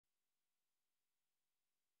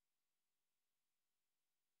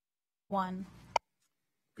One.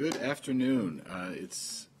 Good afternoon.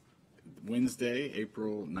 It's Wednesday,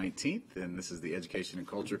 April 19th, and this is the Education and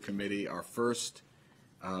Culture Committee, our first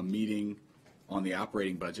meeting on the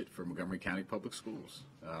operating budget for Montgomery County Public Schools.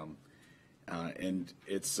 And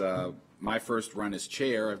it's my first run as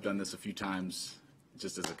chair. I've done this a few times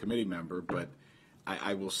just as a committee member, but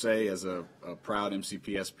I will say as a proud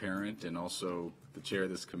MCPS parent and also the chair of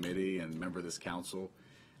this committee and member of this council,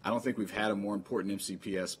 I don't think we've had a more important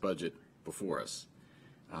MCPS budget before us.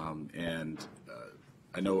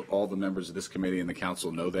 I know all the members of this committee and the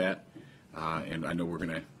council know that, and I know we're going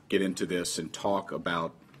to get into this and talk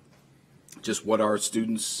about just what our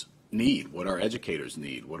students need, what our educators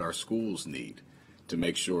need, what our schools need to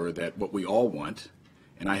make sure that what we all want,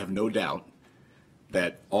 and I have no doubt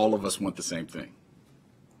that all of us want the same thing: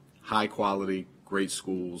 high quality, great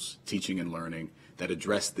schools, teaching and learning that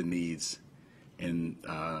address the needs in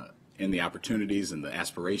the opportunities and the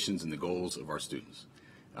aspirations and the goals of our students.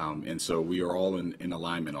 And so we are all in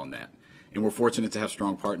alignment on that. And we're fortunate to have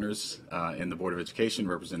strong partners in the Board of Education,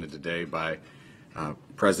 represented today by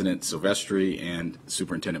President Silvestri and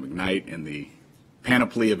Superintendent McKnight, and the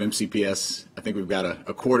panoply of MCPS. I think we've got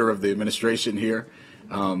a quarter of the administration here,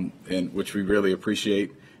 and which we really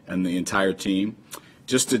appreciate, and the entire team.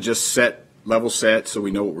 Just to level set so we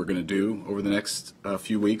know what we're going to do over the next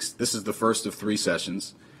few weeks. This is the first of 3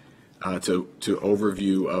 sessions to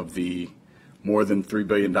overview of the more than $3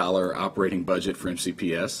 billion operating budget for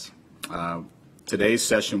MCPS. Today's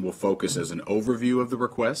session will focus as an overview of the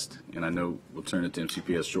request, and I know we'll turn it to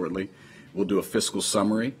MCPS shortly. We'll do a fiscal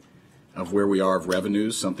summary of where we are of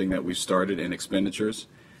revenues, something that we've started, in expenditures,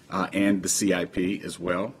 and the CIP as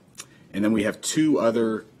well. And then we have 2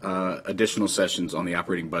 other additional sessions on the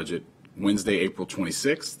operating budget: Wednesday, April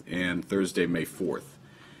 26th, and Thursday, May 4th.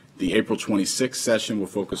 The April 26th session will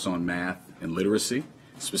focus on math and literacy,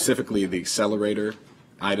 specifically the accelerator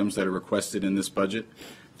items that are requested in this budget.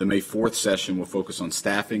 The May 4th session will focus on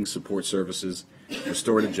staffing, support services,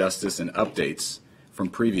 restorative justice, and updates from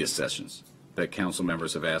previous sessions that council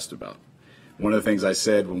members have asked about. One of the things I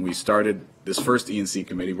said when we started this first E&C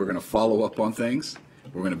committee, we're going to follow up on things.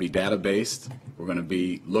 We're going to be data-based. We're going to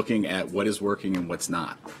be looking at what is working and what's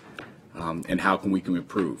not, and how we can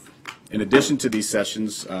improve. In addition to these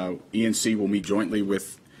sessions, E&C will meet jointly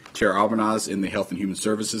with Chair Albanaz in the Health and Human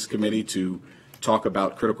Services Committee to talk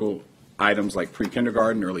about critical items like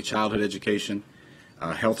pre-kindergarten, early childhood education,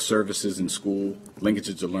 health services in school,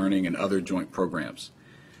 linkages to learning, and other joint programs.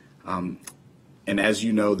 And as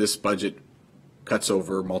you know, this budget cuts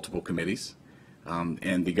over multiple committees,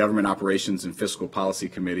 and the Government Operations and Fiscal Policy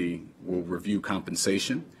Committee will review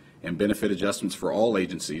compensation and benefit adjustments for all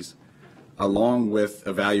agencies, along with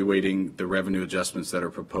evaluating the revenue adjustments that are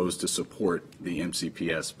proposed to support the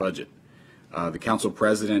MCPS budget. The council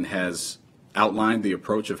president has outlined the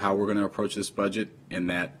approach of how we're going to approach this budget, in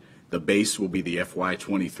that the base will be the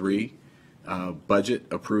FY23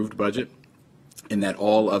 approved budget, and that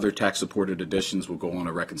all other tax-supported additions will go on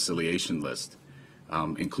a reconciliation list,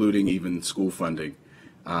 including even school funding,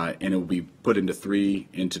 and it will be put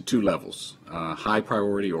into 2 levels: high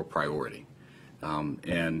priority or priority.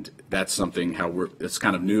 And that's something it's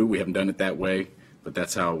kind of new. We haven't done it that way, but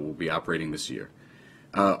that's how we'll be operating this year.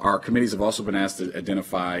 Our committees have also been asked to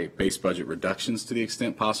identify base budget reductions to the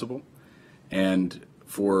extent possible. And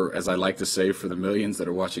as I like to say, for the millions that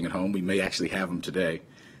are watching at home, we may actually have them today.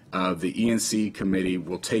 The E&C committee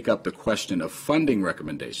will take up the question of funding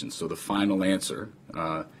recommendations, so the final answer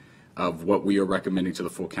of what we are recommending to the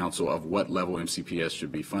full council of what level MCPS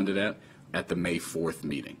should be funded at the May 4th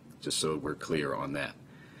meeting, just so we're clear on that.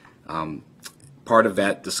 Part of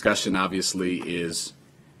that discussion, obviously, is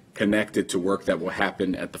connected to work that will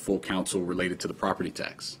happen at the full council related to the property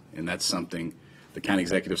tax. And that's something the county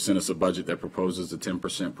executive sent us a budget that proposes a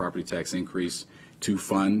 10% property tax increase to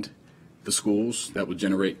fund the schools. That would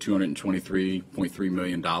generate $223.3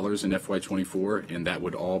 million in FY24, and that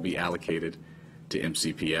would all be allocated to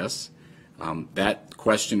MCPS. That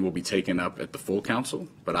question will be taken up at the full council,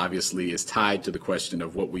 but obviously is tied to the question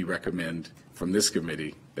of what we recommend from this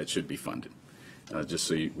committee that should be funded, just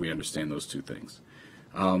so we understand those 2 things.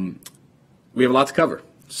 We have a lot to cover,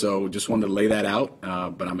 so just wanted to lay that out,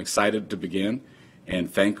 but I'm excited to begin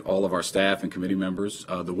and thank all of our staff and committee members.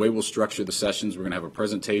 The way we'll structure the sessions, we're going to have a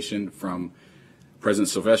presentation from President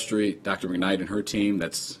Silvestri, Dr. McKnight, and her team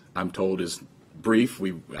that's, I'm told, is brief.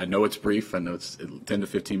 I know it's brief. I know it's 10 to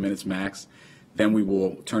 15 minutes max. Then we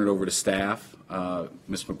will turn it over to staff,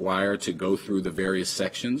 Ms. McGuire, to go through the various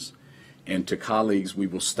sections. And to colleagues, we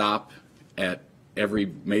will stop at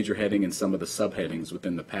every major heading and some of the subheadings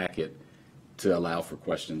within the packet to allow for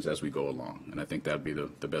questions as we go along. And I think that would be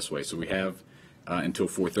the best way. So we have until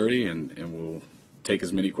 4:30, and we'll take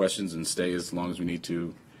as many questions and stay as long as we need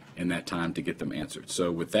to in that time to get them answered.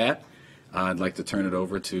 So with that, I'd like to turn it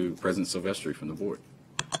over to President Silvestri from the board.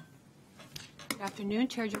 Good afternoon,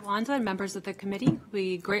 Chair Jawanda and members of the committee.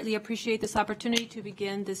 We greatly appreciate this opportunity to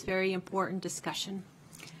begin this very important discussion.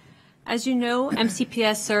 As you know,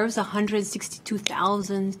 MCPS serves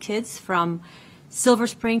 162,000 kids from Silver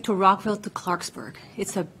Spring to Rockville to Clarksburg.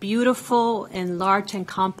 It's a beautiful and large and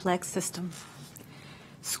complex system.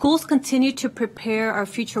 Schools continue to prepare our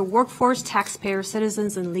future workforce, taxpayers,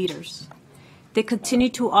 citizens, and leaders. They continue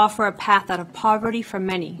to offer a path out of poverty for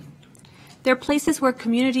many. They're places where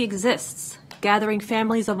community exists, gathering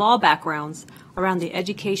families of all backgrounds around the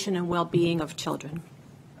education and well-being of children.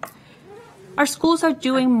 Our schools are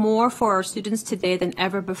doing more for our students today than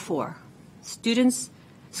ever before.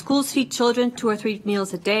 Schools feed children 2 or 3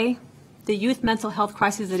 meals a day. The youth mental health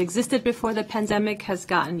crisis that existed before the pandemic has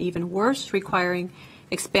gotten even worse, requiring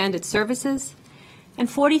expanded services. And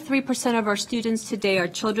 43% of our students today are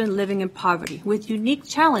children living in poverty with unique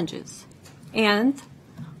challenges and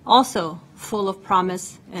also full of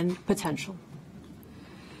promise and potential.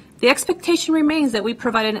 The expectation remains that we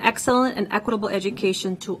provide an excellent and equitable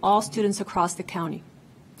education to all students across the county.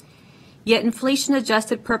 Yet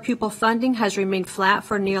inflation-adjusted per-pupil funding has remained flat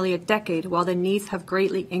for nearly a decade, while the needs have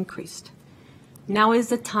greatly increased. Now is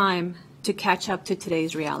the time to catch up to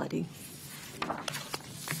today's reality.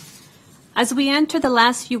 As we enter the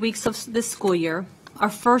last few weeks of this school year, our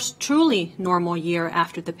first truly normal year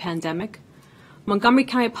after the pandemic, Montgomery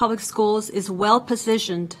County Public Schools is well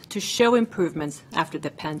positioned to show improvements after the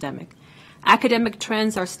pandemic. Academic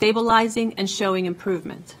trends are stabilizing and showing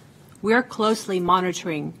improvement. We are closely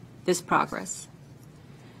monitoring this progress.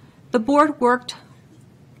 The board worked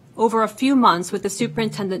over a few months with the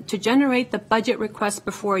superintendent to generate the budget request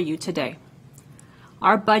before you today.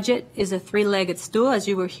 Our budget is a 3-legged stool, as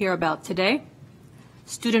you will hear about today.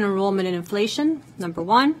 Student enrollment and inflation, number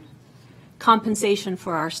 1. Compensation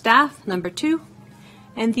for our staff, number 2.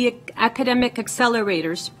 And the academic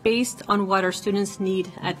accelerators based on what our students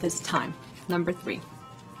need at this time, number 3.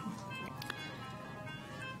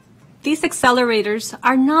 These accelerators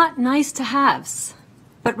are not nice-to-haves,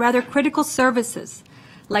 but rather critical services,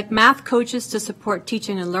 like math coaches to support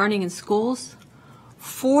teaching and learning in schools,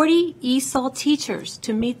 40 ESOL teachers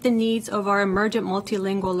to meet the needs of our emergent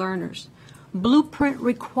multilingual learners, blueprint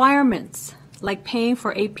requirements like paying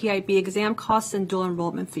for APIB exam costs and dual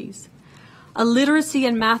enrollment fees, a literacy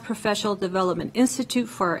and math professional development institute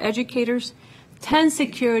for our educators, 10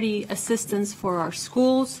 security assistants for our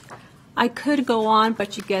schools. I could go on,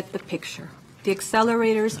 but you get the picture. The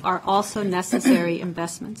accelerators are also necessary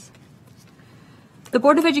investments. The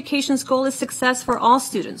Board of Education's goal is success for all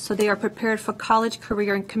students, so they are prepared for college,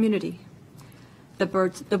 career, and community. The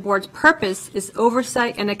board's purpose is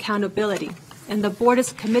oversight and accountability, and the board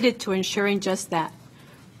is committed to ensuring just that,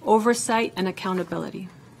 oversight and accountability.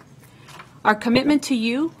 Our commitment to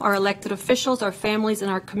you, our elected officials, our families,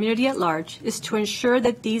 and our community at large is to ensure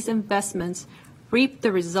that these investments reap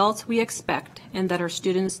the results we expect and that our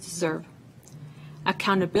students deserve.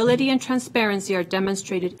 Accountability and transparency are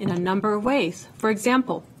demonstrated in a number of ways. For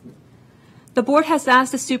example, the board has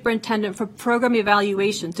asked the superintendent for program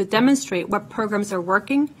evaluation to demonstrate what programs are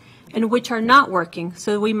working and which are not working,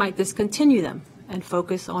 so we might discontinue them and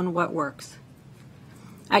focus on what works.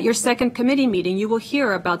 At your second committee meeting, you will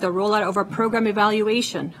hear about the rollout of our program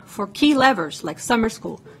evaluation for key levers like summer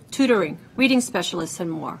school, tutoring, reading specialists,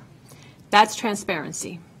 and more. That's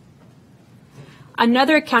transparency.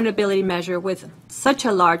 Another accountability measure with such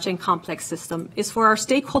a large and complex system is for our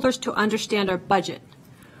stakeholders to understand our budget,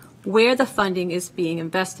 where the funding is being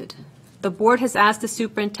invested. The board has asked the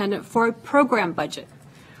superintendent for a program budget,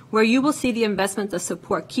 where you will see the investment to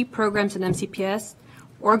support key programs in MCPS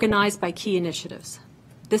organized by key initiatives.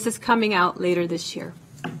 This is coming out later this year.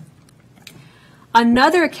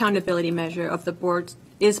 Another accountability measure of the board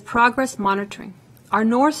is progress monitoring. Our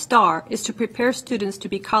North Star is to prepare students to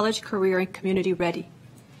be college, career, and community ready.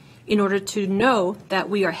 In order to know that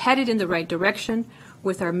we are headed in the right direction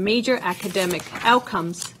with our major academic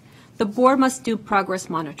outcomes, the board must do progress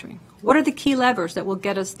monitoring. What are the key levers that will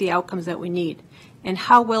get us the outcomes that we need? And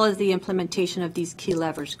how well is the implementation of these key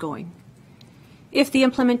levers going? If the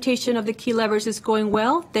implementation of the key levers is going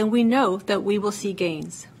well, then we know that we will see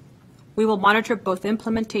gains. We will monitor both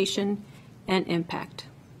implementation and impact.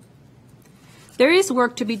 There is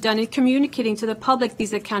work to be done in communicating to the public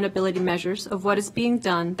these accountability measures of what is being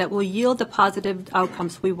done that will yield the positive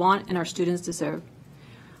outcomes we want and our students deserve.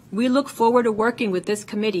 We look forward to working with this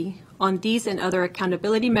committee on these and other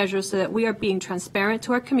accountability measures so that we are being transparent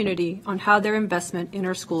to our community on how their investment in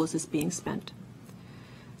our schools is being spent.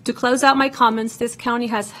 To close out my comments, this county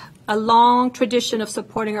has a long tradition of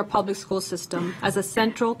supporting our public school system as a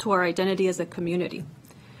central to our identity as a community.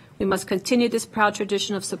 We must continue this proud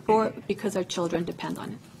tradition of support because our children depend on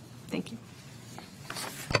it. Thank you.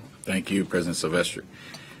 Thank you, President Silvestri.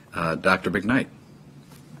 Dr. McKnight.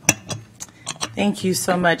 Thank you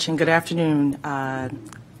so much, and good afternoon,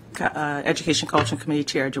 Education Culture Committee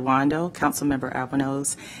Chair Jawando, Councilmember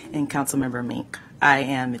Albanos, and Councilmember Mink. I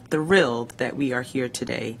am thrilled that we are here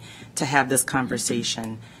today to have this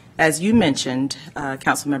conversation. As you mentioned,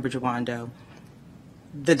 Councilmember Jawando,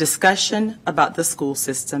 the discussion about the school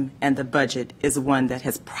system and the budget is one that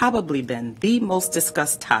has probably been the most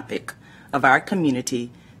discussed topic of our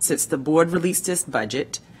community since the board released its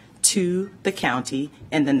budget to the county,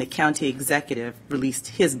 and then the county executive released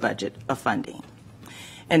his budget of funding.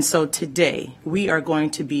 And so today, we are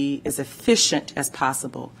going to be as efficient as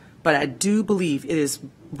possible, but I do believe it is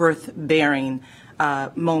worth bearing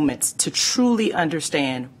moments to truly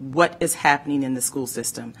understand what is happening in the school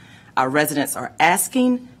system. Our residents are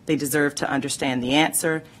asking, they deserve to understand the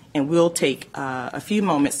answer, and we'll take a few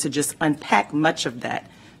moments to just unpack much of that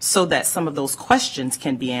so that some of those questions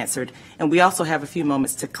can be answered. And we also have a few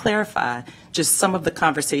moments to clarify just some of the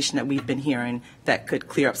conversation that we've been hearing that could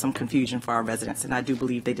clear up some confusion for our residents, and I do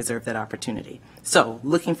believe they deserve that opportunity. So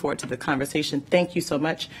looking forward to the conversation. Thank you so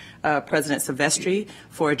much, President Silvestri,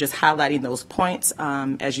 for just highlighting those points.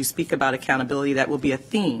 As you speak about accountability, that will be a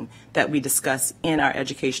theme that we discuss in our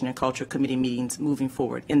Education and Culture Committee meetings moving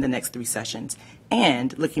forward in the next 3 sessions,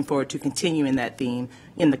 and looking forward to continuing that theme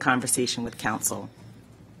in the conversation with Council.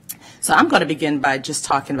 So I'm going to begin by just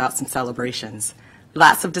talking about some celebrations.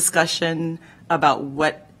 Lots of discussion about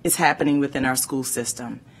what is happening within our school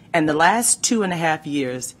system. And the last 2.5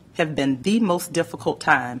 years have been the most difficult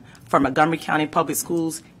time for Montgomery County Public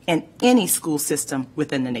Schools and any school system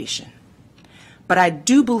within the nation. But I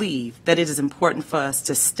do believe that it is important for us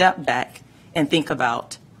to step back and think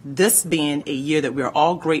about this being a year that we're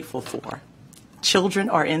all grateful for. Children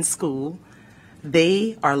are in school,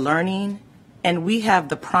 they are learning, and we have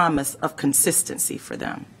the promise of consistency for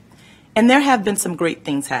them. And there have been some great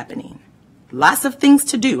things happening. Lots of things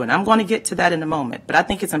to do, and I'm going to get to that in a moment, but I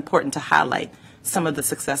think it's important to highlight some of the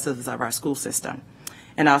successes of our school system.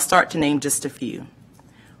 And I'll start to name just a few.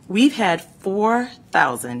 We've had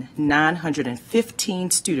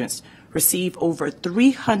 4,915 students receive over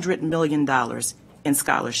 $300 million in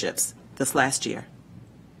scholarships this last year.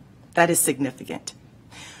 That is significant.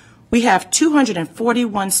 We have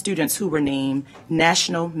 241 students who were named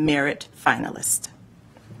National Merit Finalists.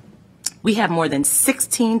 We have more than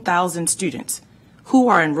 16,000 students who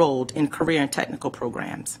are enrolled in career and technical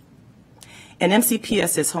programs. And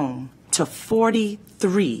MCPS is home to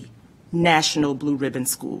 43 national blue ribbon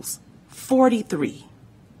schools. 43.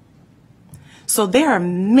 So there are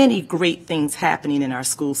many great things happening in our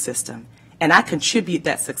school system, and I contribute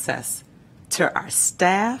that success to our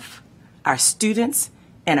staff, our students,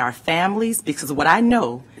 and our families, because what I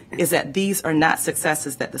know is that these are not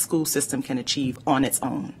successes that the school system can achieve on its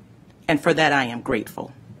own. And for that, I am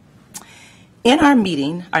grateful. In our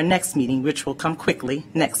meeting, our next meeting, which will come quickly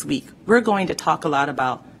next week, we're going to talk a lot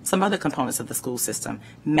about some other components of the school system,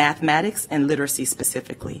 mathematics and literacy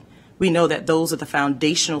specifically. We know that those are the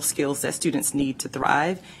foundational skills that students need to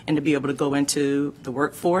thrive and to be able to go into the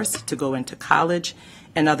workforce, to go into college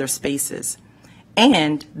and other spaces.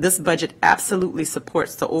 And this budget absolutely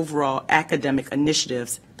supports the overall academic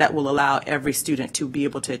initiatives that will allow every student to be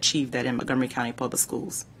able to achieve that in Montgomery County Public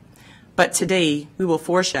Schools. But today, we will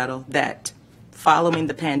foreshadow that following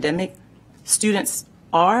the pandemic, students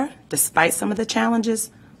are, despite some of the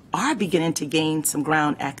challenges, are beginning to gain some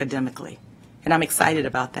ground academically. And I'm excited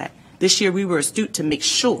about that. This year, we were astute to make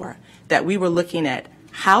sure that we were looking at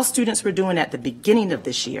how students were doing at the beginning of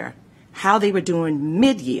this year, how they were doing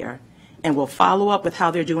mid-year, and we'll follow up with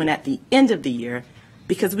how they're doing at the end of the year,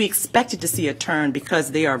 because we expected to see a turn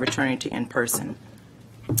because they are returning to in-person.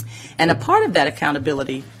 And a part of that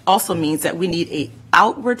accountability also means that we need an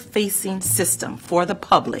outward-facing system for the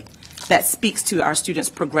public that speaks to our students'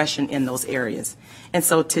 progression in those areas. And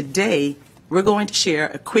so today, we're going to share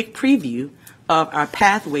a quick preview of our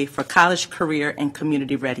pathway for college, career, and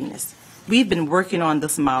community readiness. We've been working on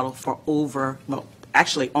this model for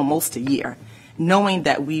actually almost a year, knowing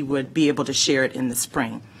that we would be able to share it in the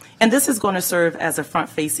spring. And this is going to serve as a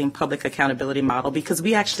front-facing public accountability model because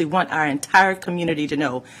we actually want our entire community to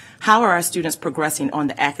know how are our students progressing on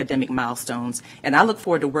the academic milestones. And I look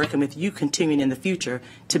forward to working with you continuing in the future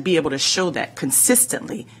to be able to show that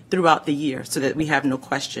consistently throughout the year so that we have no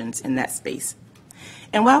questions in that space.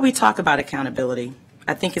 And while we talk about accountability,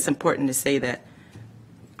 I think it's important to say that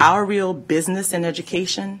our real business in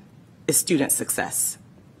education is student success.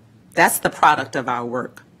 That's the product of our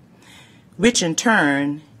work, which in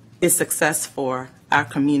turn is success for our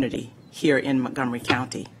community here in Montgomery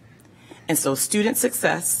County. And so student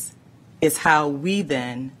success is how we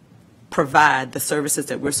then provide the services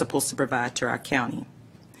that we're supposed to provide to our county.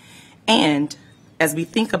 And as we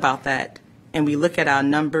think about that and we look at our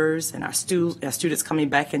numbers and our students coming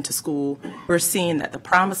back into school, we're seeing that the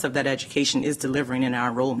promise of that education is delivering in our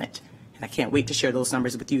enrollment. And I can't wait to share those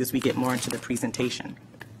numbers with you as we get more into the presentation.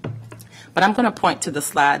 But I'm going to point to the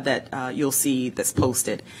slide that you'll see that's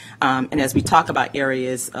posted. And as we talk about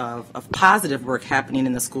areas of positive work happening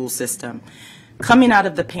in the school system, coming out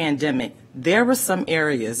of the pandemic, there were some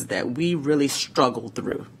areas that we really struggled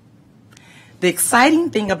through. The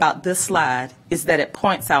exciting thing about this slide is that it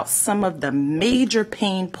points out some of the major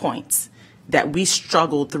pain points that we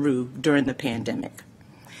struggled through during the pandemic.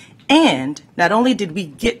 And not only did we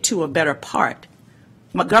get to a better part,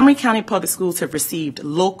 Montgomery County Public Schools have received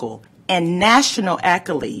local and national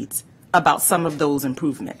accolades about some of those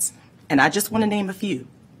improvements. And I just want to name a few.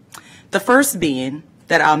 The first being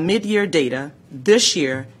that our mid-year data this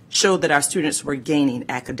year showed that our students were gaining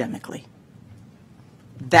academically.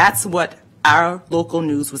 That's what our local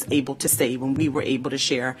news was able to say when we were able to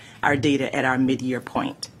share our data at our mid-year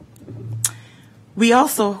point. We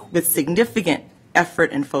also, with significant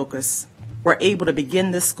effort and focus, were able to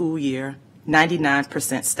begin this school year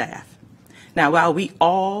 99% staff. Now, while we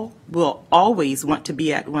all will always want to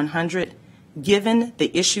be at 100, given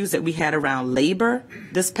the issues that we had around labor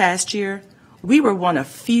this past year, we were one of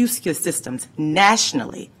few school systems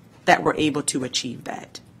nationally that were able to achieve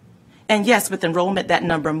that. And yes, with enrollment, that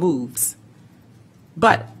number moves.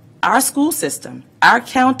 But our school system, our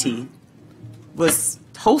county, was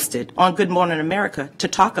hosted on Good Morning America to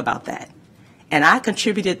talk about that. And I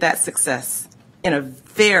contributed that success in a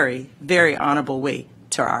very, very honorable way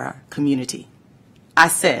to our community. I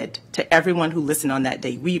said to everyone who listened on that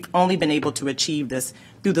day, we've only been able to achieve this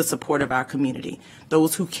through the support of our community,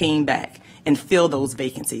 those who came back and filled those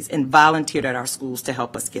vacancies and volunteered at our schools to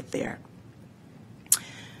help us get there.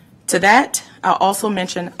 To that, I'll also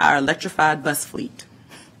mention our electrified bus fleet.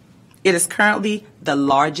 It is currently the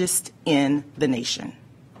largest in the nation.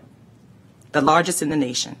 The largest in the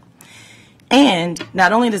nation. And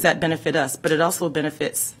not only does that benefit us, but it also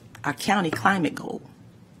benefits our county climate goal.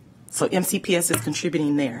 So MCPS is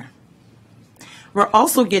contributing there. We're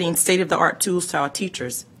also getting state-of-the-art tools to our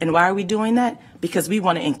teachers. And why are we doing that? Because we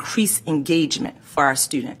want to increase engagement for our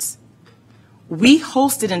students. We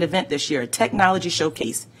hosted an event this year, a technology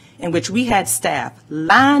showcase, in which we had staff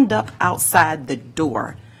lined up outside the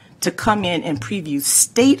door to come in and preview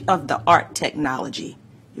state-of-the-art technology,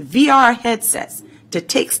 VR headsets, to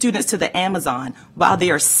take students to the Amazon while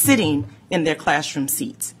they are sitting in their classroom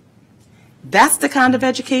seats. That's the kind of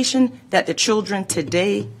education that the children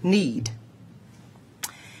today need.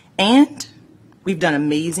 And we've done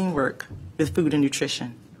amazing work with food and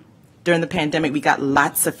nutrition. During the pandemic, we got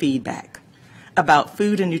lots of feedback about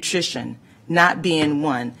food and nutrition not being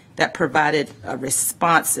one that provided a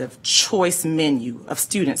responsive choice menu of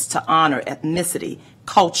students to honor ethnicity,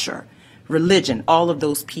 culture, religion, all of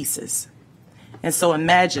those pieces. And so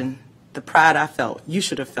imagine the pride I felt, you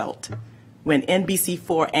should have felt, when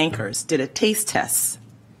NBC4 anchors did a taste test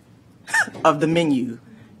of the menu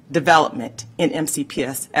development in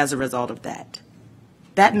MCPS as a result of that.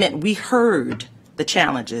 That meant we heard the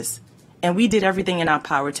challenges and we did everything in our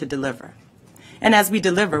power to deliver. And as we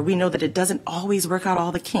deliver, we know that it doesn't always work out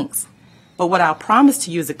all the kinks. But what I'll promise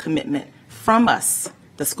to you is a commitment from us,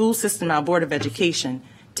 the school system, our Board of Education,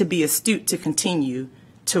 to be astute to continue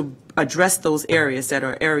to address those areas that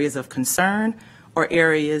are areas of concern or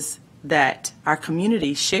areas that our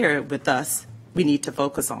community shared with us we need to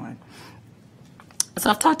focus on. So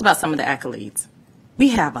I've talked about some of the accolades. We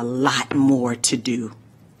have a lot more to do,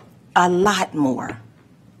 a lot more.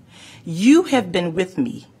 You have been with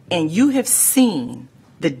me and you have seen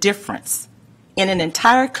the difference in an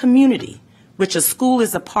entire community, which a school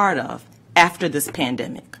is a part of after this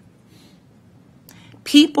pandemic.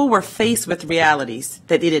 People were faced with realities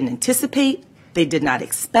that they didn't anticipate, they did not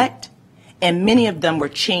expect, and many of them were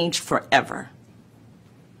changed forever.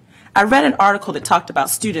 I read an article that talked about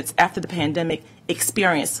students after the pandemic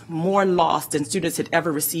experienced more loss than students had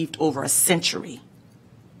ever received over a century.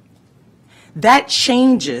 That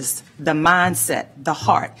changes the mindset, the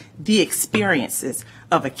heart, the experiences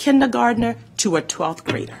of a kindergartner to a 12th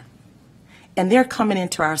grader. And they're coming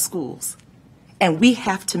into our schools, and we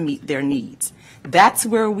have to meet their needs. That's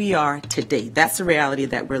where we are today. That's the reality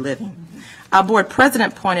that we're living. Our board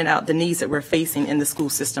president pointed out the needs that we're facing in the school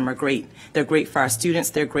system are great. They're great for our students,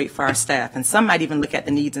 they're great for our staff, and some might even look at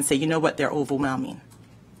the needs and say, you know what, they're overwhelming.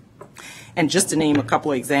 And just to name a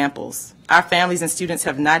couple of examples, our families and students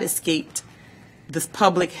have not escaped this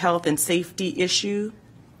public health and safety issue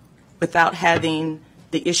without having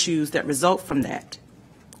the issues that result from that.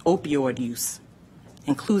 Opioid use,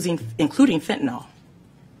 including fentanyl,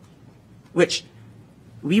 which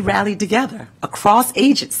we rallied together across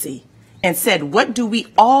agency and said, what do we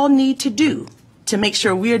all need to do to make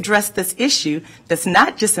sure we address this issue that's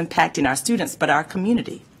not just impacting our students, but our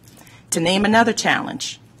community? To name another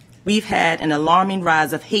challenge, we've had an alarming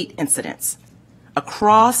rise of hate incidents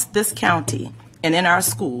across this county and in our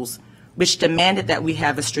schools, which demanded that we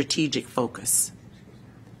have a strategic focus.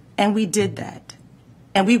 And we did that.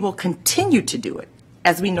 And we will continue to do it,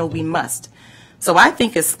 as we know we must. So I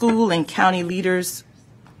think as school and county leaders,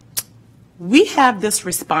 we have this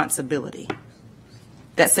responsibility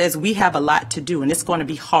that says we have a lot to do, and it's going to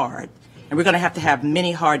be hard. And we're going to have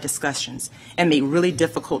many hard discussions and make really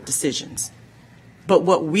difficult decisions. But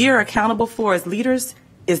what we are accountable for as leaders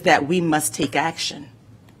is that we must take action.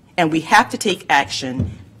 And we have to take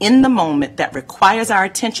action in the moment that requires our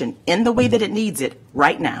attention in the way that it needs it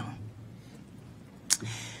right now.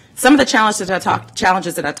 Some of the challenges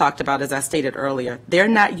that I talked about, as I stated earlier, they're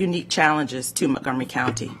not unique challenges to Montgomery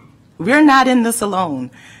County. We're not in this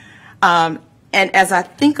alone. And as I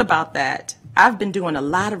think about that, I've been doing a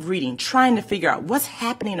lot of reading, trying to figure out what's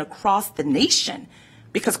happening across the nation.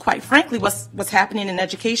 Because quite frankly, what's happening in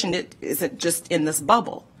education, it isn't just in this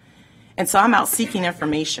bubble. And so I'm out seeking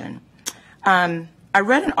information. I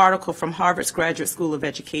read an article from Harvard's Graduate School of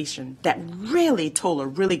Education that really told a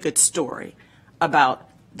really good story about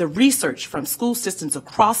the research from school systems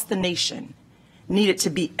across the nation needed to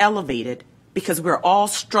be elevated because we're all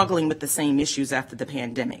struggling with the same issues after the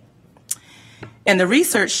pandemic. And the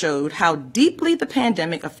research showed how deeply the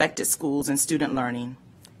pandemic affected schools and student learning.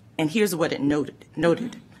 And here's what it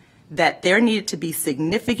noted, that there needed to be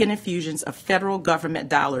significant infusions of federal government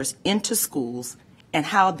dollars into schools and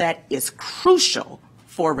how that is crucial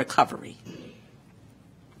for recovery.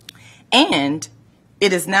 And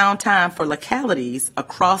it is now time for localities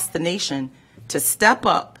across the nation to step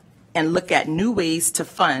up and look at new ways to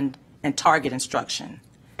fund and target instruction.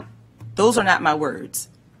 Those are not my words.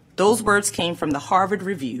 Those words came from the Harvard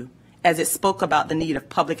Review as it spoke about the need of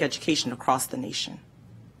public education across the nation.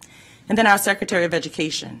 And then our Secretary of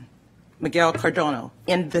Education, Miguel Cardona,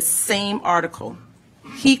 in the same article,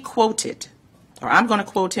 he quoted, or I'm going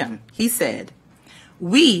to quote him, he said,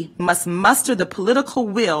 "We must muster the political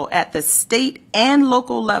will at the state and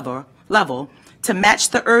local level to match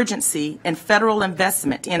the urgency and federal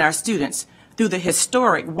investment in our students through the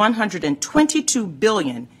historic $122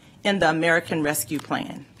 billion in the American Rescue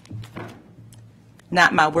Plan."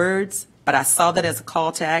 Not my words, but I saw that as a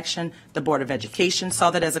call to action. The Board of Education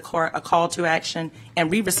saw that as a call to action, and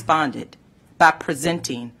we responded by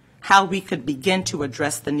presenting how we could begin to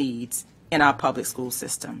address the needs in our public school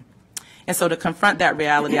system. And so to confront that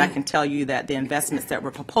reality, I can tell you that the investments that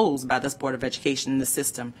were proposed by this Board of Education in the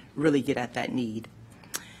system really get at that need.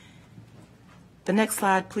 The next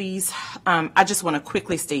slide, please. I just want to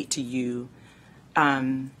quickly state to you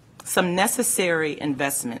some necessary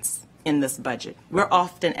investments in this budget. We're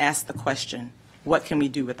often asked the question, what can we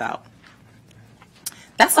do without?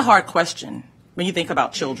 That's a hard question when you think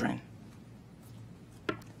about children.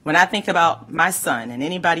 When I think about my son and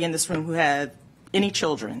anybody in this room who has any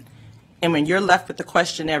children, and when you're left with the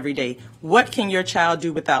question every day, what can your child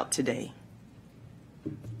do without today?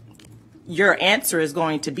 Your answer is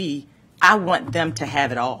going to be, I want them to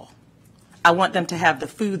have it all. I want them to have the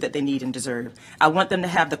food that they need and deserve. I want them to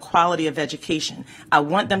have the quality of education. I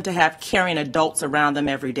want them to have caring adults around them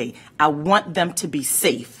every day. I want them to be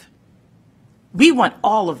safe. We want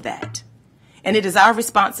all of that. And it is our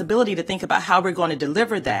responsibility to think about how we're going to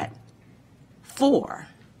deliver that for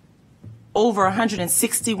over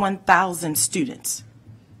 161,000 students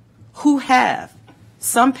who have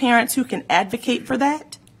some parents who can advocate for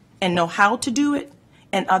that and know how to do it,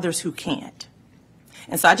 and others who can't.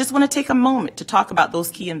 And so I just want to take a moment to talk about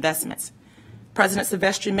those key investments. President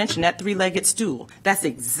Silvestri mentioned that three-legged stool. That's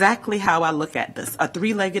exactly how I look at this, a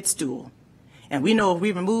three-legged stool. And we know if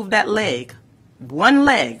we remove that leg, one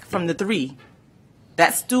leg from the three,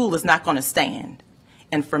 that stool is not going to stand.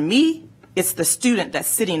 And for me, it's the student that's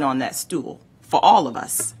sitting on that stool, for all of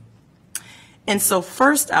us. And so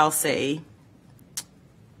first I'll say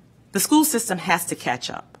the school system has to catch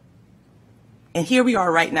up. And here we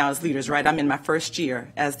are right now as leaders, right? I'm in my first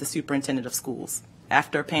year as the superintendent of schools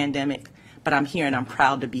after a pandemic, but I'm here and I'm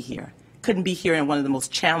proud to be here. Couldn't be here in one of the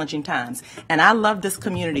most challenging times. And I love this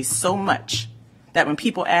community so much that when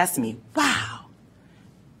people ask me, wow,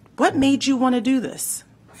 what made you want to do this?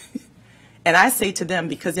 And I say to them,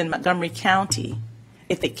 because in Montgomery County,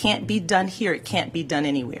 if it can't be done here, it can't be done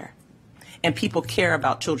anywhere. And people care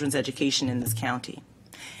about children's education in this county.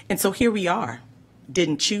 And so here we are.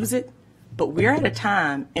 Didn't choose it, but we're at a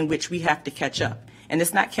time in which we have to catch up. And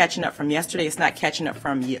it's not catching up from yesterday. It's not catching up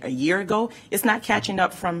from a year ago. It's not catching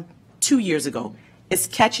up from 2 years ago. It's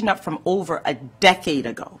catching up from over a decade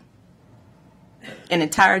ago. An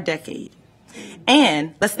entire decade.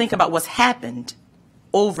 And let's think about what's happened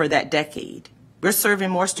over that decade. We're serving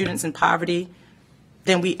more students in poverty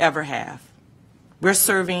than we ever have. We're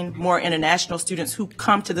serving more international students who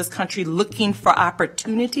come to this country looking for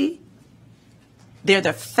opportunity. They're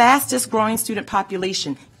the fastest growing student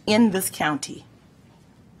population in this county.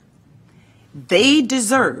 They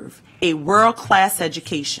deserve a world-class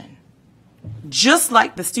education, just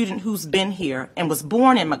like the student who's been here and was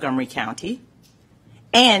born in Montgomery County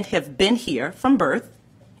and have been here from birth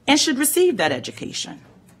and should receive that education.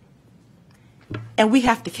 And we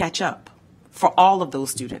have to catch up for all of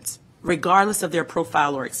those students, regardless of their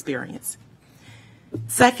profile or experience.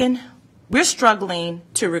 Second, we're struggling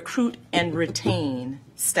to recruit and retain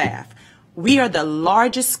staff. We are the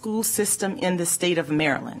largest school system in the state of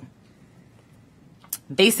Maryland.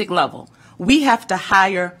 Basic level. We have to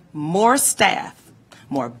hire more staff,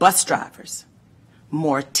 more bus drivers,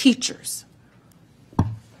 more teachers,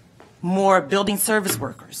 more building service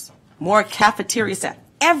workers, more cafeteria staff.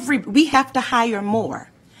 We have to hire more.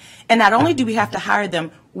 And not only do we have to hire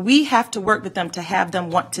them, we have to work with them to have them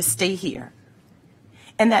want to stay here.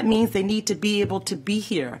 And that means they need to be able to be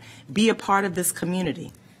here, be a part of this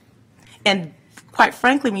community. And quite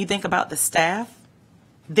frankly, when you think about the staff,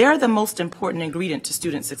 they're the most important ingredient to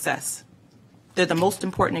student success. They're the most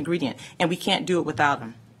important ingredient, and we can't do it without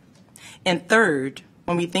them. And third,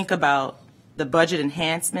 when we think about the budget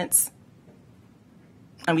enhancements,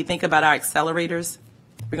 and we think about our accelerators,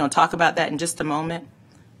 we're going to talk about that in just a moment.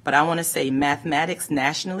 But I want to say mathematics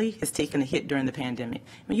nationally has taken a hit during the pandemic.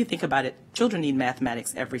 When you think about it, children need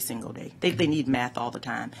mathematics every single day. They need math all the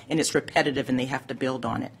time, and it's repetitive, and they have to build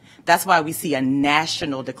on it. That's why we see a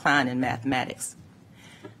national decline in mathematics.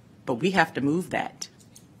 But we have to move that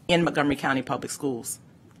in Montgomery County Public Schools,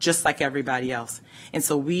 just like everybody else. And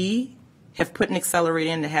so we have put an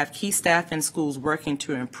accelerator in to have key staff in schools working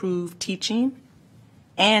to improve teaching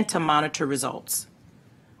and to monitor results.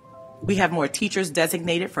 We have more teachers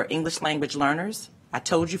designated for English language learners. I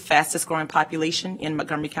told you, fastest growing population in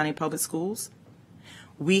Montgomery County Public Schools.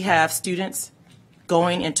 We have students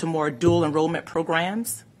going into more dual enrollment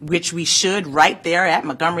programs, which we should right there at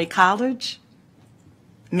Montgomery College.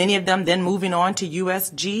 Many of them then moving on to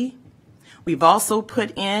USG. We've also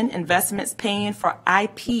put in investments paying for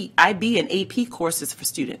IB and AP courses for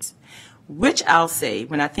students, which I'll say,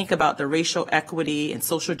 when I think about the racial equity and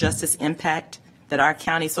social justice impact that our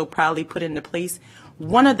county so proudly put into place,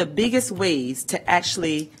 one of the biggest ways to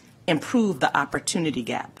actually improve the opportunity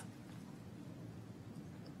gap.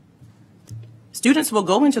 Students will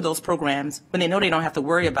go into those programs when they know they don't have to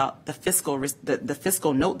worry about the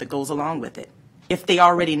fiscal note that goes along with it, if they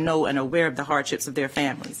already know and are aware of the hardships of their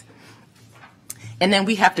families. And then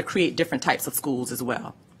we have to create different types of schools as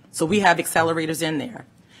well. So we have accelerators in there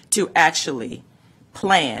to actually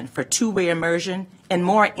plan for two-way immersion and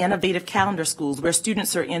more innovative calendar schools where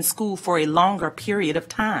students are in school for a longer period of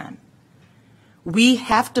time. We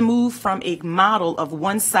have to move from a model of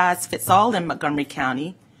one-size-fits-all in Montgomery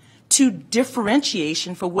County to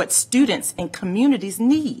differentiation for what students and communities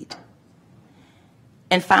need.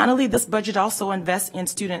 And finally, this budget also invests in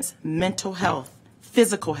students' mental health,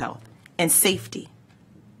 physical health, and safety.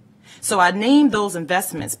 So I name those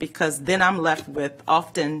investments because then I'm left with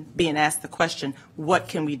often being asked the question, what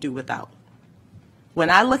can we do without? When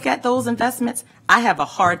I look at those investments, I have a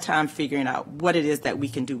hard time figuring out what it is that we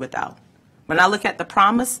can do without. When I look at the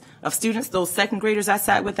promise of students, those second graders I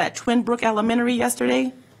sat with at Twin Brook Elementary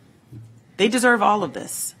yesterday, they deserve all of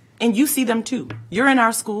this. And you see them too. You're in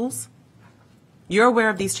our schools. You're aware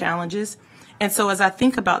of these challenges. And so as I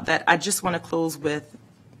think about that, I just want to close with,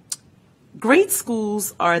 great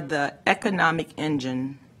schools are the economic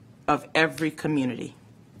engine of every community.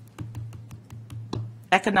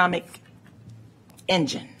 Economic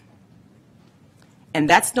engine. And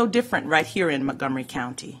that's no different right here in Montgomery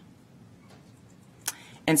County.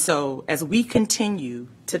 And so as we continue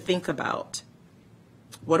to think about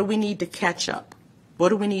What do we need to catch up? What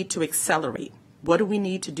do we need to accelerate? What do we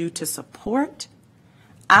need to do to support?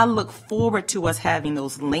 I look forward to us having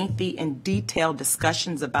those lengthy and detailed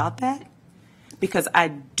discussions about that, because I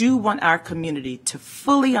do want our community to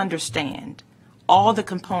fully understand all the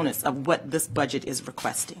components of what this budget is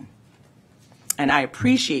requesting. And I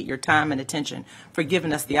appreciate your time and attention for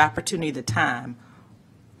giving us the opportunity, the time,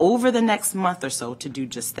 over the next month or so to do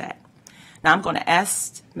just that. Now I'm going to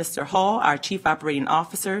ask Mr. Hall, our Chief Operating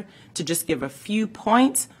Officer, to just give a few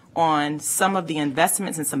points on some of the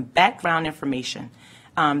investments and some background information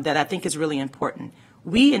that I think is really important.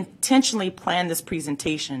 We intentionally planned this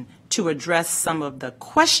presentation to address some of the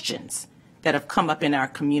questions that have come up in our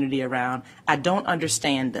community around, I don't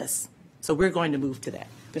understand this. So we're going to move to that.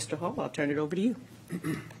 Mr. Hall, I'll turn it over to you.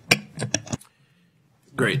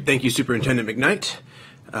 Great. Thank you, Superintendent McKnight.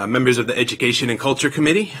 Members of the Education and Culture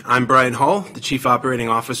Committee, I'm Brian Hall, the Chief Operating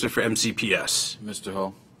Officer for MCPS. Mr.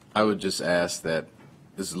 Hall, I would just ask that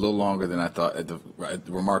this is a little longer than I thought. The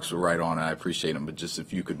remarks were right on, and I appreciate them, but just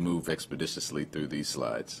if you could move expeditiously through these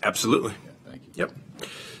slides. Absolutely. Yeah, thank you. Yep.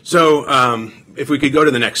 So if we could go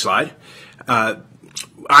to the next slide.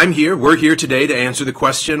 We're here today to answer the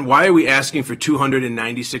question, why are we asking for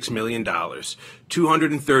 $296 million,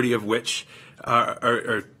 230 of which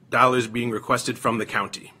are dollars being requested from the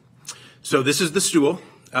county? So this is the stool.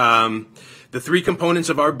 The three components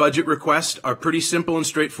of our budget request are pretty simple and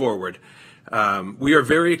straightforward. We are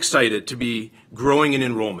very excited to be growing in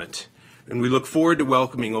enrollment, and we look forward to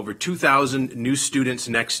welcoming over 2,000 new students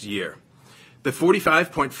next year. The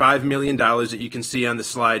 $45.5 million that you can see on the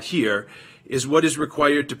slide here is what is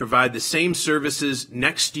required to provide the same services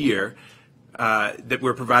next year that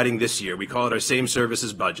we're providing this year. We call it our same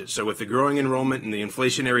services budget. So with the growing enrollment and the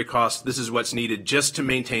inflationary costs, this is what's needed just to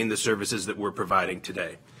maintain the services that we're providing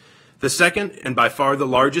today. The second, and by far the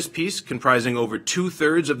largest piece, comprising over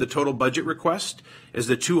 2/3 of the total budget request, is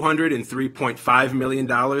the $203.5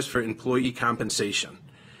 million for employee compensation.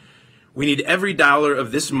 We need every dollar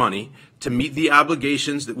of this money to meet the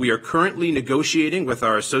obligations that we are currently negotiating with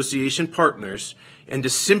our association partners and to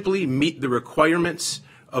simply meet the requirements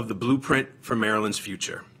of the blueprint for Maryland's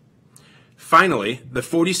future. Finally, the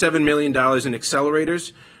 $47 million in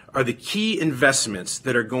accelerators are the key investments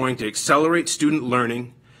that are going to accelerate student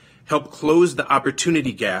learning, help close the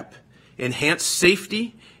opportunity gap, enhance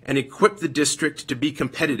safety, and equip the district to be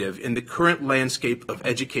competitive in the current landscape of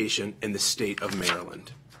education in the state of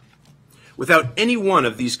Maryland. Without any one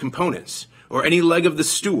of these components, or any leg of the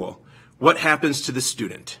stool, what happens to the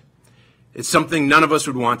student? It's something none of us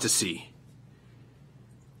would want to see.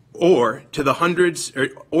 Or to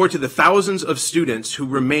the thousands of students who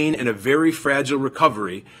remain in a very fragile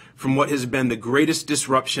recovery from what has been the greatest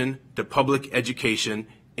disruption to public education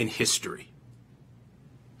in history.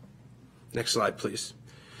 Next slide, please.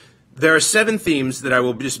 There are 7 themes that I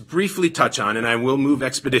will just briefly touch on, and I will move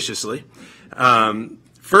expeditiously.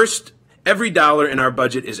 First, every dollar in our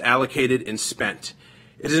budget is allocated and spent.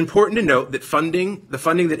 It is important to note that the funding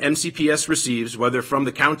that MCPS receives, whether from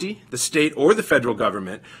the county, the state, or the federal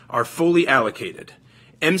government, are fully allocated.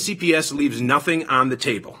 MCPS leaves nothing on the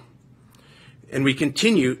table. And we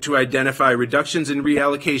continue to identify reductions and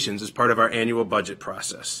reallocations as part of our annual budget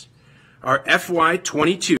process. Our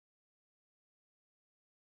FY22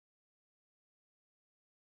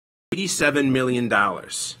 $87 million.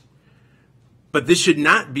 But this should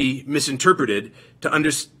not be misinterpreted to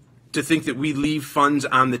think that we leave funds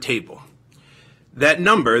on the table. That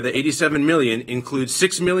number, the $87 million, includes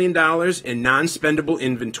 $6 million in non-spendable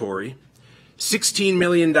inventory, $16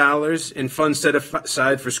 million in funds set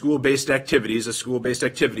aside for school-based activities, the school-based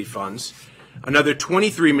activity funds, another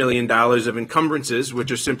 $23 million of encumbrances,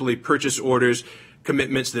 which are simply purchase orders,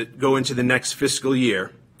 commitments that go into the next fiscal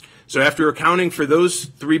year. So after accounting for those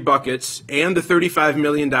 3 buckets and the $35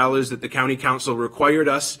 million that the County Council required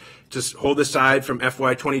us to hold aside from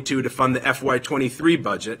FY22 to fund the FY23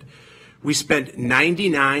 budget, we spent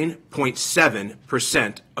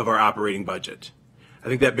 99.7% of our operating budget. I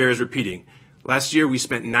think that bears repeating. Last year, we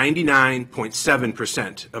spent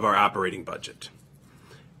 99.7% of our operating budget.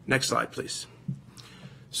 Next slide, please.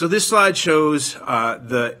 So this slide shows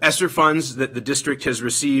the ESSER funds that the district has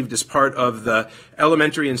received as part of the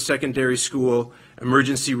Elementary and Secondary School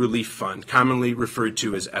Emergency Relief Fund, commonly referred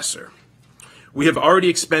to as ESSER. We have already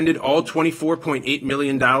expended all $24.8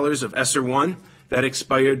 million of ESSER 1 that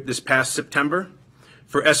expired this past September.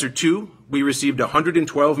 For ESSER 2, we received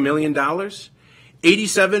 $112 million.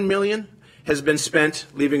 $87 million has been spent,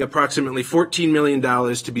 leaving approximately $14 million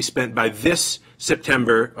to be spent by this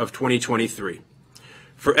September of 2023.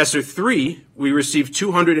 For ESSER 3, we received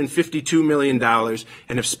 $252 million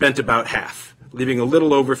and have spent about half leaving a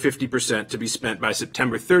little over 50% to be spent by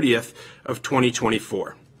September 30th of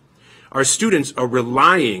 2024. Our students are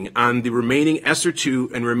relying on the remaining ESSER II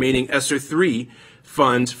and remaining ESSER III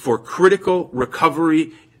funds for critical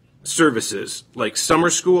recovery services like summer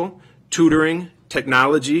school, tutoring,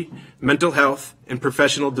 technology, mental health, and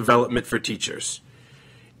professional development for teachers.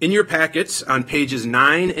 In your packets on pages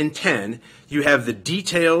 9 and 10, you have the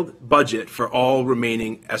detailed budget for all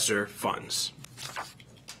remaining ESSER funds.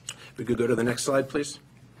 If we could go to the next slide, please.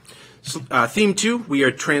 Theme 2, we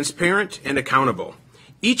are transparent and accountable.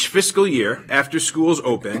 Each fiscal year after schools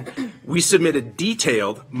open, we submit a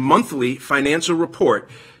detailed monthly financial report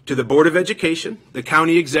to the Board of Education, the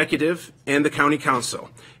county executive, and the county council,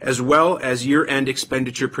 as well as year-end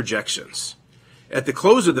expenditure projections. At the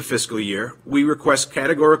close of the fiscal year, we request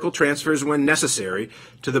categorical transfers when necessary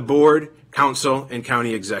to the board, council, and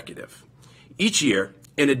county executive. Each year,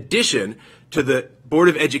 in addition to the Board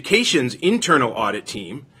of Education's internal audit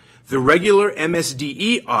team, the regular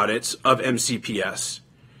MSDE audits of MCPS,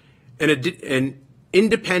 an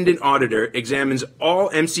independent auditor examines all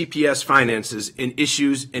MCPS finances and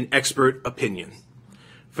issues an expert opinion.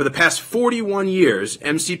 For the past 41 years,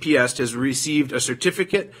 MCPS has received a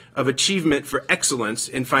Certificate of Achievement for Excellence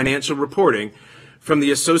in Financial Reporting from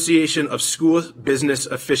the Association of School Business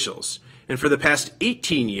Officials, and for the past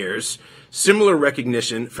 18 years, similar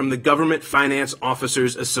recognition from the Government Finance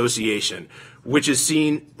Officers Association, which is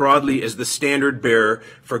seen broadly as the standard bearer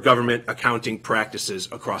for government accounting practices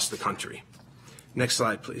across the country. Next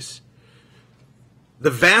slide, please.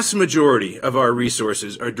 The vast majority of our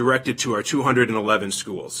resources are directed to our 211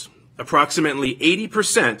 schools. Approximately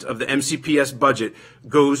 80% of the MCPS budget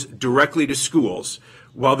goes directly to schools,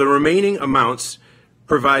 while the remaining amounts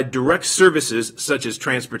provide direct services such as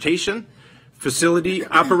transportation, facility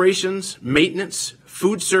operations, maintenance,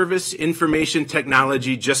 food service, information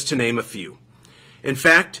technology, just to name a few. In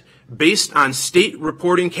fact, based on state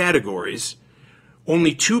reporting categories,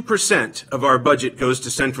 only 2% of our budget goes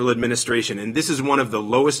to central administration, and this is one of the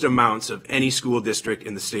lowest amounts of any school district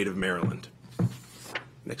in the state of Maryland.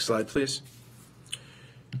 Next slide, please.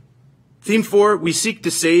 Theme 4, we seek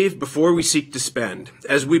to save before we seek to spend.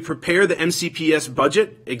 As we prepare the MCPS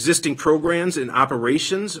budget, existing programs and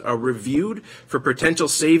operations are reviewed for potential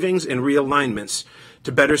savings and realignments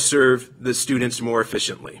to better serve the students more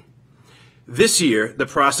efficiently. This year, the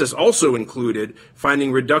process also included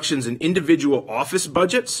finding reductions in individual office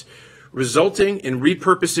budgets, resulting in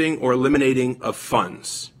repurposing or eliminating of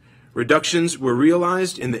funds. Reductions were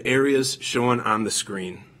realized in the areas shown on the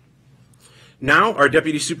screen. Now, our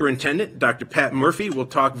Deputy Superintendent, Dr. Pat Murphy, will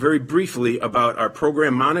talk very briefly about our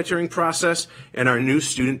program monitoring process and our new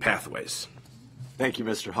student pathways. Thank you,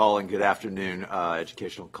 Mr. Hull, and good afternoon,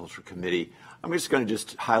 Educational and Culture Committee. I'm just going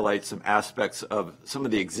to highlight some aspects of some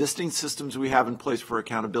of the existing systems we have in place for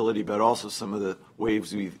accountability, but also some of the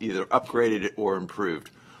ways we've either upgraded or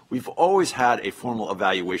improved. We've always had a formal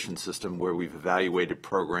evaluation system where we've evaluated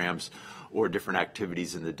programs or different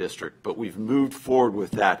activities in the district, but we've moved forward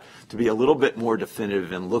with that to be a little bit more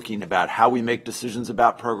definitive in looking about how we make decisions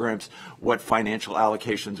about programs, what financial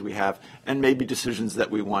allocations we have, and maybe decisions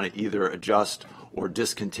that we want to either adjust or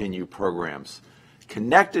discontinue programs.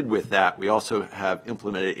 Connected with that, we also have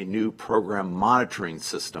implemented a new program monitoring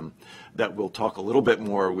system that we'll talk a little bit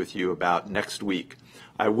more with you about next week.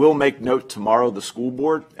 I will make note tomorrow the school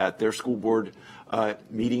board at their school board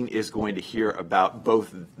meeting is going to hear about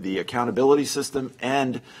both the accountability system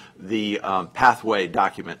and the pathway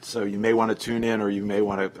document. So you may want to tune in or you may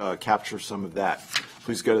want to capture some of that.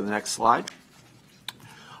 Please go to the next slide.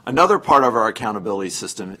 Another part of our accountability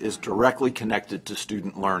system is directly connected to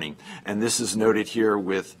student learning, and this is noted here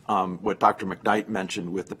with what Dr. McKnight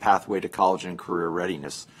mentioned with the pathway to college and career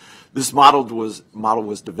readiness. This model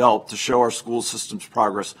was developed to show our school system's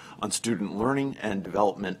progress on student learning and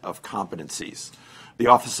development of competencies. The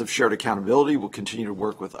Office of Shared Accountability will continue to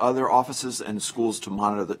work with other offices and schools to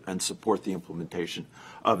monitor and support the implementation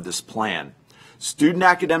of this plan. Student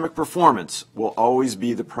academic performance will always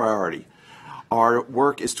be the priority. Our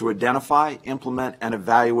work is to identify, implement, and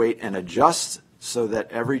evaluate and adjust so that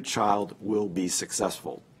every child will be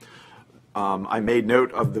successful. I made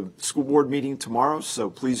note of the school board meeting tomorrow, so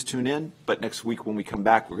please tune in. But next week when we come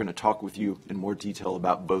back, we're going to talk with you in more detail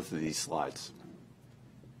about both of these slides.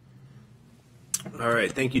 All right,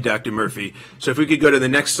 thank you, Dr. Murphy. So if we could go to the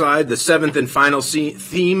next slide, the seventh and final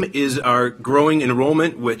theme is our growing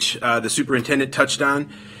enrollment, which the superintendent touched on.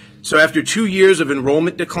 So after 2 years of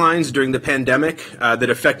enrollment declines during the pandemic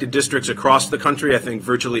that affected districts across the country, I think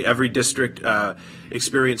virtually every district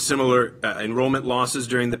experienced similar enrollment losses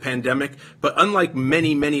during the pandemic. But unlike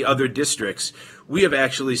many, many other districts, we have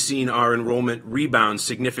actually seen our enrollment rebound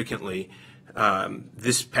significantly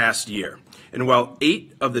this past year. And while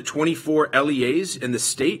 8 of the 24 LEAs in the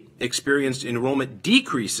state experienced enrollment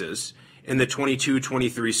decreases in the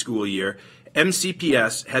 22-23 school year,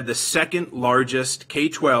 MCPS had the second largest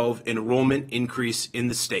K-12 enrollment increase in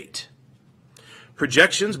the state.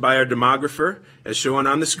 Projections by our demographer, as shown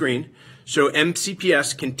on the screen, show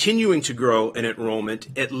MCPS continuing to grow in enrollment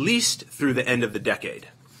at least through the end of the decade.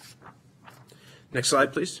 Next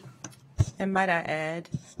slide, please. And might I add,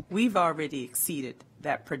 we've already exceeded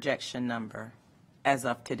that projection number as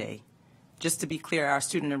of today. Just to be clear, our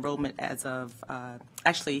student enrollment as of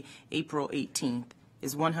actually April 18th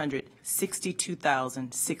is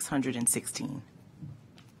 162,616.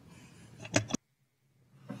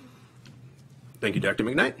 Thank you, Dr.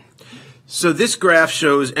 McKnight. So this graph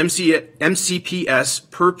shows MCPS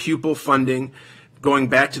per pupil funding going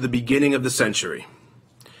back to the beginning of the century.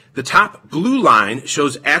 The top blue line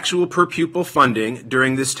shows actual per pupil funding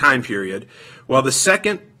during this time period, while the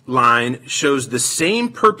second line shows the same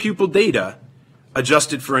per pupil data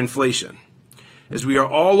adjusted for inflation. As we are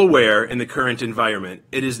all aware in the current environment,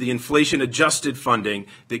 it is the inflation-adjusted funding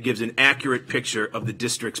that gives an accurate picture of the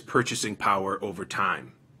district's purchasing power over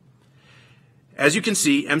time. As you can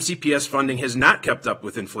see, MCPS funding has not kept up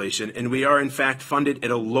with inflation, and we are in fact funded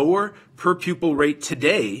at a lower per pupil rate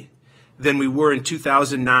today than we were in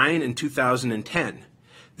 2009 and 2010.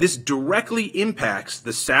 This directly impacts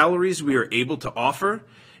the salaries we are able to offer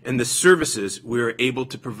and the services we are able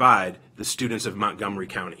to provide the students of Montgomery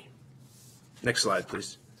County. Next slide,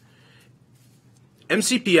 please.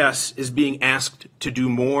 MCPS is being asked to do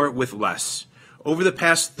more with less. Over the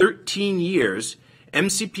past 13 years,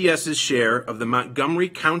 MCPS's share of the Montgomery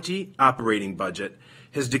County operating budget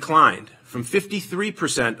has declined from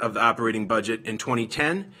 53% of the operating budget in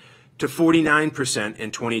 2010 to 49%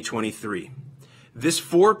 in 2023. This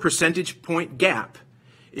 4 percentage point gap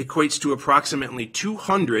equates to approximately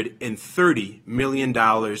 $230 million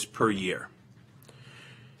per year.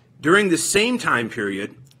 During the same time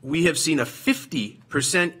period, we have seen a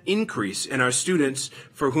 50% increase in our students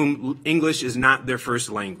for whom English is not their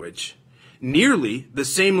first language. Nearly the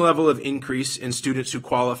same level of increase in students who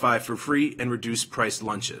qualify for free and reduced price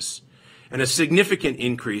lunches, and a significant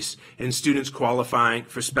increase in students qualifying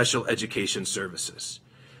for special education services.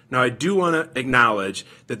 Now, I do want to acknowledge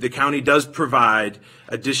that the county does provide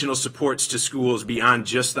additional supports to schools beyond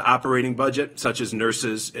just the operating budget, such as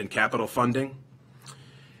nurses and capital funding.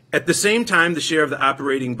 At the same time, the share of the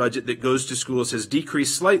operating budget that goes to schools has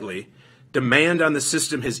decreased slightly. Demand on the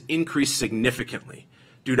system has increased significantly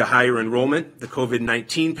due to higher enrollment, the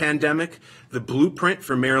COVID-19 pandemic, the blueprint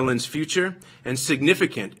for Maryland's future, and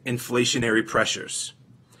significant inflationary pressures.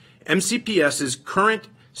 MCPS's current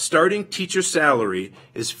starting teacher salary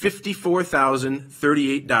is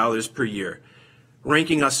 $54,038 per year,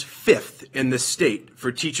 ranking us 5th in the state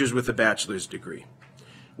for teachers with a bachelor's degree.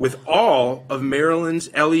 With all of Maryland's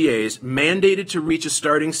LEAs mandated to reach a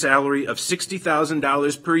starting salary of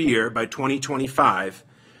 $60,000 per year by 2025,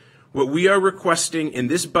 what we are requesting in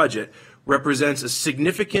this budget represents a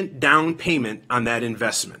significant down payment on that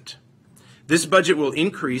investment. This budget will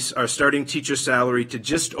increase our starting teacher salary to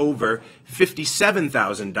just over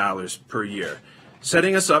 $57,000 per year,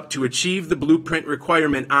 setting us up to achieve the blueprint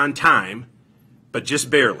requirement on time, but just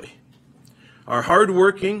barely. Our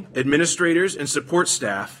hardworking administrators and support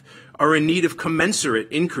staff are in need of commensurate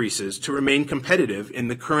increases to remain competitive in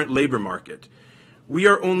the current labor market. We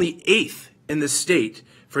are only 8th in the state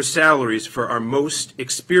for salaries for our most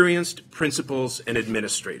experienced principals and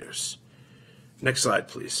administrators. Next slide,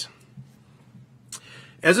 please.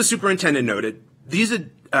 As the superintendent noted, these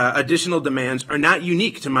additional demands are not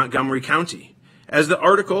unique to Montgomery County. As the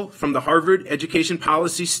article from the Harvard Education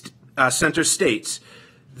Policy Center states,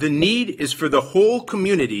 the need is for the whole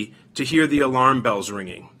community to hear the alarm bells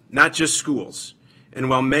ringing, not just schools. And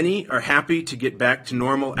while many are happy to get back to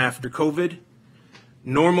normal after COVID,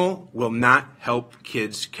 normal will not help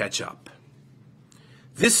kids catch up.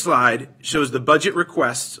 This slide shows the budget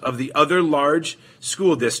requests of the other large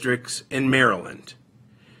school districts in Maryland.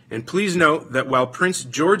 And please note that while Prince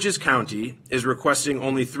George's County is requesting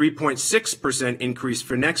only 3.6% increase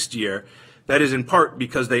for next year, that is in part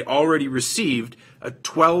because they already received a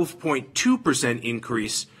 12.2%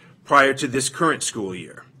 increase prior to this current school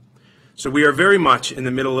year. So we are very much in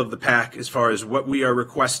the middle of the pack as far as what we are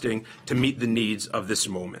requesting to meet the needs of this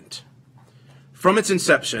moment. From its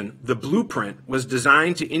inception, the blueprint was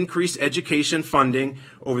designed to increase education funding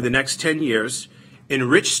over the next 10 years,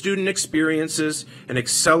 enrich student experiences, and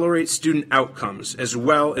accelerate student outcomes, as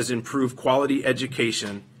well as improve quality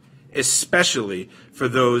education, especially for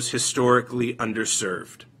those historically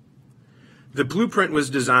underserved. The blueprint was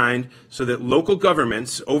designed so that local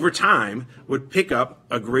governments, over time, would pick up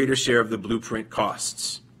a greater share of the blueprint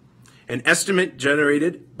costs. An estimate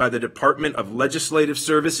generated by the Department of Legislative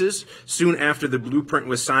Services soon after the blueprint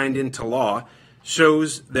was signed into law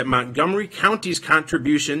shows that Montgomery County's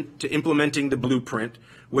contribution to implementing the blueprint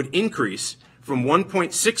would increase from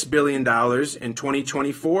 $1.6 billion in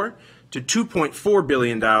 2024 to $2.4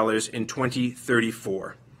 billion in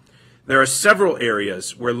 2034. There are several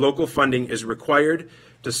areas where local funding is required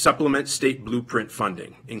to supplement state blueprint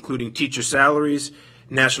funding, including teacher salaries,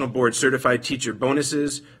 National Board Certified Teacher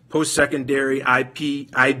bonuses, post-secondary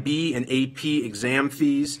IB and AP exam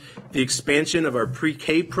fees, the expansion of our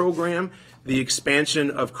pre-K program, the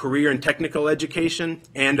expansion of career and technical education,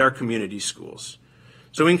 and our community schools.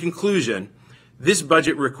 So in conclusion, this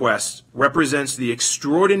budget request represents the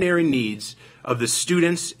extraordinary needs of the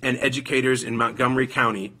students and educators in Montgomery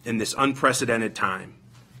County in this unprecedented time.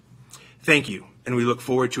 Thank you, and we look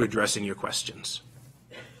forward to addressing your questions.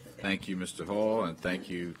 Thank you, Mr. Hall, and thank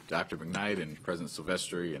you, Dr. McKnight and President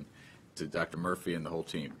Silvestri, and to Dr. Murphy and the whole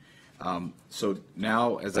team. So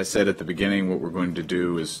now, as I said at the beginning, what we're going to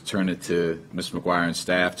do is turn it to Ms. McGuire and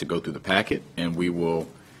staff to go through the packet, and we will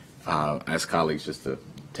ask colleagues just to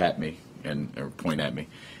tap me or point at me,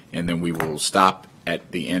 and then we will stop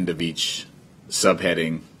at the end of each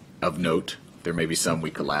subheading of note. There may be some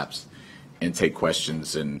we collapse, and take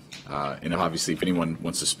questions. And obviously, if anyone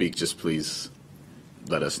wants to speak, just please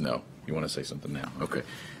let us know. You want to say something now? Okay.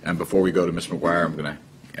 And before we go to Ms. McGuire, I'm going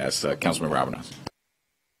to ask Councilmember Albanese.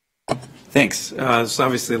 Thanks. It's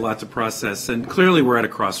obviously a lot to process, and clearly we're at a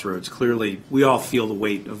crossroads. Clearly, we all feel the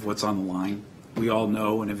weight of what's on the line. We all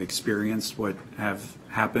know and have experienced what have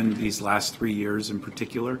happened these last 3 years in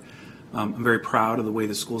particular. I'm very proud of the way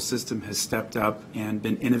the school system has stepped up and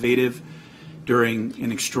been innovative during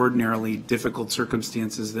an extraordinarily difficult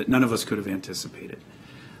circumstances that none of us could have anticipated.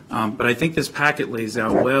 But I think this packet lays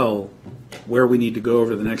out well where we need to go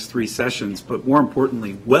over the next 3 sessions, but more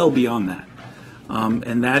importantly, well beyond that.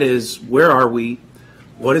 And that is, where are we,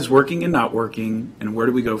 what is working and not working, and where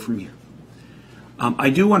do we go from here? I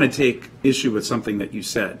do want to take issue with something that you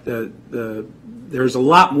said. There's a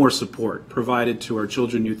lot more support provided to our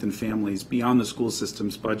children, youth, and families beyond the school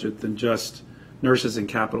system's budget than just nurses and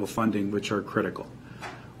capital funding, which are critical.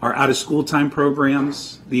 Our out-of-school time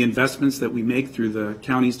programs, the investments that we make through the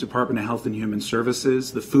county's Department of Health and Human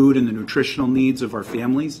Services, the food and the nutritional needs of our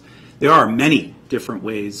families, there are many different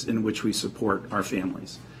ways in which we support our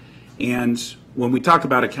families. And when we talk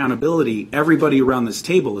about accountability, everybody around this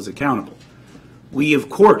table is accountable. We, of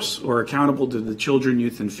course, are accountable to the children,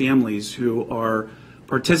 youth, and families who are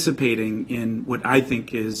participating in what I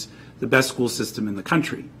think is the best school system in the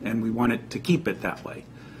country, and we want it to keep it that way.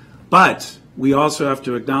 But we also have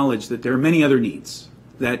to acknowledge that there are many other needs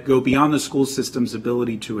that go beyond the school system's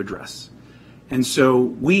ability to address. And so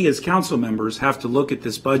we as council members have to look at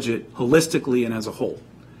this budget holistically and as a whole.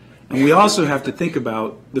 And we also have to think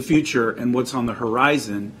about the future and what's on the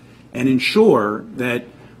horizon and ensure that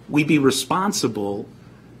we be responsible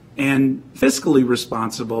and fiscally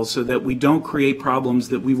responsible so that we don't create problems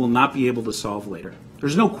that we will not be able to solve later.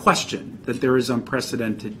 There's no question that there is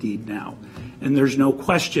unprecedented need now, and there's no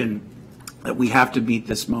question that we have to meet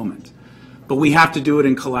this moment. But we have to do it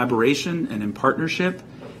in collaboration and in partnership,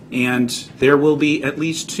 and there will be at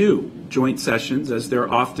least 2 joint sessions, as there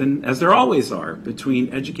always are,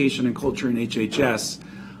 between education and culture and HHS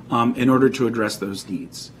in order to address those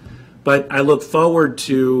needs. But I look forward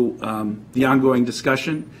to the ongoing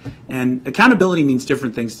discussion, and accountability means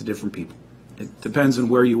different things to different people. It depends on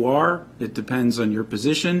where you are, it depends on your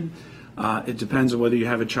position, it depends on whether you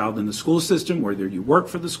have a child in the school system, whether you work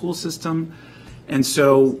for the school system, and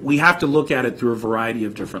so we have to look at it through a variety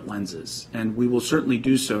of different lenses, and we will certainly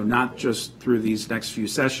do so not just through these next few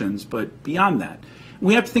sessions, but beyond that.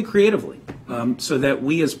 We have to think creatively so that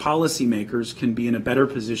we as policymakers can be in a better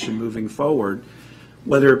position moving forward,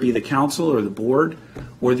 whether it be the council or the board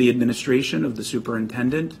or the administration of the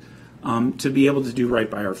superintendent, to be able to do right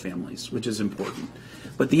by our families, which is important.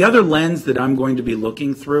 But the other lens that I'm going to be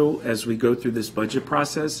looking through as we go through this budget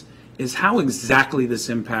process is how exactly this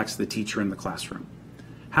impacts the teacher in the classroom,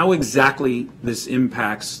 how exactly this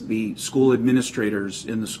impacts the school administrators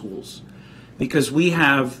in the schools. Because we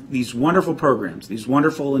have these wonderful programs, these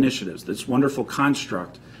wonderful initiatives, this wonderful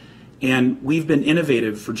construct, and we've been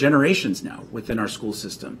innovative for generations now within our school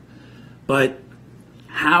system. But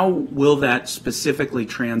how will that specifically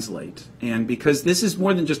translate? And because this is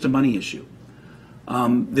more than just a money issue.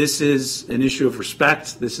 This is an issue of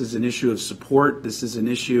respect. This is an issue of support. This is an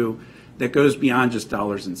issue that goes beyond just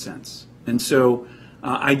dollars and cents. And so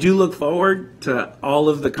I do look forward to all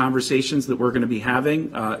of the conversations that we're going to be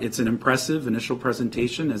having. It's an impressive initial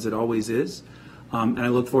presentation, as it always is. And I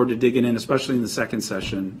look forward to digging in, especially in the second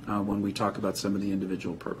session when we talk about some of the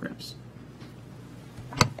individual programs.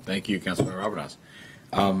 Thank you, Councilmember Alvarez.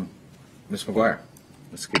 Ms. McGuire,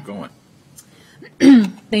 let's keep going.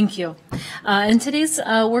 Thank you. In today's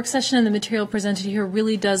work session, and the material presented here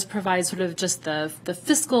really does provide sort of just the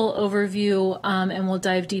fiscal overview, and we'll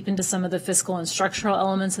dive deep into some of the fiscal and structural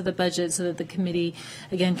elements of the budget so that the committee,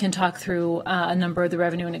 again, can talk through a number of the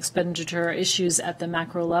revenue and expenditure issues at the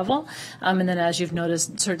macro level. And then, as you've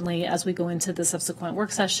noticed, certainly as we go into the subsequent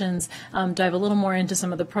work sessions, dive a little more into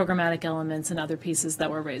some of the programmatic elements and other pieces that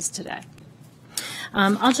were raised today.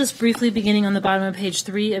 I'll just briefly, beginning on the bottom of page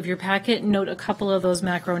 3 of your packet, note a couple of those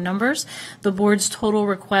macro numbers. The board's total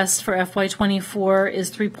request for FY24 is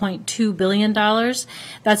 $3.2 billion.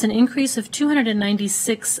 That's an increase of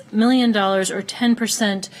 $296 million, or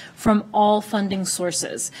 10% from all funding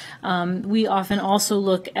sources. We often also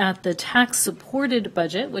look at the tax-supported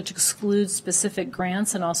budget, which excludes specific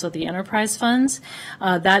grants and also the enterprise funds.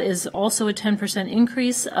 That is also a 10%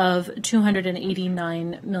 increase of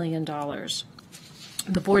 $289 million.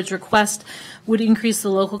 The board's request would increase the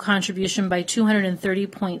local contribution by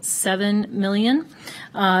 $230.7 million.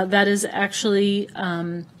 That is actually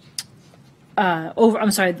the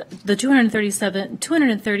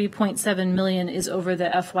 $230.7 million is over the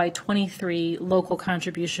FY23 local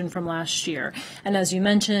contribution from last year. And as you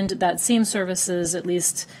mentioned, that same services, at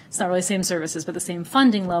least it's not really same services, but the same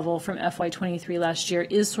funding level from FY23 last year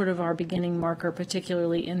is sort of our beginning marker,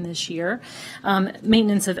 particularly in this year.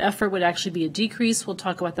 Maintenance of effort would actually be a decrease. We'll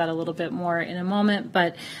talk about that a little bit more in a moment,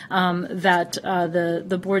 but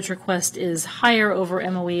the board's request is higher over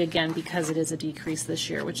MOE, again, because it is a decrease this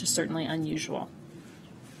year, which is certainly unusual.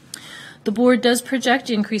 The board does project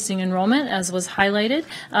increasing enrollment, as was highlighted.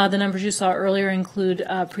 The numbers you saw earlier include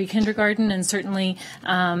pre-kindergarten, and certainly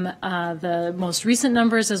the most recent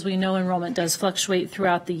numbers, as we know, enrollment does fluctuate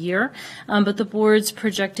throughout the year. But the board's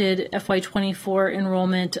projected FY24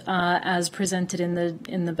 enrollment, as presented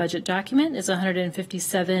in the budget document, is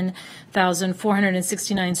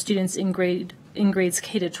 157,469 students in grades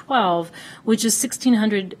K to 12, which is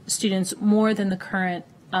 1,600 students more than the current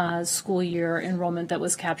school year enrollment that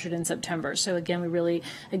was captured in September. So again, we really,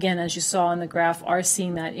 again, as you saw on the graph, are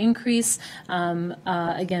seeing that increase,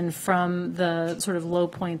 again, from the sort of low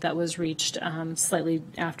point that was reached slightly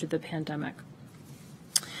after the pandemic.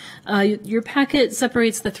 Your packet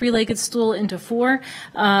separates the three-legged stool into four,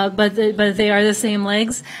 but they are the same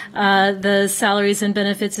legs. The salaries and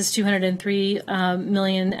benefits is $203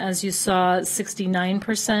 million, as you saw,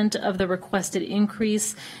 69% of the requested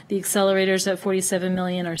increase. The accelerators at $47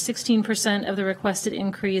 million are 16% of the requested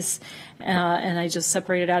increase. And I just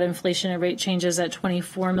separated out inflation and rate changes at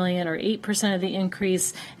 $24 million, or 8% of the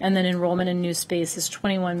increase, and then enrollment in new space is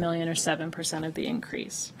 $21 million, or 7% of the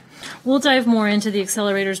increase. We'll dive more into the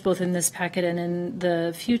accelerators both in this packet and in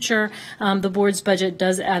the future. The board's budget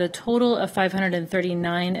does add a total of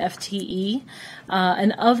 539 FTE,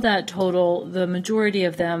 and of that total, the majority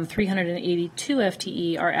of them, 382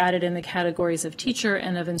 FTE, are added in the categories of teacher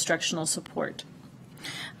and of instructional support.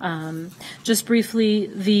 Just briefly,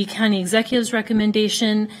 the county executive's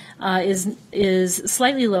recommendation is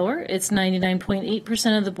slightly lower. It's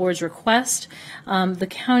 99.8% of the board's request. The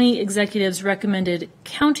county executive's recommended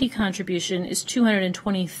county contribution is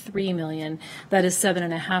 $223 million. That is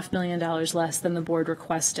 $7.5 million less than the board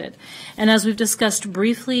requested. And as we've discussed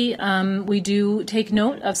briefly, we do take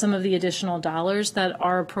note of some of the additional dollars that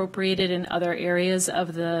are appropriated in other areas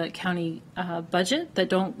of the county budget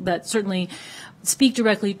that certainly speak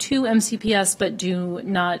directly to MCPS but do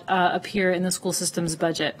not appear in the school system's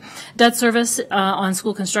budget. Debt service on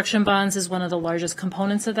school construction bonds is one of the largest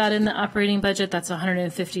components of that in the operating budget. That's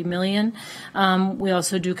 $150 million. We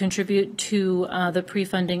also do contribute to the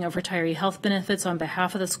pre-funding of retiree health benefits on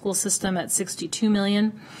behalf of the school system at $62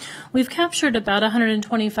 million. We've captured about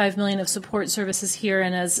 $125 million of support services here,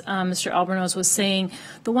 and as Mr. Albornoz was saying,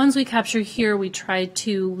 the ones we capture here we try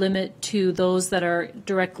to limit to those that are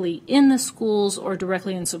directly in the schools or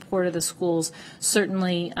directly in support of the schools.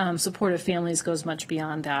 Certainly, support of families goes much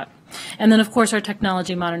beyond that. And then, of course, our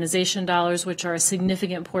technology modernization dollars, which are a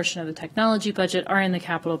significant portion of the technology budget, are in the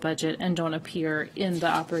capital budget and don't appear in the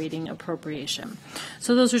operating appropriation.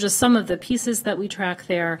 So those are just some of the pieces that we track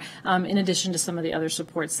there, in addition to some of the other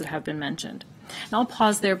supports that have been mentioned. And I'll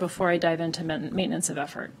pause there before I dive into maintenance of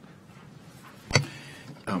effort.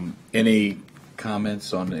 Any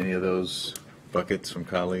comments on any of those buckets from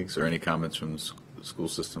colleagues, or any comments from the school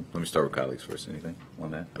system? Let me start with colleagues first. Anything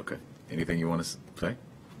on that? Okay. Anything you want to say?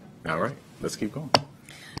 All right. Let's keep going.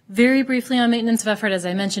 Very briefly on maintenance of effort, as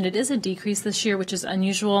I mentioned, it is a decrease this year, which is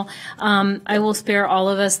unusual. I will spare all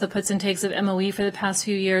of us the puts and takes of MOE for the past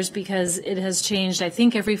few years because it has changed, I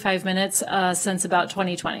think, every 5 minutes since about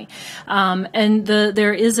 2020. And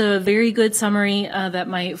there is a very good summary that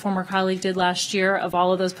my former colleague did last year of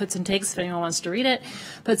all of those puts and takes, if anyone wants to read it.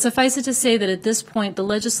 But suffice it to say that at this point, the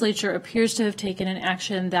legislature appears to have taken an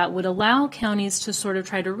action that would allow counties to sort of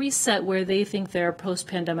try to reset where they think their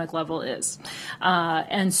post-pandemic level is.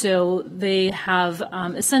 And so they have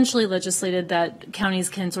essentially legislated that counties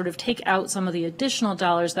can sort of take out some of the additional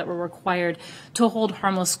dollars that were required to hold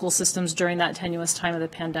harmless school systems during that tenuous time of the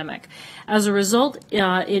pandemic. As a result,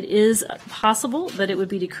 it is possible that it would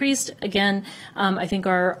be decreased. Again, I think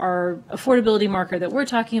our affordability marker that we're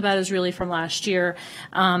talking about is really from last year,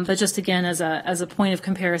 but just again as a point of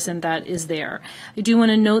comparison, that is there. I do want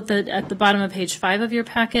to note that at the bottom of page 5 of your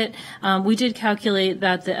packet, we did calculate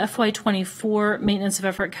that the FY24 maintenance of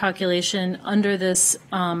effort calculation under this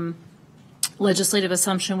legislative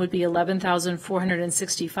assumption would be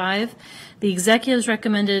 11,465. The executive's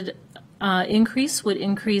recommended increase would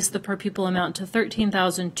increase the per pupil amount to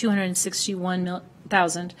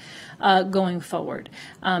 13,261,000 going forward.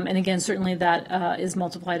 And again, certainly that is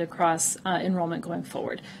multiplied across enrollment going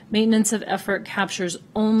forward. Maintenance of effort captures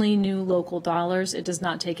only new local dollars. It does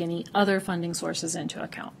not take any other funding sources into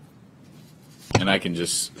account. And I can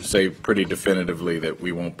just say pretty definitively that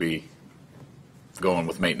we won't be going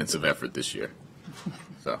with maintenance of effort this year.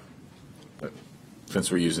 So, but since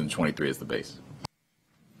we're using 23 as the base.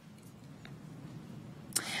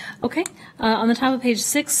 Okay, on the top of page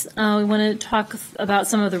 6, we want to talk about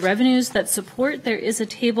some of the revenues that support. There is a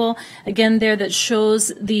table, again, there that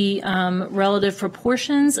shows the relative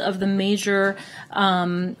proportions of the major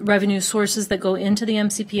revenue sources that go into the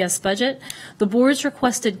MCPS budget. The board's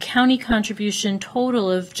requested county contribution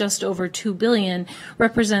total of just over $2 billion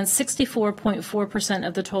represents 64.4%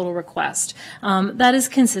 of the total request. That is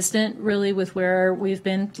consistent, really, with where we've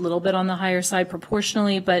been, a little bit on the higher side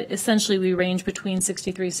proportionally, but essentially we range between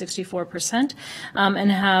 63-64%,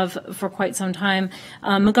 and have for quite some time.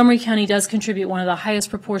 Montgomery County does contribute one of the highest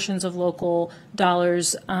proportions of local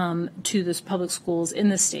dollars to the public schools in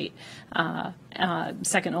the state,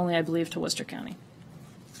 second only, I believe, to Worcester County.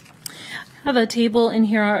 I have a table in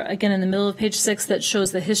here, again, in the middle of page 6 that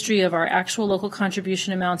shows the history of our actual local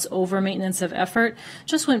contribution amounts over maintenance of effort.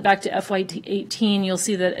 Just went back to FY18. You'll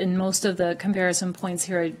see that in most of the comparison points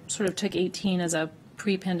here, I sort of took 18 as a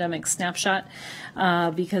pre-pandemic snapshot,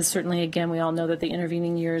 because certainly, again, we all know that the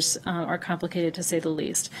intervening years are complicated to say the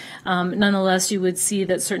least. Nonetheless, you would see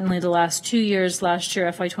that certainly the last 2 years, last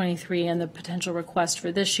year FY23 and the potential request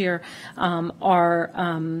for this year, are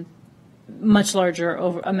much larger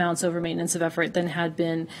amounts over maintenance of effort than had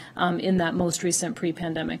been in that most recent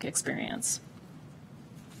pre-pandemic experience.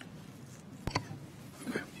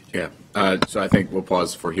 Yeah, so I think we'll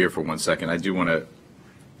pause here for 1 second. I do want to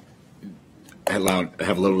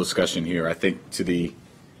have a little discussion here. I think to the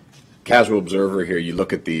casual observer here, you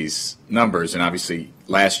look at these numbers, and obviously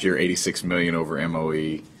last year 86 million over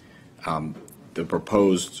MOE. The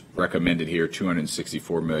proposed recommended here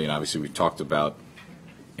 264 million. Obviously, we've talked about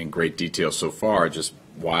in great detail so far just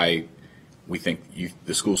why we think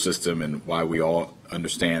the school system and why we all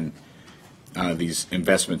understand these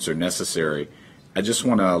investments are necessary. I just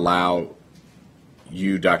want to allow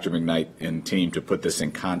you, Dr. McKnight, and team to put this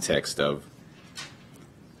in context of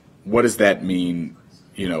what does that mean?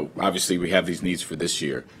 You know, obviously we have these needs for this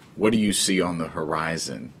year. What do you see on the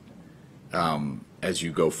horizon as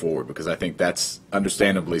you go forward? Because I think that's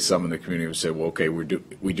understandably some in the community have said, well, okay,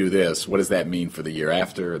 we do this. What does that mean for the year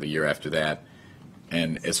after or the year after that?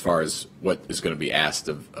 And as far as what is going to be asked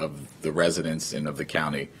of the residents and of the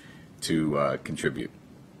county to contribute?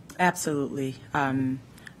 Absolutely.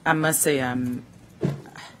 I must say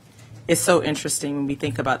it's so interesting when we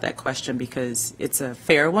think about that question because it's a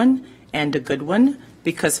fair one and a good one,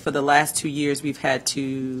 because for the last 2 years we've had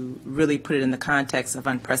to really put it in the context of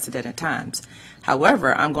unprecedented times.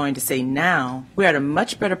 However, I'm going to say now we're at a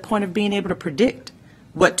much better point of being able to predict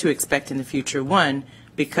what to expect in the future. One,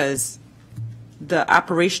 because the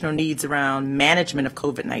operational needs around management of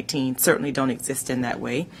COVID-19 certainly don't exist in that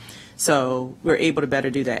way. So we're able to better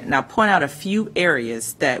do that. And I'll point out a few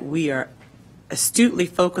areas that we are astutely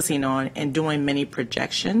focusing on and doing many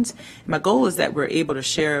projections. My goal is that we're able to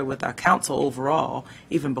share with our council overall,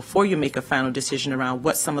 even before you make a final decision around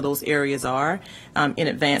what some of those areas are in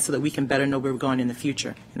advance, so that we can better know where we're going in the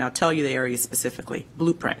future. And I'll tell you the areas specifically.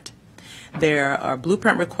 Blueprint. There are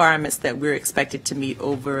blueprint requirements that we're expected to meet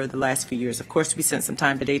over the last few years. Of course, we spent some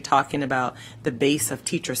time today talking about the base of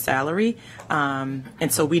teacher salary, and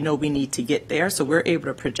so we know we need to get there. So we're able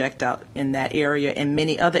to project out in that area and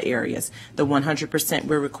many other areas. The 100%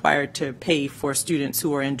 we're required to pay for students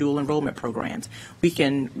who are in dual enrollment programs. We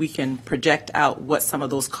can project out what some of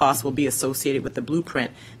those costs will be associated with the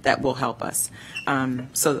blueprint that will help us.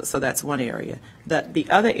 So that's one area. The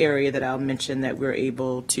other area that I'll mention that we're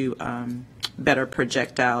able to better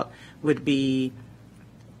project out would be,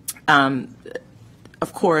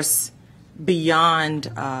 of course, beyond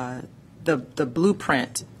the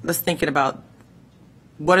blueprint. Let's think about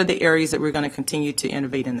what are the areas that we're going to continue to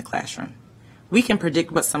innovate in the classroom. We can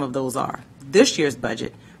predict what some of those are. This year's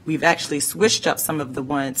budget, we've actually switched up some of the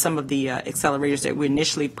accelerators that we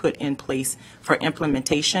initially put in place for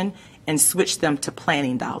implementation and switched them to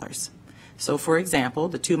planning dollars. So, for example,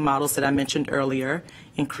 the two models that I mentioned earlier,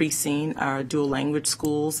 increasing our dual language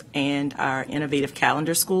schools and our innovative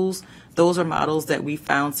calendar schools, those are models that we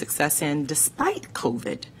found success in despite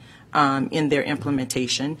COVID in their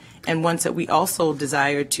implementation, and ones that we also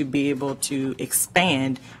desire to be able to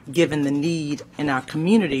expand given the need in our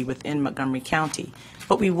community within Montgomery County.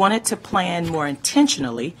 But we wanted to plan more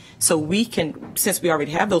intentionally so we can, since we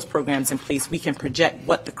already have those programs in place, we can project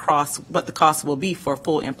what the cost will be for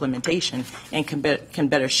full implementation, and can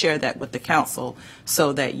better share that with the council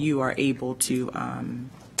so that you are able to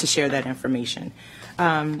share that information.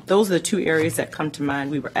 Those are the two areas that come to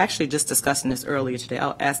mind. We were actually just discussing this earlier today.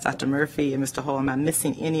 I'll ask Dr. Murphy and Mr. Hall, am I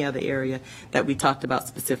missing any other area that we talked about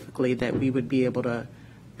specifically that we would be able to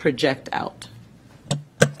project out?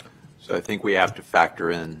 So I think we have to factor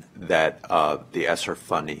in that the ESSER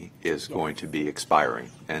funding is going to be expiring.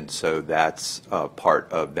 And so that's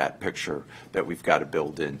part of that picture that we've got to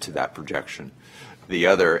build into that projection. The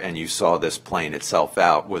other, and you saw this playing itself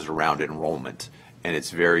out, was around enrollment. And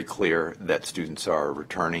it's very clear that students are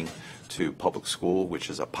returning to public school, which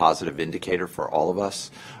is a positive indicator for all of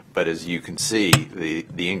us. But as you can see,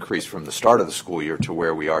 the increase from the start of the school year to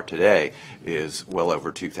where we are today is well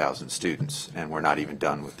over 2,000 students, and we're not even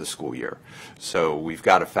done with the school year. So we've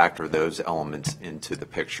got to factor those elements into the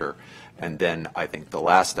picture. And then I think the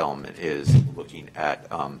last element is looking at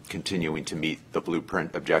continuing to meet the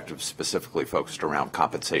blueprint objectives, specifically focused around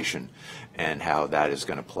compensation and how that is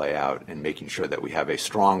going to play out, and making sure that we have a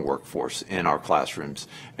strong workforce in our classrooms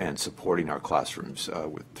and supporting our classrooms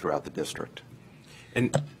throughout the district.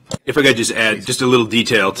 And if I could just add just a little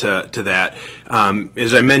detail to that.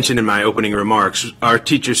 As I mentioned in my opening remarks, our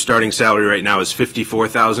teacher's starting salary right now is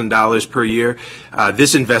 $54,000 per year.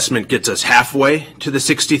 This investment gets us halfway to the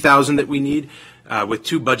 $60,000 that we need, with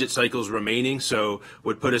 2 budget cycles remaining, so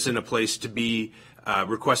would put us in a place to be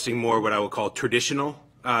requesting more what I will call traditional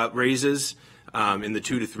raises in the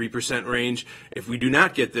 2 to 3% range. If we do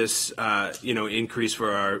not get this, increase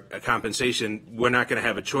for our compensation, we're not going to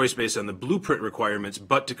have a choice based on the blueprint requirements,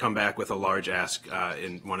 but to come back with a large ask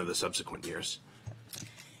in one of the subsequent years.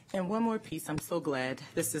 And one more piece, I'm so glad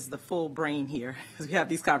this is the full brain here, because we have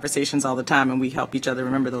these conversations all the time and we help each other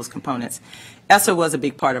remember those components. ESSER was a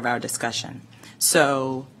big part of our discussion.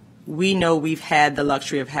 So we know we've had the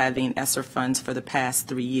luxury of having ESSER funds for the past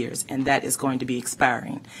 3 years, and that is going to be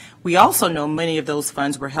expiring. We also know many of those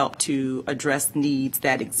funds were helped to address needs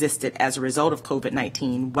that existed as a result of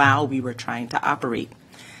COVID-19 while we were trying to operate.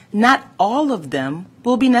 Not all of them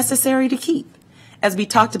will be necessary to keep. As we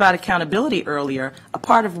talked about accountability earlier, a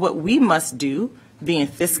part of what we must do, being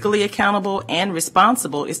fiscally accountable and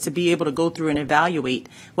responsible, is to be able to go through and evaluate,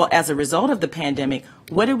 well, as a result of the pandemic,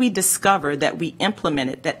 what did we discover that we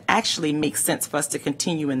implemented that actually makes sense for us to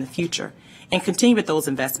continue in the future, and continue with those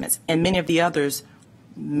investments. And many of the others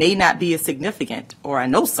may not be as significant, or I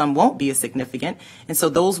know some won't be as significant, and so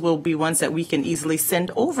those will be ones that we can easily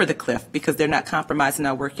send over the cliff because they're not compromising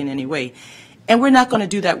our work in any way. And we're not going to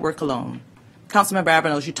do that work alone. Councilmember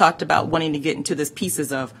Abernos, you talked about wanting to get into this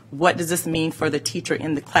pieces of what does this mean for the teacher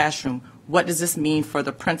in the classroom? What does this mean for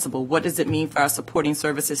the principal? What does it mean for our supporting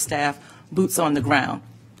services staff, boots on the ground?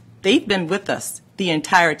 They've been with us the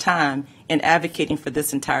entire time in advocating for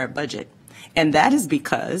this entire budget. And that is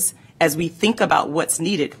because, as we think about what's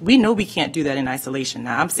needed, we know we can't do that in isolation.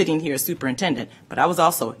 Now, I'm sitting here as superintendent, but I was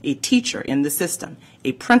also a teacher in the system,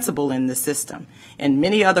 a principal in the system, and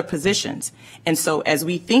many other positions. And so as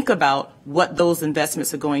we think about what those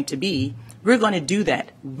investments are going to be, we're going to do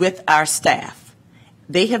that with our staff.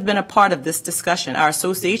 They have been a part of this discussion. Our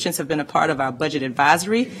associations have been a part of our budget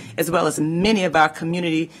advisory, as well as many of our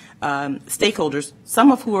community stakeholders,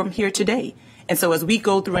 some of whom are here today. And so as we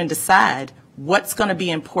go through and decide what's going to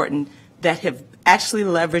be important that have actually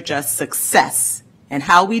leveraged us success and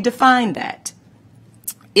how we define that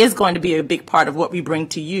is going to be a big part of what we bring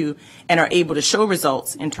to you and are able to show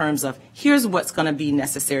results in terms of here's what's going to be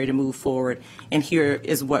necessary to move forward and here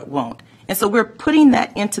is what won't. And so we're putting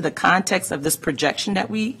that into the context of this projection that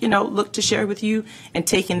we, look to share with you and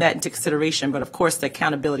taking that into consideration. But of course, the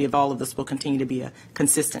accountability of all of this will continue to be a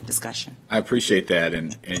consistent discussion. I appreciate that.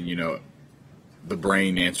 And the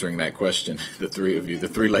brain answering that question, the three of you, the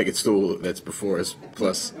three-legged stool that's before us,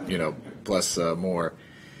 plus more.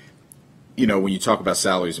 When you talk about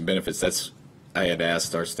salaries and benefits, I had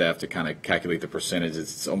asked our staff to kind of calculate the percentage.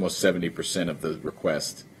 It's almost 70% of the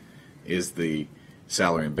request is the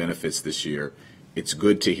salary and benefits this year. It's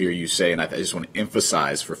good to hear you say, and I just want to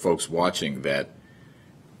emphasize for folks watching that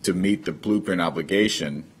to meet the blueprint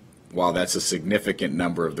obligation, while that's a significant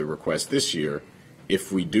number of the request this year, if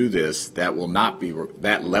we do this, that will not be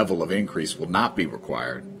that level of increase will not be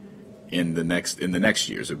required in the next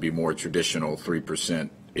years. It would be more traditional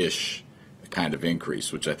 3%-ish kind of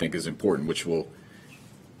increase, which I think is important, which will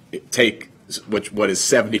take what is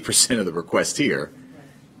 70% of the request here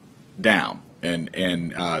down.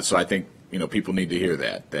 And so I think people need to hear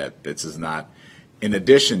that this is not, in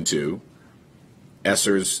addition to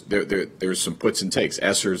ESSER's, there's some puts and takes.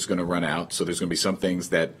 ESSER is going to run out, so there's going to be some things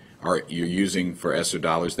that you're using for ESSER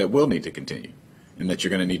dollars that will need to continue, and that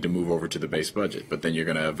you're going to need to move over to the base budget. But then you're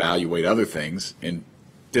going to evaluate other things and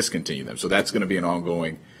discontinue them. So that's going to be an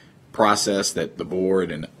ongoing process that the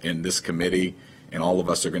board and this committee and all of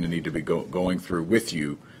us are going to need to be going through with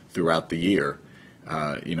you throughout the year.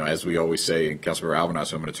 As we always say, and Councilmember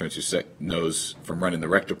Alvarez, I'm going to turn to knows from running the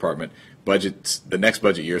rec department, the next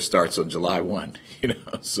budget year starts on July 1,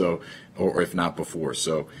 so, or if not before.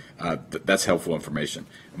 So that's helpful information.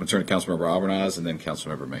 I'm going to turn to Councilmember Alvarez and then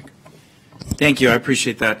Councilmember Mink. Thank you. I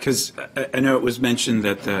appreciate that, because I know it was mentioned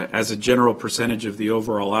that as a general percentage of the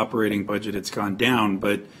overall operating budget, it's gone down,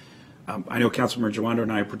 but I know Councilmember Jawando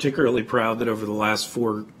and I are particularly proud that over the last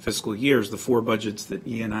 4 fiscal years, the 4 budgets that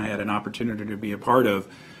he and I had an opportunity to be a part of,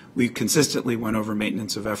 we consistently went over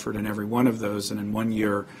maintenance of effort in every one of those, and in one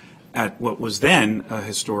year at what was then a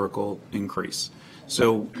historical increase.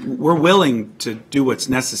 So we're willing to do what's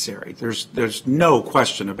necessary. There's no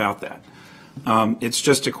question about that. It's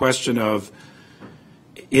just a question of,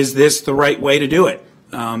 is this the right way to do it?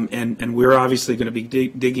 And we're obviously going to be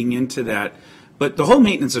digging into that. But the whole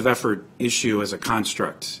maintenance of effort issue as a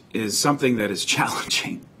construct is something that is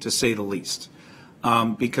challenging, to say the least,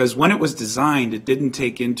 because when it was designed, it didn't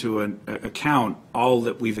take into account all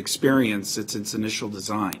that we've experienced since its initial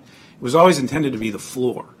design. It was always intended to be the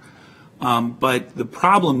floor. But the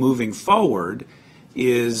problem moving forward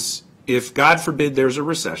is, if, God forbid, there's a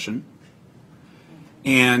recession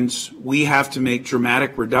and we have to make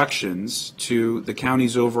dramatic reductions to the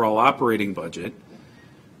county's overall operating budget,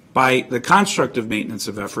 by the construct of maintenance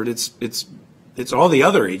of effort, it's all the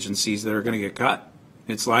other agencies that are going to get cut.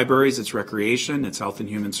 It's libraries, it's recreation, it's health and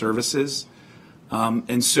human services.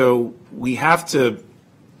 And so we have to,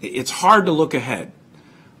 it's hard to look ahead.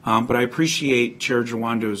 But I appreciate Chair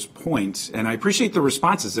Jawando's point, and I appreciate the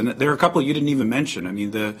responses. And there are a couple you didn't even mention. I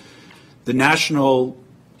mean, the national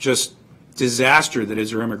just disaster that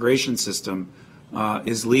is our immigration system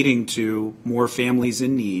is leading to more families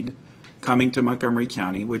in need coming to Montgomery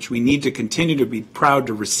County, which we need to continue to be proud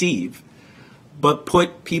to receive, but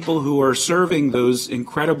put people who are serving those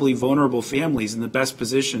incredibly vulnerable families in the best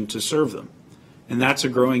position to serve them. And that's a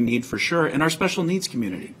growing need for sure in our special needs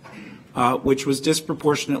community, which was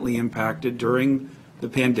disproportionately impacted during the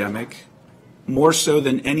pandemic, more so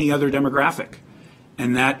than any other demographic.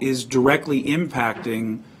 And that is directly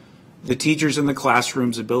impacting the teachers in the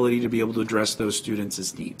classroom's ability to be able to address those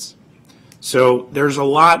students' needs. So there's a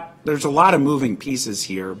lot of moving pieces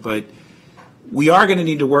here, but we are going to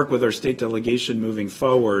need to work with our state delegation moving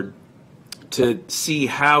forward to see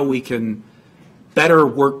how we can better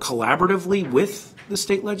work collaboratively with the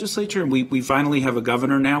state legislature. And we finally have a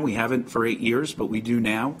governor now. We haven't for 8 years, but we do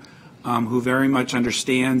now, who very much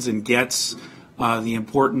understands and gets the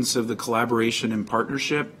importance of the collaboration and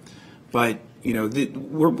partnership. But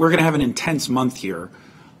we're going to have an intense month here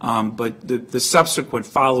But the subsequent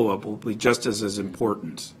follow-up will be just as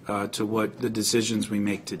important to what the decisions we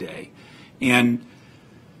make today. And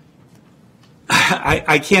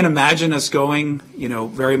I can't imagine us going,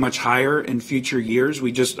 very much higher in future years.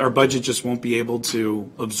 Our budget just won't be able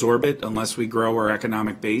to absorb it unless we grow our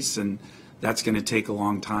economic base, and that's going to take a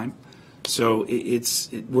long time. So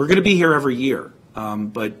we're going to be here every year,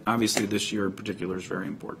 but obviously this year in particular is very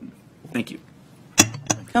important. Thank you.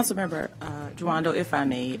 Councilmember Juando, if I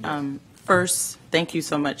may, first, thank you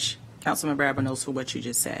so much, Councilmember Abernos, for what you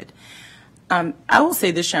just said. I will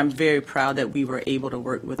say this year I'm very proud that we were able to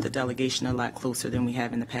work with the delegation a lot closer than we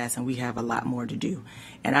have in the past, and we have a lot more to do.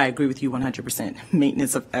 And I agree with you 100%.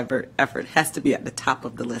 Maintenance of effort has to be at the top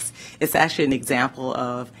of the list. It's actually an example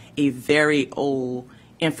of a very old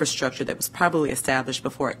infrastructure that was probably established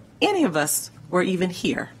before any of us were even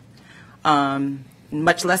here,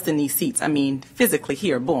 much less in these seats. I mean, physically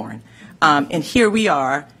here, born. And here we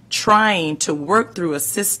are, trying to work through a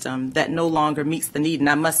system that no longer meets the need. And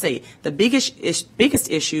I must say, the biggest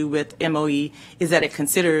issue with MOE is that it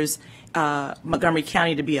considers Montgomery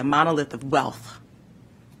County to be a monolith of wealth,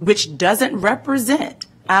 which doesn't represent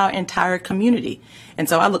our entire community. And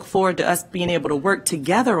so I look forward to us being able to work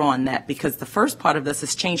together on that, because the first part of this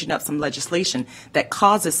is changing up some legislation that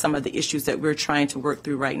causes some of the issues that we're trying to work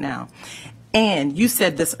through right now. And you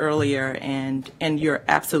said this earlier, and you're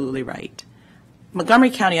absolutely right. Montgomery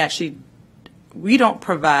County actually, we don't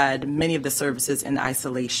provide many of the services in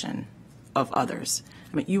isolation of others.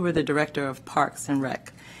 I mean, you were the director of Parks and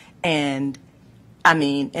Rec, and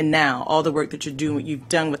now all the work that you've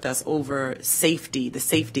done with us over safety, the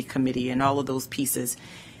safety committee and all of those pieces,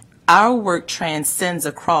 our work transcends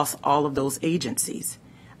across all of those agencies.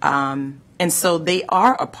 And so they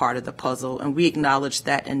are a part of the puzzle, and we acknowledge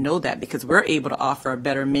that and know that, because we're able to offer a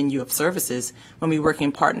better menu of services when we work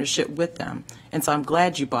in partnership with them. And so I'm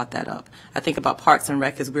glad you brought that up. I think about Parks and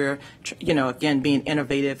Rec as we're, again, being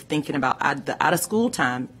innovative, thinking about the out-of-school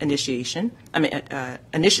time initiative,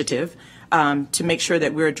 to make sure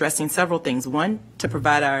that we're addressing several things. One, to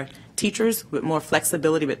provide our teachers with more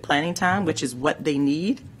flexibility with planning time, which is what they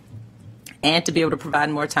need, and to be able to provide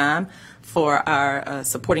more time for our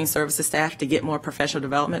supporting services staff to get more professional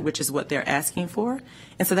development, which is what they're asking for.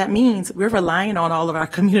 And so that means we're relying on all of our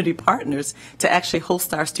community partners to actually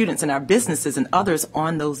host our students and our businesses and others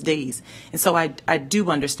on those days. And so I do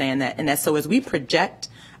understand that. And so as we project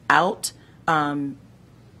out,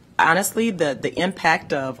 honestly, the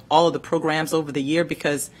impact of all of the programs over the year,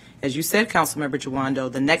 because as you said, Councilmember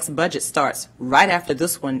Juando, the next budget starts right after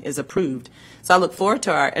this one is approved. So I look forward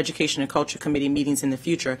to our Education and Culture Committee meetings in the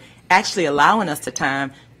future, actually allowing us the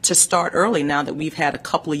time to start early now that we've had a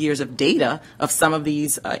couple of years of data of some of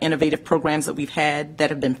these innovative programs that we've had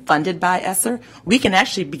that have been funded by ESSER. We can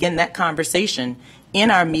actually begin that conversation in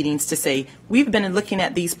our meetings to say, we've been looking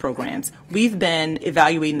at these programs. We've been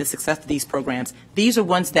evaluating the success of these programs. These are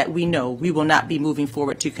ones that we know we will not be moving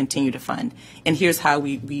forward to continue to fund. And here's how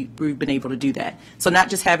we've been able to do that. So not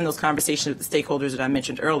just having those conversations with the stakeholders that I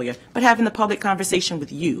mentioned earlier, but having the public conversation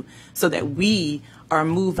with you so that we are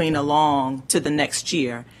moving along to the next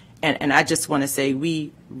year. And I just want to say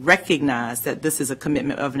we recognize that this is a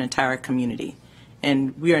commitment of an entire community.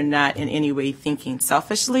 And we are not in any way thinking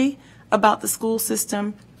selfishly about the school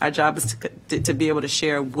system. Our job is to be able to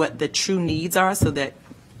share what the true needs are so that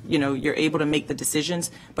you're able to make the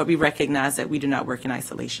decisions, but we recognize that we do not work in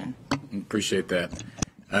isolation. Appreciate that.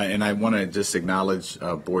 And I want to just acknowledge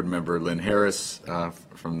Board Member Lynn Harris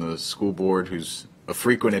from the school board, who's a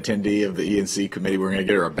frequent attendee of the E&C committee. We're going to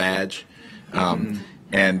get her a badge. And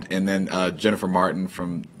then Jennifer Martin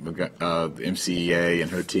from the MCEA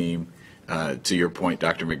and her team. To your point,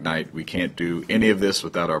 Dr. McKnight, we can't do any of this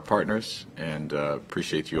without our partners, and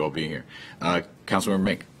appreciate you all being here. Councilmember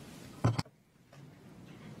Mink.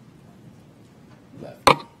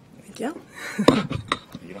 Thank you. You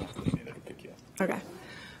don't have to lean in, it'll pick you up.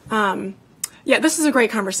 Okay. Yeah, this is a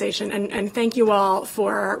great conversation, and thank you all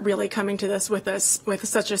for really coming to this with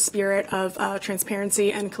such a spirit of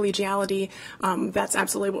transparency and collegiality. That's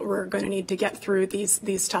absolutely what we're going to need to get through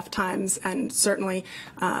these tough times, and certainly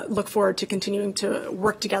look forward to continuing to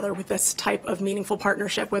work together with this type of meaningful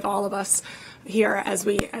partnership with all of us here as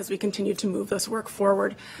we continue to move this work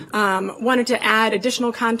forward. Wanted to add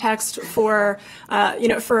additional context for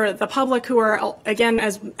for the public who are, again,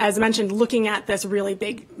 as mentioned, looking at this really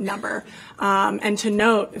big number, and to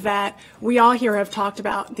note that we all here have talked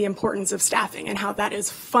about the importance of staffing and how that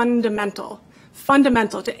is fundamental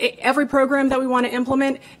to every program that we want to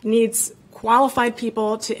implement. Needs qualified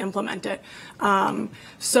people to implement it.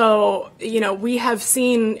 So, we have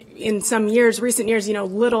seen in some years, recent years,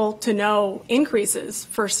 little to no increases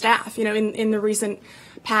for staff, in the recent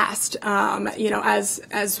past,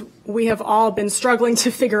 as we have all been struggling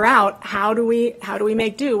to figure out how do we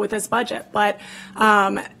make do with this budget. But,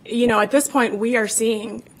 at this point, we are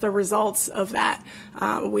seeing the results of that.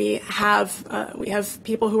 We have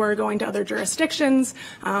people who are going to other jurisdictions,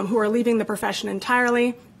 who are leaving the profession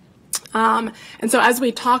entirely. And so as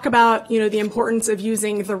we talk about, the importance of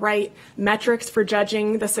using the right metrics for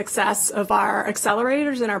judging the success of our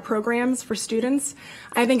accelerators and our programs for students,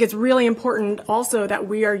 I think it's really important also that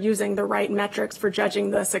we are using the right metrics for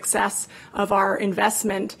judging the success of our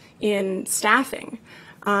investment in staffing.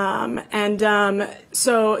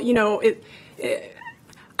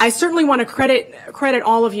 I certainly want to credit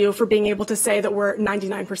all of you for being able to say that we're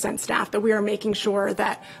 99% staffed, that we are making sure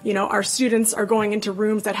that, our students are going into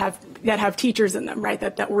rooms that have teachers in them, right,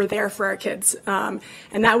 that we're there for our kids. And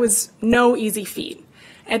that was no easy feat.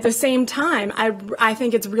 At the same time, I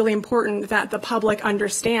think it's really important that the public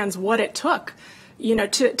understands what it took,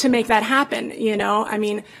 to make that happen. I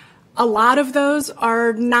mean, a lot of those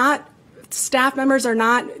are not staff members, are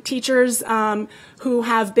not teachers who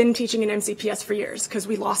have been teaching in MCPS for years, because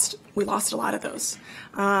we lost a lot of those.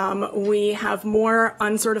 We have more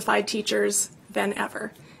uncertified teachers than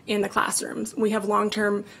ever in the classrooms. We have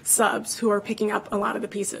long-term subs who are picking up a lot of the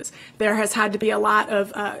pieces. There has had to be a lot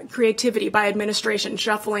of creativity by administration,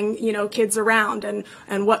 shuffling, kids around, and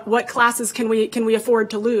what classes can we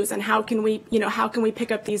afford to lose, and how can we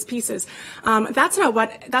pick up these pieces. That's not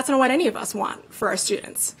what any of us want for our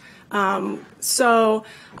students. And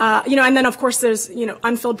then of course there's,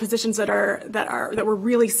 unfilled positions that we're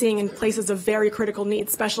really seeing in places of very critical need,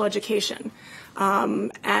 special education,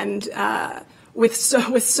 with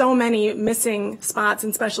so many missing spots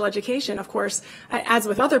in special education, of course, as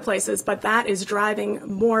with other places, but that is driving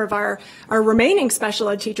more of our remaining special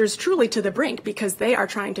ed teachers truly to the brink, because they are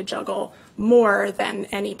trying to juggle more than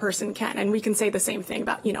any person can. And we can say the same thing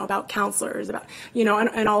about counselors,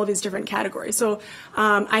 and all of these different categories. So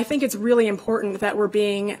I think it's really important that we're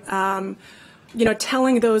being,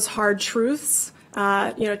 telling those hard truths,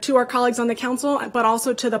 to our colleagues on the council, but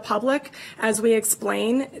also to the public, as we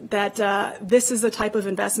explain that this is the type of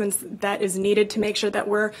investments that is needed to make sure that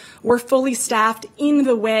we're fully staffed in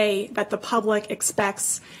the way that the public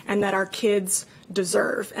expects and that our kids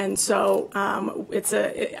deserve. And so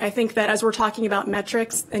I think that as we're talking about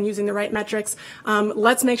metrics and using the right metrics,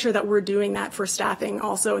 let's make sure that we're doing that for staffing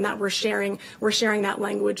also, and that we're sharing that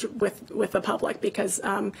language with the public, because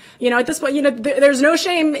at this point, there's no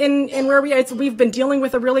shame in where we've been dealing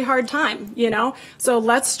with a really hard time, so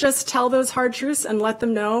let's just tell those hard truths and let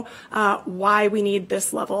them know why we need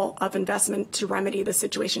this level of investment to remedy the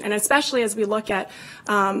situation. And especially as we look at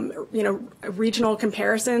regional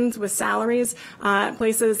comparisons with salaries,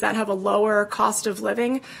 places that have a lower cost of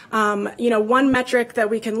living. One metric that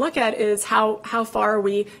we can look at is how far are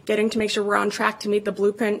we getting to make sure we're on track to meet the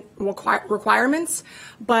blueprint requirements.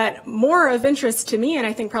 But more of interest to me, and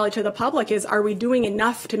I think probably to the public, is are we doing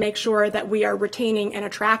enough to make sure that we are retaining and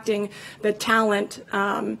attracting the talent,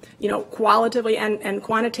 qualitatively and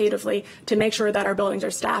quantitatively, to make sure that our buildings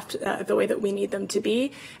are staffed the way that we need them to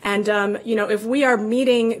be. And, if we are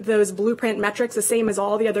meeting those blueprint metrics the same as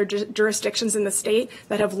all the other jurisdictions in the state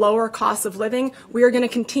that have lower costs of living, we are going to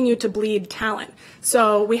continue to bleed talent.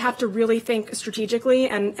 So we have to really think strategically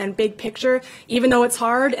and big picture. Even though it's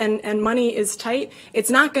hard and money is tight,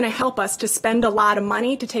 it's not going to help us to spend a lot of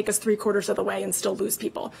money to take us 3/4 of the way and still lose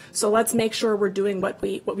people. So let's make sure we're doing what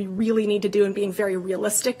we really need to do, and being very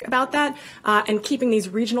realistic about that, and keeping these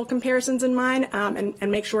regional comparisons in mind,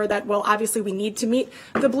 and make sure that, well, obviously we need to meet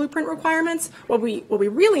the blueprint requirements. What we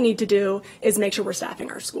really need to do is make sure we're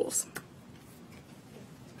staffing our schools.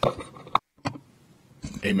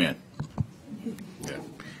 Amen. Yeah.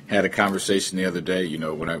 Had a conversation the other day,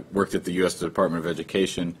 when I worked at the U.S. Department of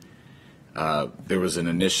Education, there was an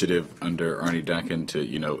initiative under Arnie Duncan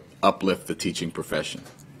to, uplift the teaching profession.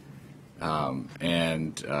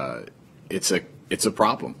 It's a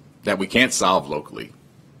problem that we can't solve locally.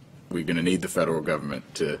 We're going to need the federal government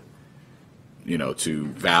to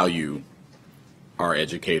value our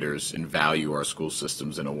educators and value our school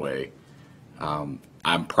systems in a way.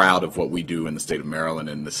 I'm proud of what we do in the state of Maryland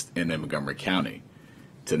and in Montgomery County,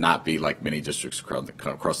 to not be like many districts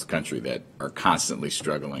across the country that are constantly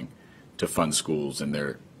struggling to fund schools, and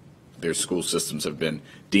their school systems have been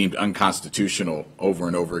deemed unconstitutional over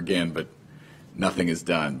and over again, but nothing is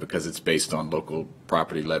done because it's based on local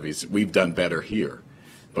property levies. We've done better here,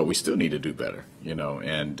 but we still need to do better,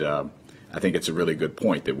 and I think it's a really good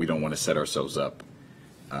point that we don't want to set ourselves up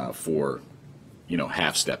for,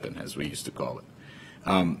 half-stepping, as we used to call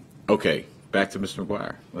it. Okay, back to Mr.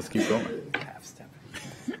 McGuire. Let's keep going.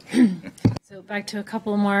 So back to a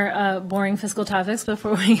couple more boring fiscal topics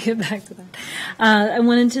before we get back to that. I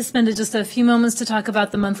wanted to spend just a few moments to talk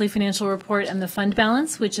about the monthly financial report and the fund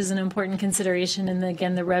balance, which is an important consideration, and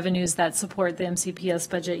again, the revenues that support the MCPS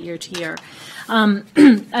budget year to year.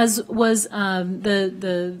 As was I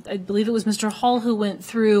believe it was Mr. Hall who went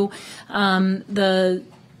through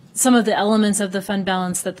some of the elements of the fund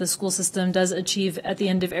balance that the school system does achieve at the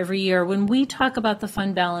end of every year. When we talk about the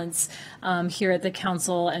fund balance here at the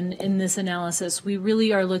council and in this analysis, we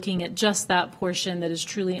really are looking at just that portion that is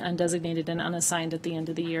truly undesignated and unassigned at the end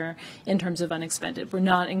of the year in terms of unexpended. We're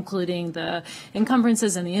not including the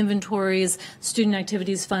encumbrances and the inventories, student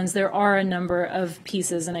activities funds. There are a number of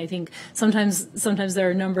pieces, and I think sometimes there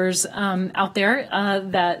are numbers out there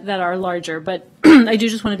that are larger, but I do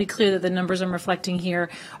just want to be clear that the numbers I'm reflecting here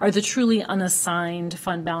are the truly unassigned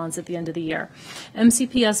fund balance at the end of the year.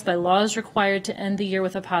 MCPS by law is required to end the year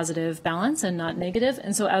with a positive balance and not negative,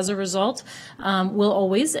 and so as a result, we'll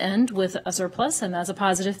always end with a surplus, and that's a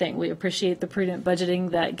positive thing. We appreciate the prudent budgeting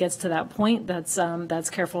that gets to that point. That's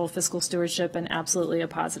careful fiscal stewardship and absolutely a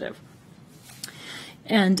positive.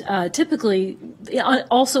 And typically,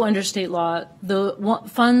 also under state law, the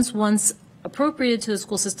funds once appropriated to the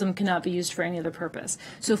school system cannot be used for any other purpose.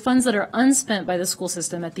 So funds that are unspent by the school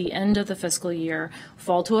system at the end of the fiscal year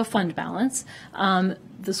fall to a fund balance.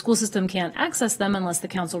 The school system can't access them unless the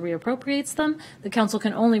council reappropriates them. The council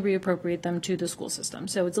can only reappropriate them to the school system.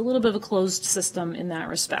 So it's a little bit of a closed system in that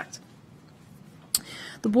respect.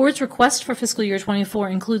 The board's request for fiscal year 24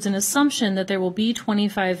 includes an assumption that there will be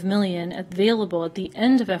 $25 million available at the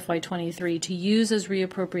end of FY23 to use as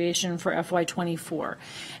reappropriation for FY24.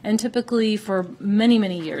 And typically for many,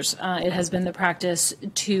 many years, it has been the practice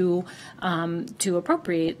to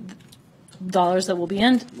appropriate dollars that will be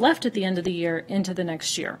left at the end of the year into the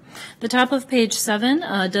next year. The top of page 7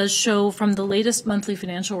 does show from the latest monthly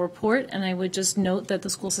financial report, and I would just note that the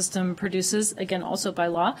school system produces, again also by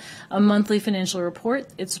law, a monthly financial report.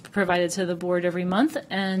 It's provided to the board every month,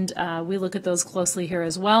 and we look at those closely here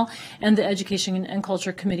as well, and the Education and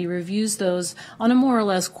Culture Committee reviews those on a more or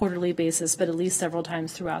less quarterly basis, but at least several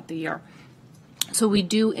times throughout the year. So we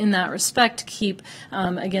do, in that respect, keep,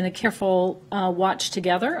 again, a careful watch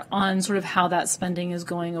together on sort of how that spending is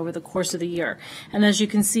going over the course of the year. And as you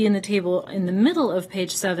can see in the table in the middle of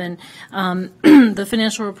page 7, the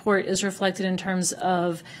financial report is reflected in terms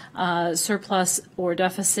of surplus or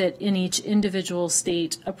deficit in each individual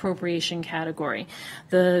state appropriation category.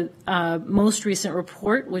 The most recent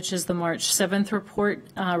report, which is the March 7th report,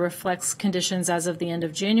 reflects conditions as of the end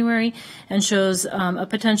of January and shows a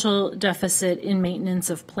potential deficit in maintenance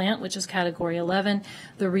of plant, which is category 11,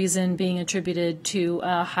 the reason being attributed to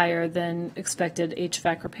higher than expected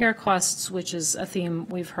HVAC repair costs, which is a theme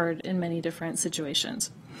we've heard in many different situations.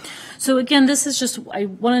 So again, this is just, I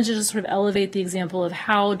wanted to just sort of elevate the example of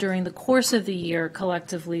how during the course of the year,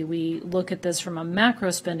 collectively, we look at this from a macro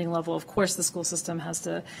spending level. Of course, the school system has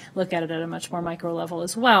to look at it at a much more micro level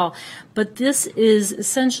as well. But this is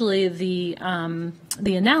essentially the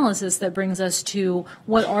analysis that brings us to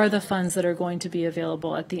what are the funds that are going to be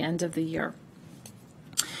available at the end of the year.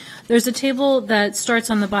 There's a table that starts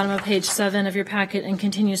on the bottom of page 7 of your packet and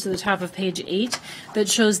continues to the top of page 8 that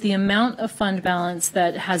shows the amount of fund balance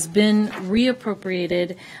that has been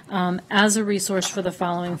reappropriated as a resource for the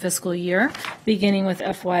following fiscal year, beginning with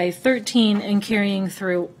FY13 and carrying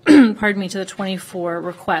through, pardon me, to the 24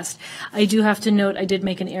 request. I do have to note I did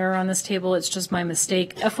make an error on this table. It's just my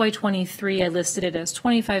mistake. FY23, I listed it as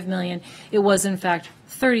 $25 million. It was, in fact,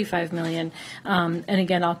 $35 million. And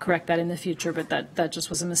again, I'll correct that in the future, but that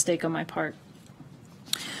just was a mistake on my part.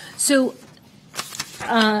 So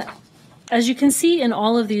as you can see in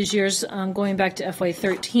all of these years, going back to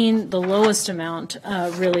FY13, the lowest amount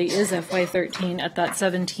really is FY13 at that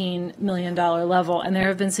 $17 million level, and there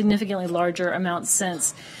have been significantly larger amounts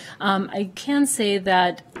since. I can say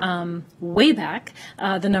that way back,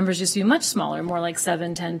 the numbers used to be much smaller, more like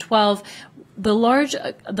 7, 10, 12. The large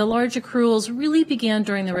accruals really began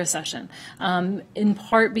during the recession, in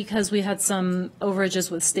part because we had some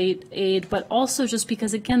overages with state aid, but also just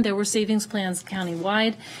because, again, there were savings plans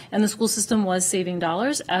countywide, and the school system was saving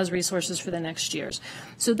dollars as resources for the next years.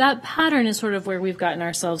 So that pattern is sort of where we've gotten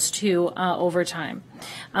ourselves to over time.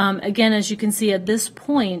 Again, as you can see at this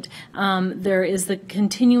point, there is the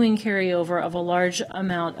continuing continuing carryover of a large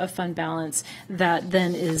amount of fund balance that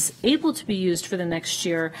then is able to be used for the next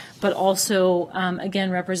year, but also,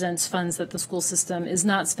 again, represents funds that the school system is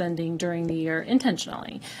not spending during the year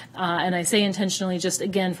intentionally. And I say intentionally just,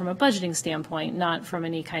 again, from a budgeting standpoint, not from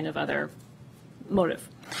any kind of other motive.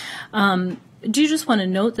 Do you just want to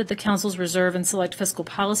note that the Council's Reserve and Select Fiscal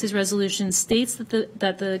Policies Resolution states that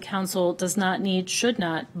the Council does not need, should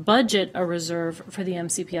not, budget a reserve for the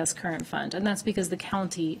MCPS current fund, and that's because the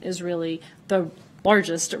county is really the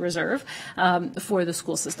largest reserve for the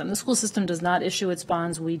school system. The school system does not issue its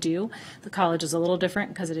bonds, we do. The college is a little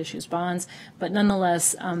different because it issues bonds, but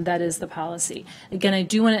nonetheless, that is the policy. Again, I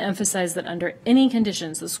do want to emphasize that under any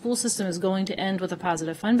conditions, the school system is going to end with a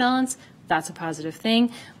positive fund balance. That's a positive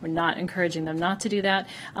thing. We're not encouraging them not to do that.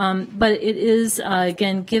 But it is,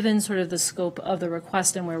 again, given sort of the scope of the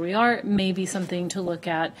request and where we are, maybe something to look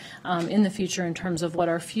at in the future in terms of what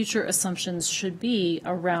our future assumptions should be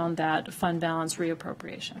around that fund balance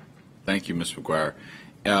reappropriation. Thank you, Ms. McGuire.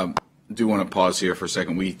 I do want to pause here for a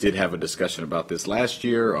second. We did have a discussion about this last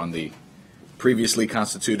year on the previously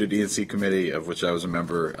constituted E&C committee, of which I was a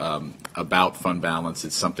member, about fund balance.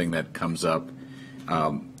 It's something that comes up.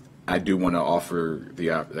 I do want to offer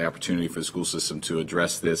the opportunity for the school system to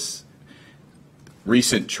address this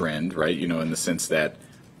recent trend, right, you know, in the sense that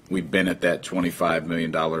we've been at that $25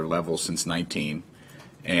 million level since 19.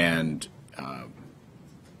 And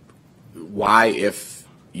why, if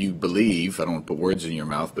you believe, I don't want to put words in your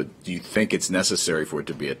mouth, but do you think it's necessary for it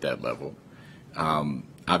to be at that level?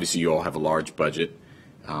 Obviously, you all have a large budget.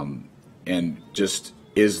 And just,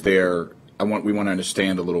 is there, we want to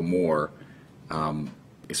understand a little more,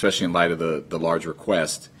 especially in light of the large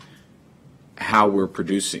request, how we're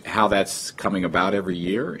producing, how that's coming about every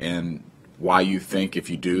year, and why you think, if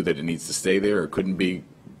you do, that it needs to stay there or couldn't be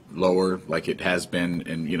lower like it has been.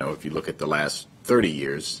 And, you know, if you look at the last 30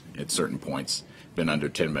 years, at certain points, been under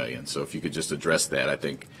 10 million. So if you could just address that, I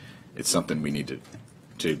think it's something we need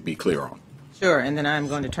to be clear on. Sure, and then I'm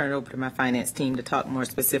going to turn it over to my finance team to talk more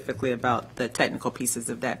specifically about the technical pieces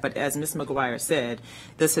of that. But as Ms. McGuire said,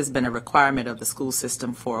 this has been a requirement of the school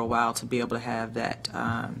system for a while to be able to have that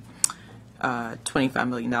 $25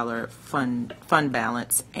 million fund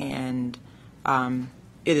balance, and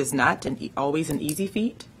it is not always an easy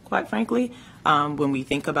feat, quite frankly, when we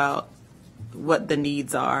think about what the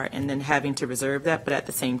needs are and then having to reserve that. But at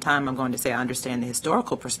the same time, I'm going to say I understand the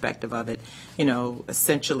historical perspective of it. You know,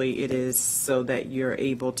 essentially it is so that you're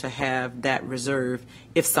able to have that reserve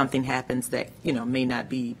if something happens that, you know, may not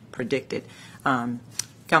be predicted. Councilmember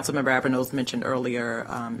Aberno's mentioned earlier,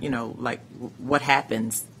 you know, like what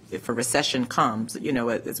happens if a recession comes, you know,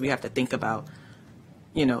 as we have to think about,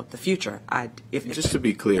 you know, the future. Just to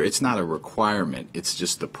be clear, it's not a requirement. It's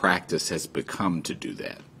just the practice has become to do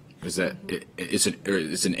that. Is that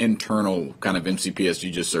it's an internal kind of MCPS?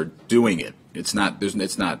 You just are doing it. It's not.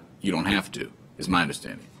 It's not. You don't have to. Is my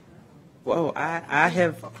understanding. Well, I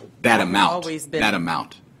have that amount. Always been that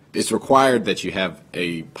amount. It's required that you have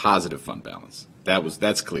a positive fund balance.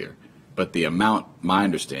 That's clear. But the amount, my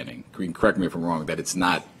understanding, correct me if I'm wrong, that it's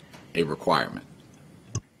not a requirement.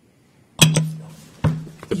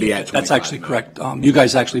 To be at That's actually correct. You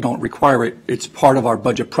guys actually don't require it. It's part of our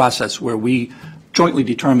budget process where we jointly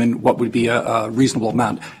determine what would be a reasonable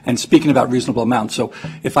amount. And speaking about reasonable amounts, so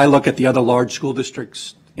if I look at the other large school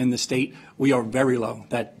districts in the state, we are very low.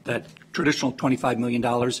 That traditional $25 million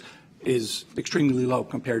is extremely low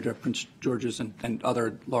compared to Prince George's and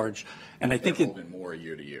other large. And I think they're holding more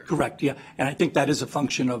year to year. Correct, yeah. And I think that is a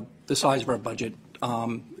function of the size of our budget.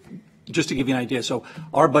 Just to give you an idea, so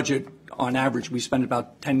our budget, on average, we spend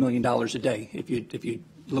about $10 million a day if you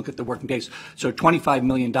look at the working days. So $25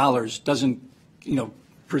 million doesn't, you know,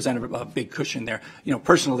 present a big cushion there. You know,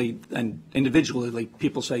 personally and individually,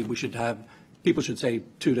 people say people should say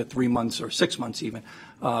 2 to 3 months or 6 months even.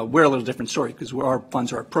 We're a little different story because our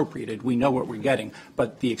funds are appropriated. We know what we're getting.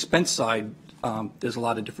 But the expense side, there's a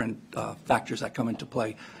lot of different factors that come into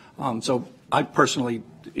play. So I personally,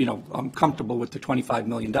 you know, I'm comfortable with the $25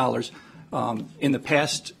 million. In the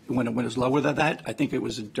past, when it was lower than that, I think it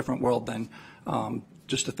was a different world than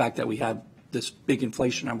just the fact that we have this big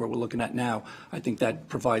inflation number we're looking at now. I think that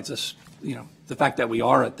provides us, you know, the fact that we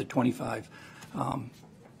are at the 25.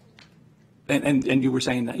 And you were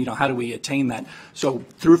saying that, you know, how do we attain that? So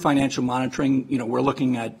through financial monitoring, you know, we're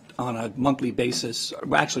looking at on a monthly basis.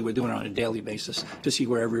 Actually, we're doing it on a daily basis to see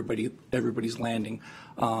where everybody's landing.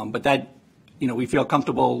 But that, you know, we feel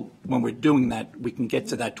comfortable when we're doing that, we can get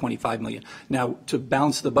to that $25 million. Now, to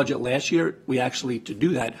balance the budget last year, we actually, to do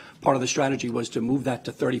that, part of the strategy was to move that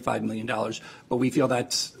to $35 million. But we feel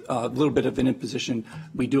that's a little bit of an imposition.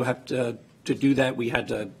 We do have to do that. We had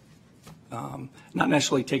to not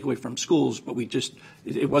necessarily take away from schools, but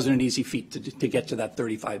it wasn't an easy feat to get to that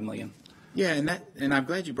 35 million. Yeah, and I'm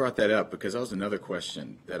glad you brought that up, because that was another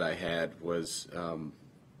question that I had was, and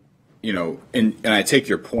I take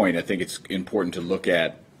your point. I think it's important to look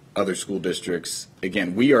at other school districts.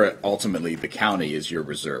 Again, we are ultimately, the county is your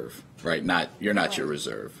reserve, right? You're not your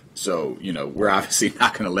reserve. So, we're obviously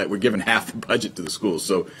not going to we're giving half the budget to the schools.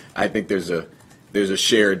 So I think there's a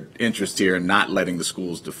shared interest here in not letting the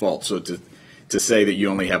schools default. So to say that you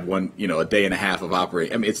only have a day and a half of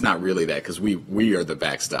operating, I mean, it's not really that, because we are the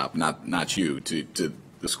backstop, not you, to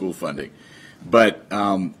the school funding. But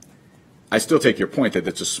I still take your point that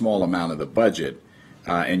it's a small amount of the budget,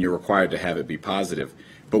 and you're required to have it be positive.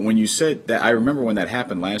 But when you said that, I remember when that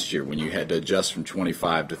happened last year, when you had to adjust from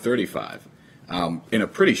 25 to 35 in a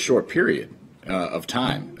pretty short period of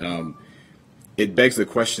time. It begs the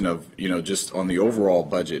question of, just on the overall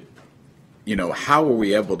budget, how were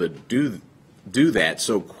we able to do that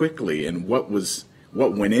so quickly, and what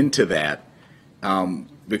went into that?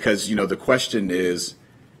 Because, the question is,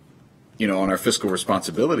 on our fiscal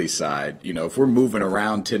responsibility side, if we're moving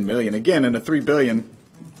around 10 million, again, in a $3 billion,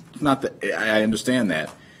 not that I understand that,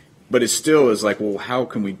 but it still is like, well, how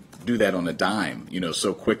can we do that on a dime,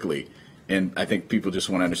 so quickly? And I think people just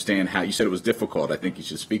want to understand how you said it was difficult. I think you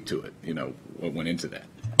should speak to it, what went into that.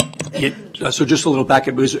 So just a little back,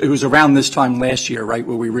 it was around this time last year, right,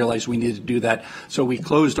 where we realized we needed to do that. So we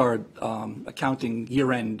closed our accounting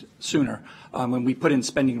year end sooner, and we put in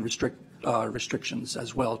spending restrictions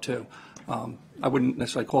as well too. I wouldn't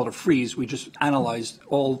necessarily call it a freeze. We just analyzed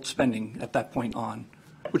all spending at that point on,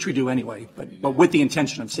 which we do anyway, but with the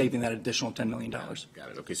intention of saving that additional $10 million. Got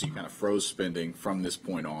it. Okay, so you kind of froze spending from this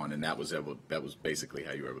point on, and that was basically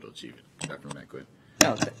how you were able to achieve it. Dr. Mack, go ahead.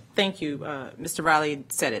 No, thank you. Mr. Riley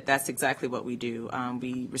said it. That's exactly what we do.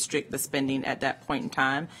 We restrict the spending at that point in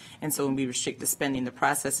time. And so when we restrict the spending, the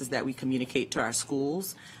process is that we communicate to our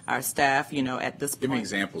schools, our staff, at this point. Give me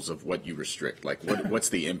examples of what you restrict. Like, what's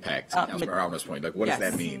the impact? Around this point, like, what does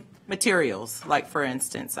that mean? Materials, like, for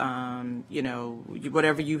instance,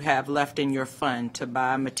 whatever you have left in your fund to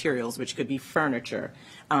buy materials, which could be furniture,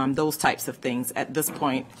 those types of things. At this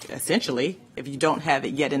point, essentially, if you don't have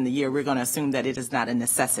it yet in the year, we're going to assume that it is not a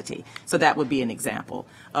necessity. So that would be an example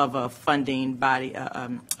of a funding body,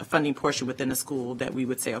 a funding portion within a school that we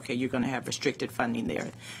would say, okay, you're going to have restricted funding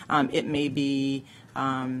there. It may be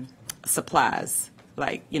supplies,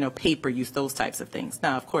 like, paper use, those types of things.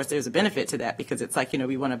 Now, of course, there's a benefit to that, because it's like,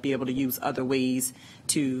 we want to be able to use other ways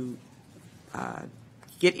to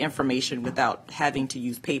get information without having to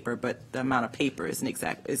use paper, but the amount of paper is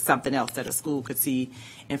something else that a school could see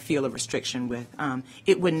and feel a restriction with.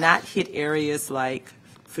 It would not hit areas like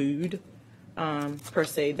food, per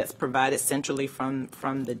se, that's provided centrally from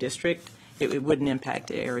the district. It wouldn't impact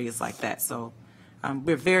areas like that. So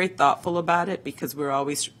we're very thoughtful about it, because we're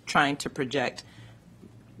always trying to project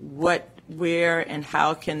where and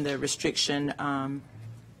how can the restriction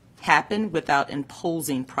happen without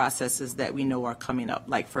imposing processes that we know are coming up.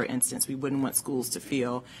 Like, for instance, we wouldn't want schools to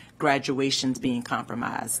feel graduations being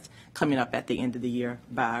compromised coming up at the end of the year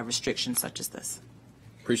by restrictions such as this.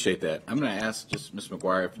 Appreciate that. I'm going to ask just Ms.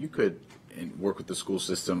 McGuire, if you could work with the school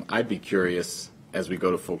system. I'd be curious, as we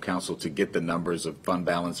go to full council, to get the numbers of fund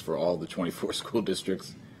balance for all the 24 school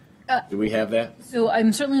districts. Do we have that? So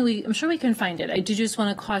I'm sure we can find it. I do just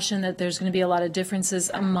want to caution that there's going to be a lot of differences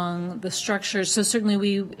among the structures. So certainly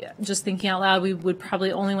we, just thinking out loud, we would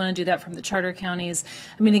probably only want to do that from the charter counties.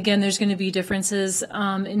 I mean, again, there's going to be differences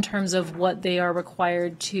in terms of what they are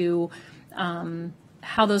required to,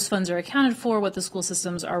 how those funds are accounted for, what the school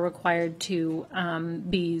systems are required to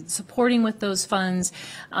be supporting with those funds.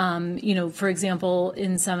 For example,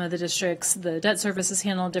 in some of the districts, the debt service is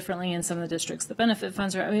handled differently. In some of the districts, the benefit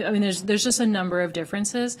funds are. I mean, there's just a number of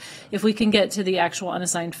differences. If we can get to the actual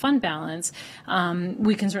unassigned fund balance,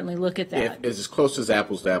 we can certainly look at that. Yeah, it's as close as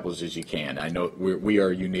apples to apples as you can. I know we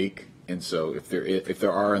are unique. And so if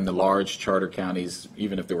there are in the large charter counties,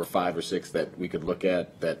 even if there were 5 or 6 that we could look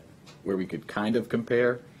at where we could kind of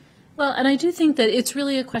compare? Well, and I do think that it's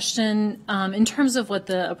really a question in terms of what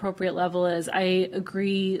the appropriate level is. I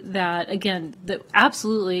agree that, again, that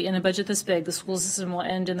absolutely in a budget this big, the school system will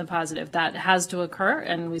end in the positive. That has to occur,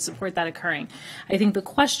 and we support that occurring. I think the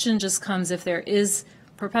question just comes if there is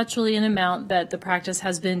perpetually an amount that the practice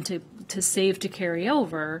has been to save to carry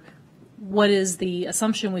over, what is the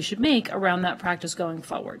assumption we should make around that practice going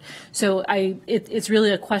forward? So it's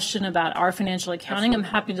really a question about our financial accounting. I'm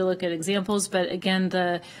happy to look at examples, but again,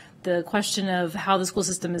 the question of how the school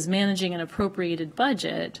system is managing an appropriated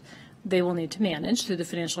budget they will need to manage through the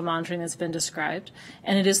financial monitoring that's been described,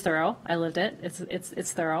 and it is thorough. I lived it.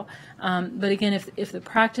 It's thorough. But again, if the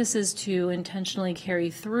practice is to intentionally carry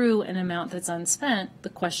through an amount that's unspent, the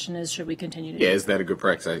question is, should we continue to do Yeah, that? is that a good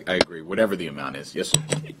practice? I agree. Whatever the amount is. Yes, sir.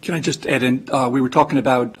 Can I just add in, we were talking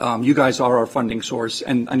about, you guys are our funding source,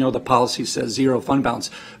 and I know the policy says zero fund balance,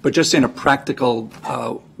 but just in a practical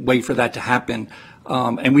way for that to happen,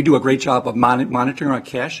 and we do a great job of monitoring our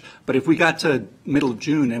cash, but if we got to middle of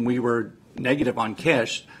June and we were negative on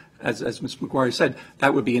cash, as Ms. McGuire said,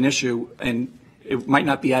 that would be an issue, and it might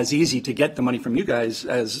not be as easy to get the money from you guys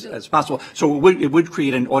as possible. So it would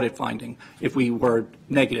create an audit finding if we were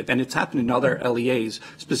negative. And it's happened in other LEAs,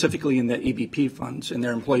 specifically in the EBP funds, in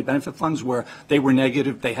their employee benefit funds, where they were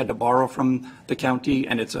negative, they had to borrow from the county,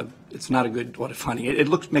 and it's not a good audit finding.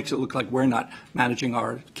 It makes it look like we're not managing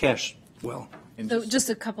our cash well. So just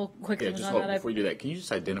a couple quick things Just on hold, that. before you do that, can you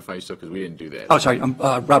just identify yourself, because we didn't do that? Oh, sorry, I'm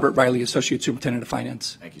Robert Riley, Associate Superintendent of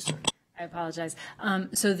Finance. Thank you, sir. I apologize.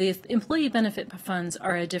 So the employee benefit funds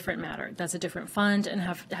are a different matter. That's a different fund and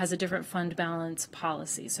has a different fund balance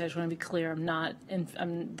policy. So I just want to be clear,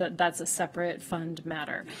 that's a separate fund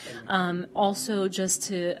matter. Also, just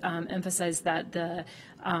to emphasize that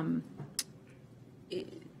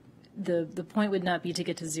the point would not be to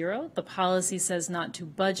get to zero. The policy says not to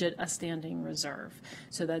budget a standing reserve.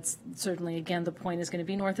 So that's certainly, again, the point is going to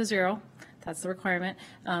be north of zero. That's the requirement.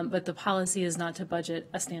 But the policy is not to budget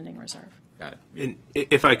a standing reserve. Got it. And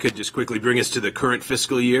if I could just quickly bring us to the current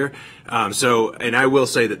fiscal year. And I will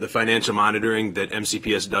say that the financial monitoring that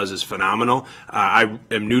MCPS does is phenomenal. I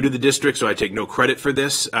am new to the district, so I take no credit for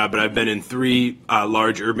this, but I've been in three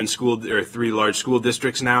large school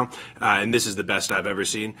districts now, and this is the best I've ever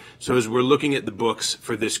seen. So as we're looking at the books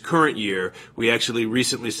for this current year, we actually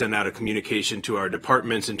recently sent out a communication to our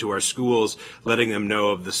departments and to our schools, letting them know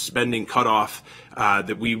of the spending cutoff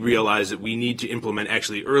that we realize that we need to implement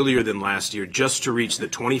actually earlier than last year, just to reach the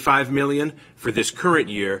 $25 million for this current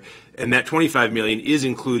year, and that $25 million is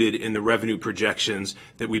included in the revenue projections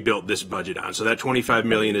that we built this budget on. So that $25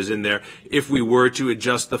 million is in there. If we were to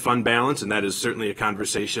adjust the fund balance, and that is certainly a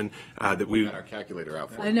conversation that we Got our calculator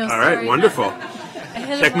out for I you. know. All sorry. right, wonderful.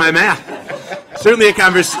 I Check my math. Certainly a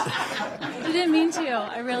conversation. didn't mean to.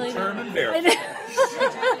 I really didn't.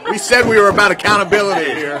 We said we were about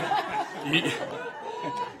accountability here.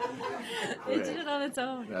 It did it on its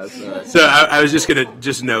own. That's So I was just going to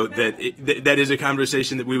just note that that is a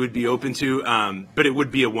conversation that we would be open to, but it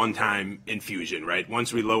would be a one-time infusion, right?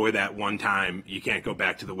 Once we lower that one time, you can't go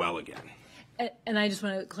back to the well again. And I just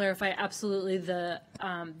want to clarify, absolutely, the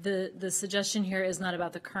suggestion here is not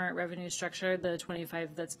about the current revenue structure, the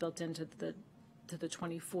 25 that's built into the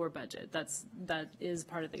 24 budget. That is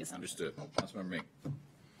part of the assumption. understood. Councilmember Mink.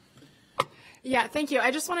 Yeah, thank you.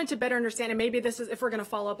 I just wanted to better understand, and maybe this is, if we're going to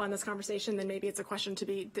follow up on this conversation, then maybe it's a question to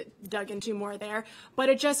be dug into more there. But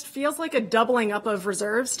it just feels like a doubling up of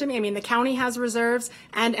reserves to me. I mean, the county has reserves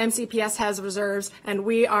and MCPS has reserves, and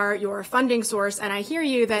we are your funding source. And I hear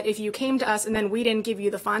you that if you came to us and then we didn't give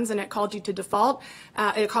you the funds and it caused you to default,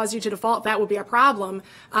 that would be a problem.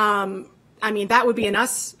 I mean, that would be an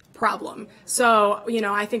us problem. So,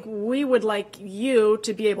 I think we would like you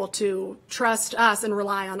to be able to trust us and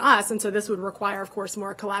rely on us. And so this would require, of course,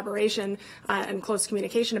 more collaboration and close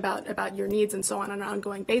communication about your needs and so on an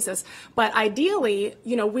ongoing basis. But ideally,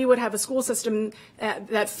 we would have a school system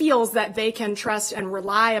that feels that they can trust and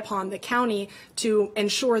rely upon the county to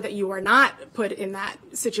ensure that you are not put in that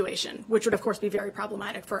situation, which would, of course, be very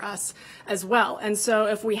problematic for us as well. And so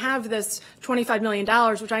if we have this $25 million,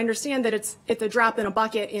 which I understand that it's a drop in a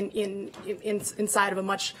bucket inside of a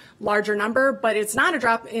much larger number, but it's not a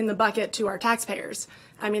drop in the bucket to our taxpayers.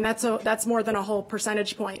 I mean, that's more than a whole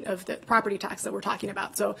percentage point of the property tax that we're talking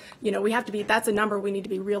about. So, we have to be, that's a number we need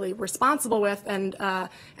to be really responsible with and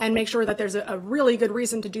make sure that there's a really good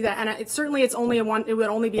reason to do that. And it would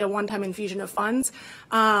only be a one-time infusion of funds.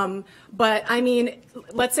 But I mean,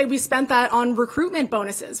 let's say we spent that on recruitment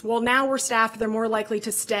bonuses. Well, now we're staffed, they're more likely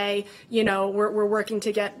to stay, we're working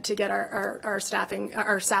to get our staffing,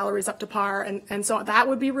 our salaries up to par. And so that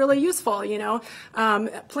would be really useful,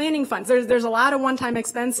 planning funds. There's a lot of one-time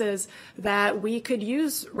expenses that we could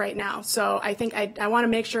use right now. So I think I want to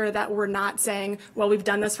make sure that we're not saying, well, we've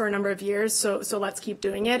done this for a number of years, so let's keep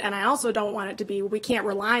doing it. And I also don't want it to be, we can't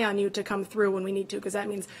rely on you to come through when we need to, because that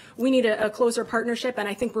means we need a closer partnership, and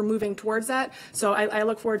I think we're moving towards that. So I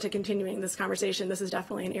look forward to continuing this conversation. This is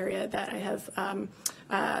definitely an area that I have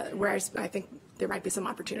where I think there might be some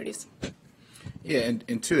opportunities. Yeah,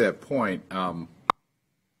 and to that point,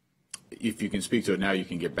 if you can speak to it now, you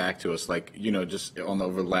can get back to us. Like,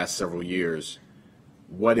 over the last several years,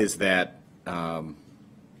 what is that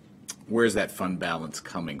where's that fund balance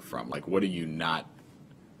coming from? Like, what are you not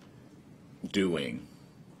doing,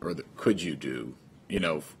 or could you do,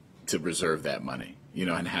 to reserve that money,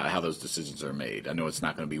 and how those decisions are made? I know it's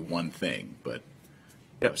not going to be one thing, but.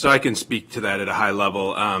 Yeah, so I can speak to that at a high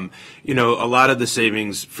level. A lot of the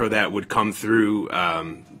savings for that would come through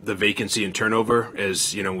the vacancy and turnover.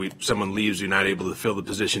 As someone leaves, you're not able to fill the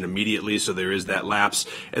position immediately, so there is that lapse.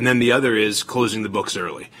 And then the other is closing the books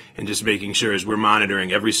early and just making sure, as we're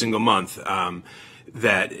monitoring every single month,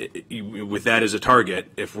 that with that as a target,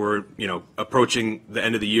 if we're approaching the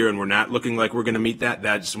end of the year and we're not looking like we're going to meet that,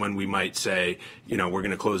 that's when we might say we're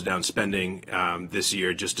going to close down spending this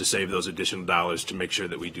year just to save those additional dollars to make sure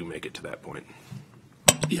that we do make it to that point.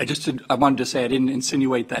 Yeah, I wanted to say I didn't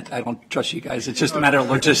insinuate that I don't trust you guys. It's just a matter of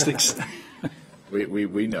logistics.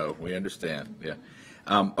 We know, we understand. Yeah.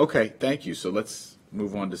 Okay, thank you. So let's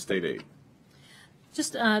move on to state aid.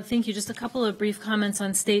 Just thank you. Just a couple of brief comments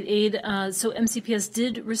on state aid. So MCPS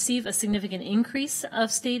did receive a significant increase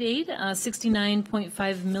of state aid,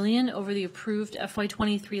 $69.5 million over the approved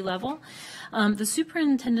FY23 level. The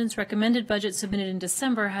superintendent's recommended budget submitted in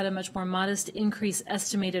December had a much more modest increase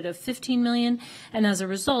estimated of $15 million, and as a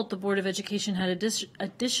result, the Board of Education had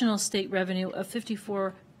additional state revenue of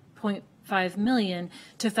 $54.5 million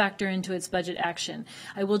to factor into its budget action.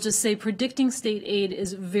 I will just say predicting state aid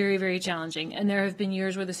is very, very challenging, and there have been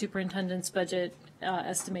years where the superintendent's budget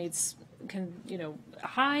estimates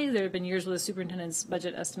high. There have been years where the superintendent's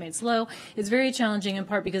budget estimates low. It's very challenging in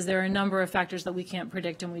part because there are a number of factors that we can't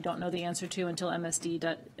predict and we don't know the answer to until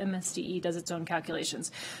MSDE does its own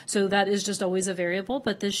calculations. So that is just always a variable.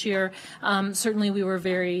 But this year, certainly we were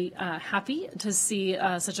very happy to see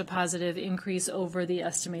such a positive increase over the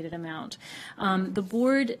estimated amount. The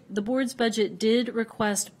board's budget did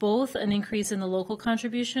request both an increase in the local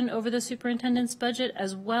contribution over the superintendent's budget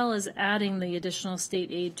as well as adding the additional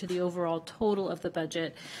state aid to the overall total of the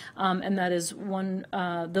budget, and that is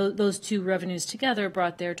those two revenues together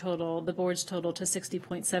brought their total, the board's total, to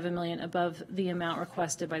 $60.7 million above the amount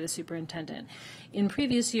requested by the superintendent. In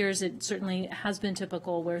previous years, it certainly has been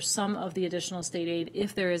typical where some of the additional state aid,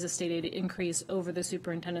 if there is a state aid increase over the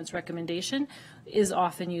superintendent's recommendation, is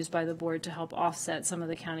often used by the board to help offset some of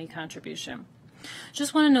the county contribution.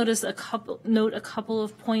 Just want to note a couple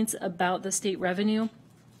of points about the state revenue.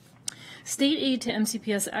 State aid to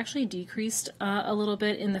MCPS actually decreased a little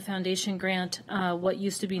bit in the foundation grant, what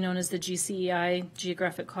used to be known as the GCEI,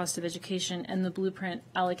 Geographic Cost of Education, and the Blueprint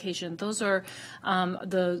allocation. Those are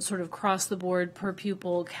the sort of cross-the-board per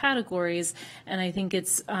pupil categories, and I think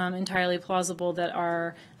it's entirely plausible that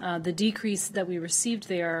the decrease that we received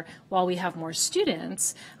there, while we have more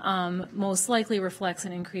students, most likely reflects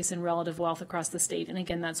an increase in relative wealth across the state. And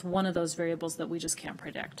again, that's one of those variables that we just can't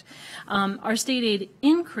predict. Our state aid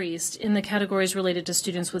increased in the categories related to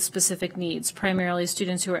students with specific needs, primarily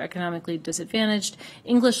students who are economically disadvantaged,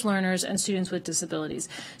 English learners, and students with disabilities.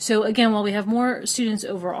 So again, while we have more students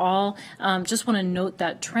overall, just want to note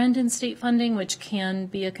that trend in state funding, which can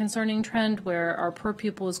be a concerning trend where our per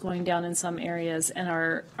pupil is going down in some areas and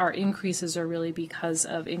our increases are really because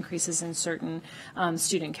of increases in certain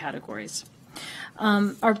student categories.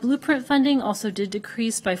 Our Blueprint funding also did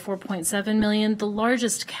decrease by $4.7 million. The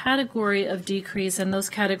largest category of decrease, and those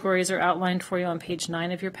categories are outlined for you on page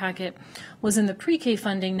 9 of your packet, was in the pre-K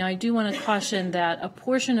funding. Now, I do want to caution that a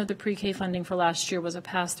portion of the pre-K funding for last year was a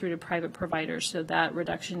pass-through to private providers, so that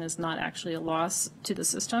reduction is not actually a loss to the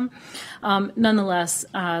system. Nonetheless,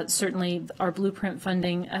 certainly our Blueprint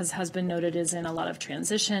funding, as has been noted, is in a lot of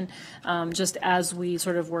transition, just as we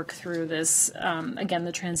sort of work through this, again,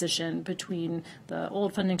 the transition between the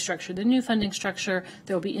old funding structure, the new funding structure.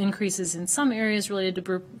 There will be increases in some areas related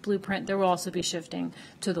to Blueprint. There will also be shifting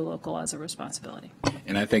to the local as a responsibility.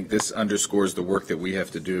 And I think this underscores the work that we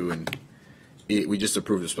have to do. And we just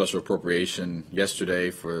approved a special appropriation yesterday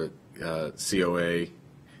for COA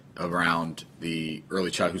around the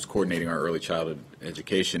early child, who's coordinating our early childhood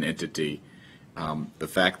education entity. The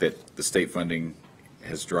fact that the state funding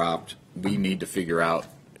has dropped, we need to figure out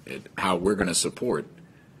how we're going to support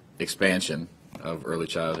expansion of early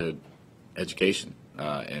childhood education.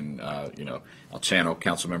 I'll channel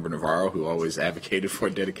Councilmember Navarro, who always advocated for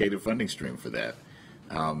a dedicated funding stream for that.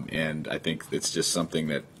 And I think it's just something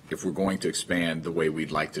that if we're going to expand the way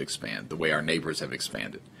we'd like to expand, the way our neighbors have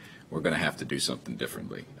expanded, we're going to have to do something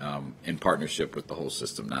differently in partnership with the whole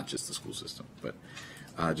system, not just the school system. But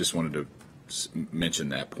I just wanted to mention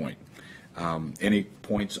that point. Any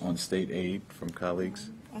points on state aid from colleagues?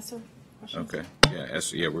 Also, questions? Okay.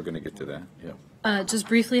 Yeah, we're going to get to that. Yeah. Just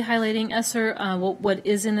briefly highlighting ESSER, what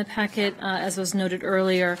is in the packet, as was noted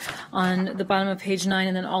earlier, on the bottom of page 9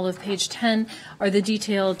 and then all of page 10 are the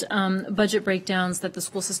detailed budget breakdowns that the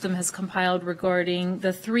school system has compiled regarding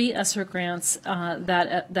the 3 ESSER grants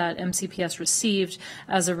that MCPS received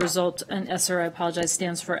as a result. And ESSER, I apologize,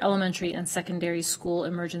 stands for Elementary and Secondary School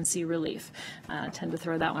Emergency Relief. I tend to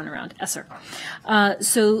throw that one around, ESSER.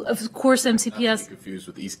 So, of course, MCPS... confused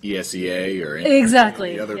with ESEA or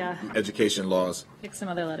exactly, any other education laws. Pick some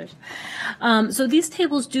other letters. So these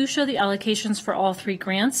tables do show the allocations for all 3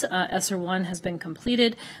 grants. ESSER 1 has been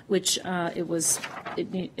completed, which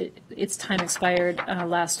its time expired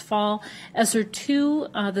last fall. ESSER 2,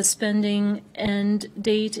 the spending end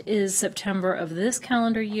date is September of this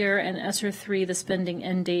calendar year, and ESSER 3, the spending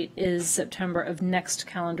end date is September of next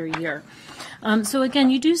calendar year. So again,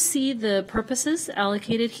 you do see the purposes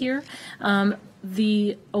allocated here.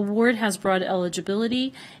 The award has broad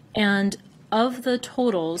eligibility, and of the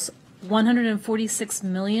totals, $146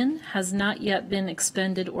 million has not yet been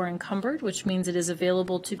expended or encumbered, which means it is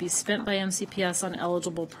available to be spent by MCPS on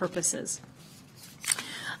eligible purposes.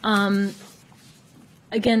 Again,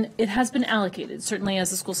 it has been allocated. Certainly, as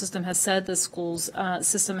the school system has said, the school's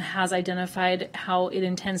system has identified how it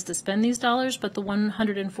intends to spend these dollars, but the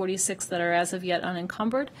 146 that are as of yet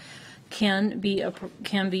unencumbered can be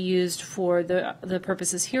used for the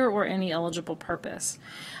purposes here or any eligible purpose.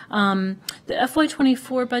 The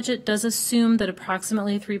FY24 budget does assume that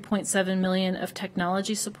approximately $3.7 million of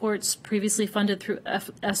technology supports previously funded through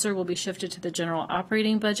ESSER will be shifted to the general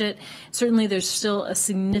operating budget. Certainly, there's still a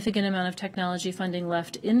significant amount of technology funding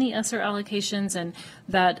left in the ESSER allocations, and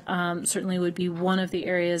that certainly would be one of the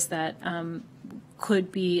areas that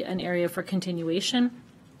could be an area for continuation.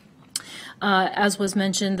 As was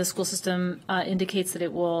mentioned, the school system indicates that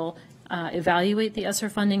it will evaluate the ESSER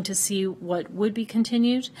funding to see what would be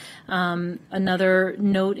continued. Another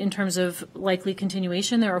note in terms of likely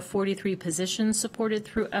continuation, there are 43 positions supported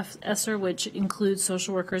through ESSER, which includes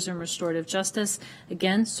social workers and restorative justice.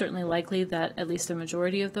 Again, certainly likely that at least a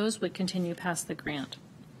majority of those would continue past the grant.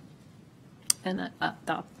 And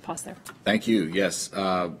I'll pause there. Thank you. Yes.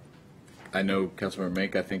 I know Councilmember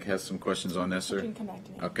Mink, I think, has some questions on ESSER. You can come back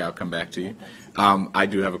to me. Okay, I'll come back to you. I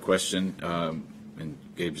do have a question, and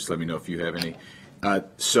Gabe, just let me know if you have any.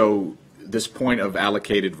 So this point of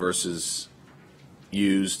allocated versus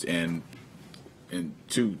used, and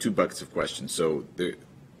two buckets of questions. So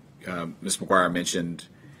Ms. McGuire mentioned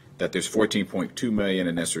that there's $14.2 million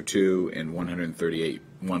in ESSER 2 and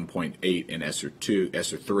 $138.1.8 in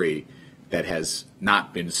ESSER 3 that has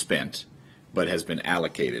not been spent, but has been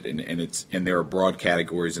allocated, and there are broad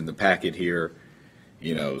categories in the packet here.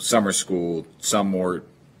 You know, summer school, some more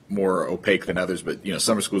opaque than others, but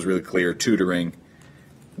summer school is really clear. Tutoring,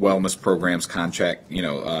 wellness programs, contract,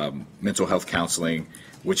 mental health counseling,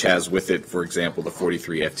 which has with it, for example, the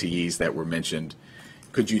 43 FTEs that were mentioned.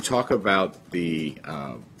 Could you talk about the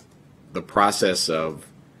process of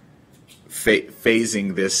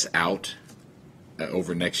phasing this out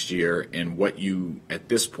over next year, and what you at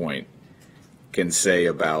this point can say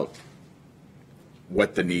about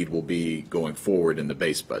what the need will be going forward in the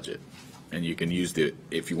base budget? And you can use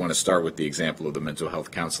if you want to start with the example of the mental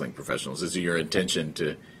health counseling professionals. Is it your intention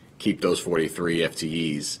to keep those 43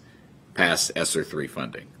 FTEs past ESSER 3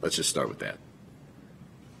 funding? Let's just start with that.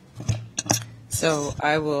 So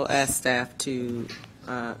I will ask staff to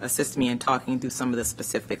assist me in talking through some of the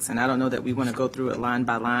specifics, and I don't know that we want to go through it line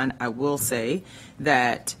by line. I will say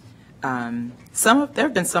that there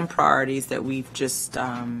have been some priorities that we've just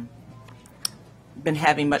been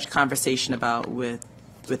having much conversation about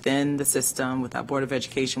within the system, with our Board of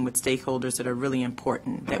Education, with stakeholders that are really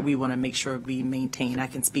important that we want to make sure we maintain. I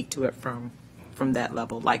can speak to it from that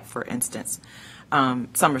level. Like, for instance,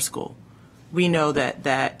 summer school. We know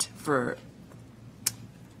that for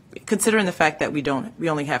considering the fact that we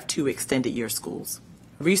only have 2 extended year schools,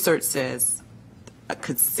 research says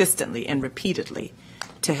consistently and repeatedly,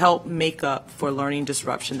 to help make up for learning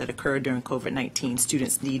disruption that occurred during COVID-19,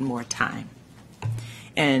 students need more time.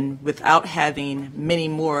 And without having many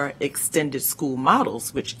more extended school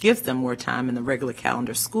models, which gives them more time in the regular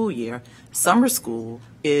calendar school year, summer school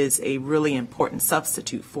is a really important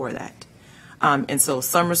substitute for that. And so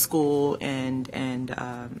summer school and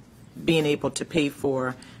being able to pay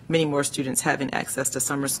for many more students having access to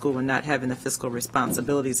summer school and not having the fiscal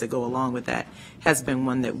responsibilities that go along with that has been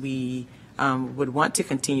one that we would want to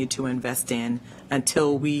continue to invest in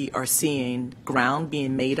until we are seeing ground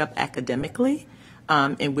being made up academically,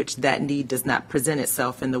 in which that need does not present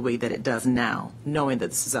itself in the way that it does now, knowing that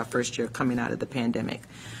this is our first year coming out of the pandemic.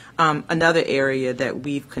 Another area that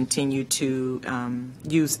we've continued to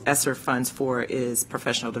use ESSER funds for is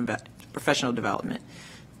professional development.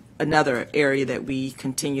 Another area that we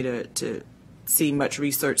continue to see much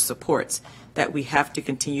research supports, that we have to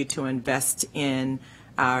continue to invest in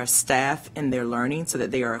our staff and their learning so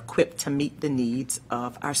that they are equipped to meet the needs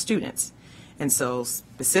of our students. And so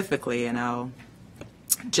specifically, and I'll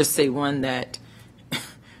just say one that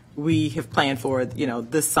we have planned for,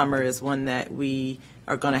 this summer is one that we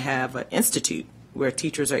are going to have an institute where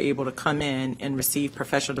teachers are able to come in and receive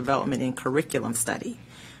professional development in curriculum study.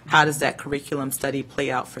 How does that curriculum study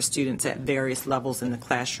play out for students at various levels in the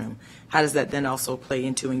classroom? How does that then also play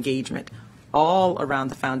into engagement? All around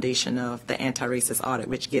the foundation of the anti-racist audit,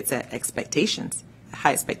 which gets at expectations,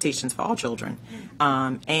 high expectations for all children,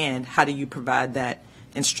 and how do you provide that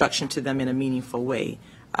instruction to them in a meaningful way?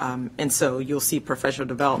 And so you'll see professional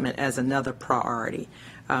development as another priority.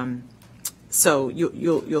 So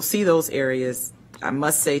you'll see those areas. I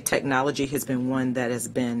must say technology has been one that has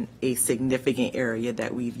been a significant area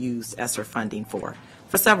that we've used ESSER funding for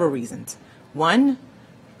several reasons. One,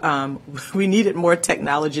 we needed more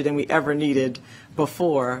technology than we ever needed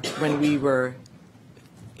before when we were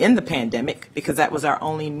in the pandemic, because that was our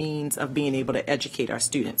only means of being able to educate our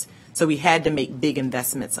students. So we had to make big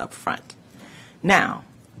investments up front. Now,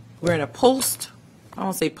 we're in a I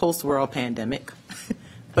won't say post-world pandemic,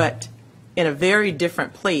 but in a very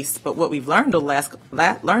different place. But what we've learned over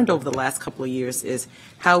the last couple of years is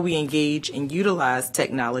how we engage and utilize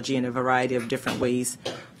technology in a variety of different ways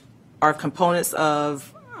are components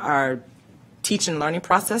of our teaching and learning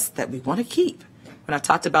process that we want to keep. When I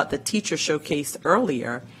talked about the teacher showcase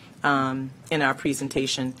earlier in our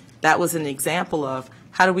presentation, that was an example of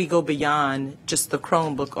how do we go beyond just the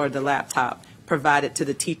Chromebook or the laptop provided to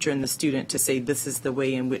the teacher and the student to say this is the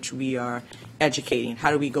way in which we are educating. How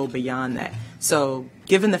do we go beyond that? So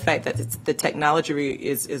given the fact that the technology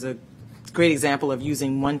is a great example of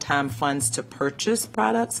using one-time funds to purchase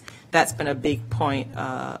products, that's been a big point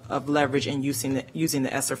of leverage in using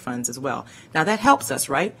the ESSER funds as well. Now that helps us,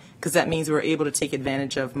 right? Because that means we're able to take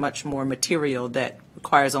advantage of much more material that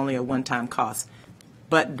requires only a one-time cost.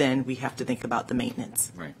 But then we have to think about the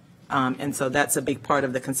maintenance. Right. And so that's a big part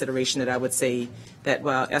of the consideration that I would say that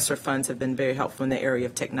while ESSER funds have been very helpful in the area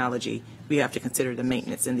of technology, we have to consider the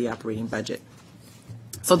maintenance in the operating budget.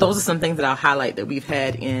 So those are some things that I'll highlight that we've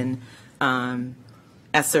had in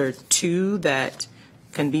ESSER 2 that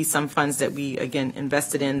can be some funds that we, again,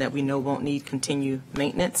 invested in that we know won't need continued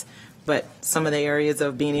maintenance. But some of the areas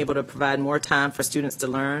of being able to provide more time for students to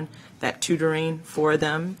learn, that tutoring for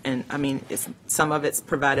them, and I mean, some of it's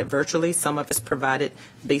provided virtually, some of it's provided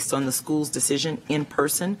based on the school's decision in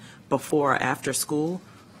person before or after school.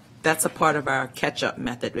 That's a part of our catch-up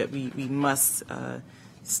method that we must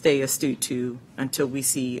stay astute to until we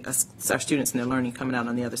see our students and their learning coming out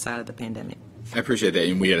on the other side of the pandemic. I appreciate that.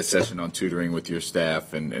 And we had a session on tutoring with your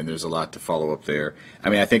staff, and there's a lot to follow up there. I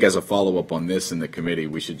mean, I think as a follow-up on this in the committee,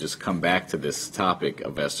 we should just come back to this topic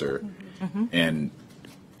of ESSER. Mm-hmm. And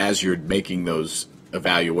as you're making those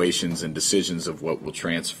evaluations and decisions of what will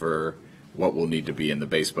transfer, what will need to be in the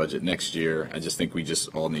base budget next year, I just think we just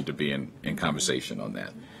all need to be in conversation on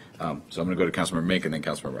that. So I'm going to go to Councilmember Mink and then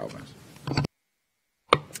Councilmember Alvarez.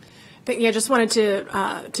 Yeah, just wanted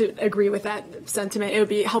to agree with that sentiment. It would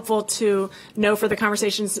be helpful to know for the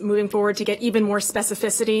conversations moving forward to get even more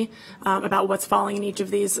specificity about what's falling in each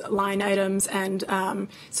of these line items, and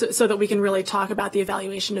so that we can really talk about the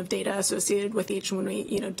evaluation of data associated with each when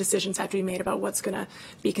we, decisions have to be made about what's going to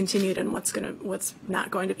be continued and what's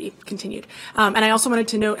not going to be continued. And I also wanted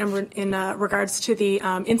to note in regards to the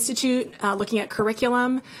Institute looking at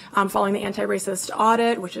curriculum following the anti-racist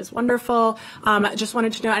audit, which is wonderful. Just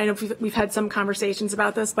wanted to know, I don't know if we've had some conversations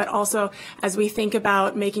about this, but also as we think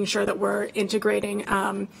about making sure that we're integrating,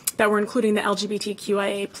 that we're including the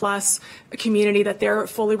LGBTQIA plus community, that they're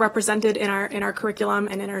fully represented in our curriculum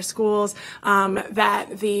and in our schools, that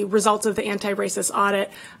the results of the anti-racist audit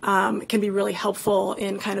can be really helpful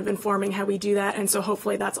in kind of informing how we do that. And so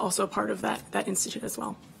hopefully that's also part of that institute as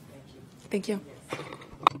well. Thank you.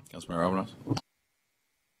 Councilmember Alvarez.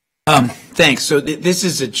 Thanks. So this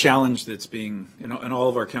is a challenge that's being in all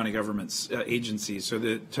of our county governments agencies. So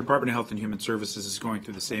the Department of Health and Human Services is going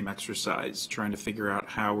through the same exercise, trying to figure out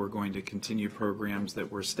how we're going to continue programs that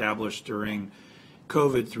were established during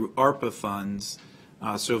COVID through ARPA funds.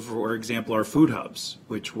 So for example, our food hubs,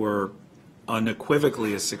 which were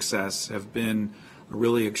unequivocally a success, have been a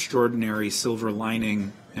really extraordinary silver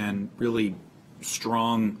lining and really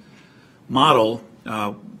strong model.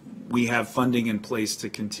 We have funding in place to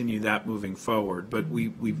continue that moving forward, but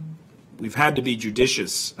we're we've had to be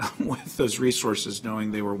judicious with those resources,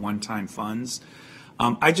 knowing they were one-time funds.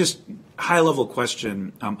 High-level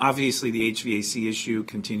question, obviously the HVAC issue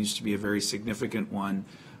continues to be a very significant one,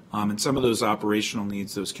 and some of those operational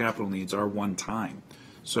needs, those capital needs are one-time.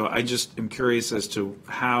 So I just am curious as to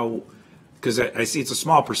how, because I see it's a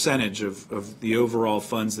small percentage of the overall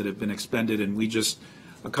funds that have been expended, and we just,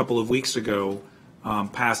 a couple of weeks ago,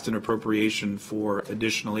 passed an appropriation for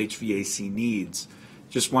additional HVAC needs.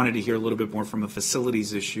 Just wanted to hear a little bit more from a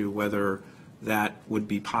facilities issue, whether that would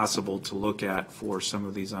be possible to look at for some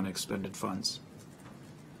of these unexpended funds.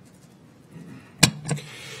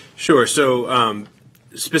 Sure. So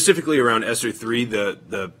specifically around ESSER 3,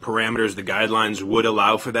 the parameters, the guidelines would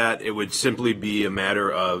allow for that. It would simply be a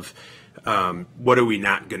matter of what are we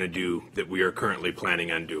not going to do that we are currently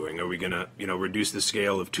planning on doing? Are we going to, reduce the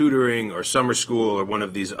scale of tutoring or summer school or one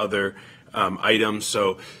of these other items?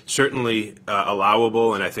 So certainly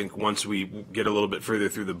allowable, and I think once we get a little bit further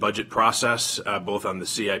through the budget process, both on the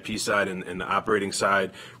CIP side and the operating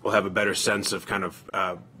side, we'll have a better sense of kind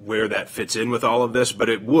of where that fits in with all of this. But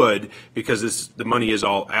it would, because the money is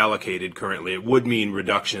all allocated currently, it would mean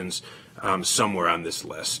reductions somewhere on this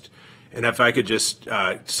list. And if I could just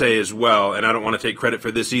say as well, and I don't want to take credit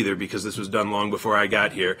for this either because this was done long before I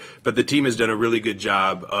got here, but the team has done a really good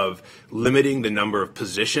job of limiting the number of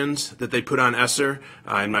positions that they put on ESSER.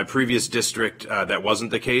 In my previous district, that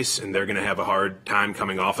wasn't the case, and they're going to have a hard time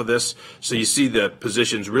coming off of this. So you see the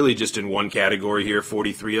positions really just in one category here,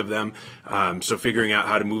 43 of them. So figuring out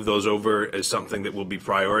how to move those over is something that will be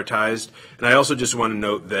prioritized. And I also just want to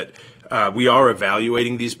note that we are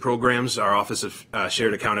evaluating these programs. Our Office of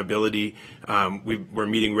Shared Accountability, we're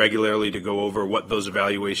meeting regularly to go over what those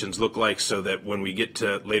evaluations look like so that when we get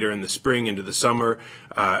to later in the spring into the summer,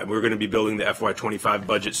 we're going to be building the FY25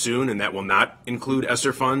 budget soon, and that will not include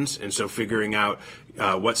ESSER funds. And so figuring out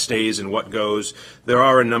what stays and what goes. There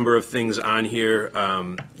are a number of things on here,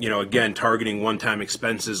 again, targeting one-time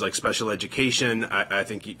expenses like special education. I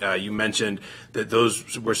think you mentioned that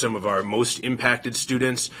those were some of our most impacted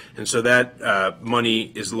students. And so that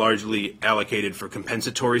money is largely allocated for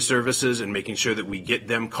compensatory services and making sure that we get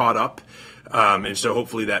them caught up. And so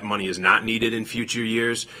hopefully that money is not needed in future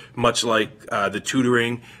years, much like the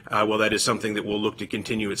tutoring. Well, that is something that we'll look to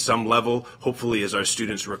continue at some level. Hopefully as our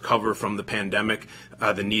students recover from the pandemic,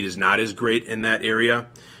 the need is not as great in that area.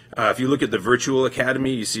 If you look at the virtual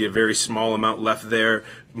academy, you see a very small amount left there.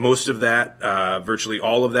 Most of that, virtually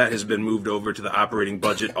all of that, has been moved over to the operating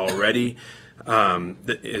budget already.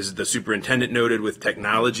 As the superintendent noted, with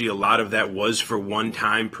technology, a lot of that was for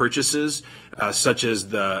one-time purchases, such as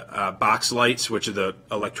the box lights, which are the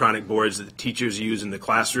electronic boards that the teachers use in the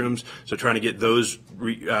classrooms. So trying to get those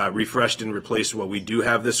refreshed and replaced while we do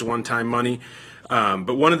have this one-time money.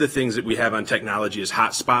 But one of the things that we have on technology is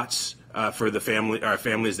hotspots for our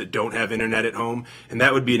families that don't have internet at home, and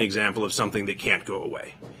that would be an example of something that can't go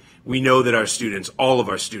away. We know that our students, all of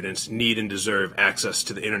our students, need and deserve access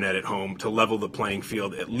to the internet at home to level the playing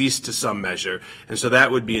field, at least to some measure. And so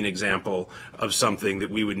that would be an example of something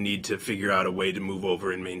that we would need to figure out a way to move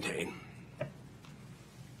over and maintain.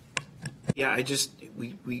 Yeah,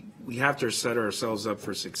 we have to set ourselves up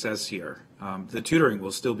for success here. The tutoring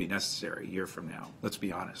will still be necessary a year from now, let's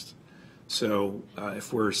be honest. So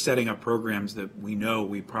if we're setting up programs that we know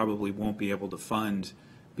we probably won't be able to fund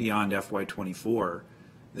beyond FY24,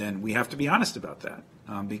 then we have to be honest about that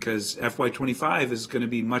because FY25 is going to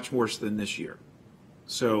be much worse than this year.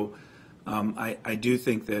 So I do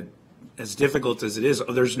think that as difficult as it is,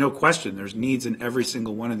 there's no question there's needs in every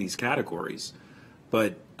single one of these categories.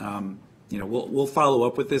 But we'll follow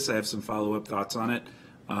up with this. I have some follow-up thoughts on it.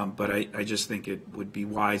 But I just think it would be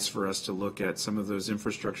wise for us to look at some of those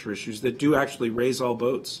infrastructure issues that do actually raise all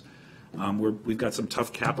boats. We've got some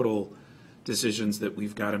tough capital decisions that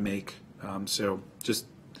we've got to make.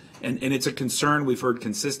 And it's a concern we've heard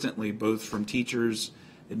consistently, both from teachers,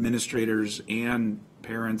 administrators, and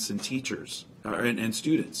parents and teachers and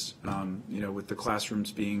students. With the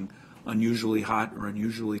classrooms being unusually hot or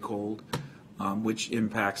unusually cold, which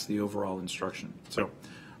impacts the overall instruction. So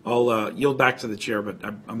I'll yield back to the chair, but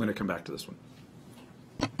I'm going to come back to this one.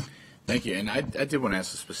 Thank you. And I did want to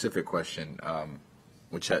ask a specific question,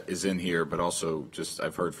 which is in here, but also just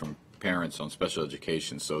I've heard from parents on special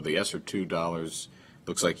education. So the ESSER $2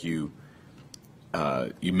 looks like you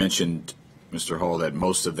mentioned, Mr. Hall, that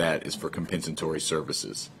most of that is for compensatory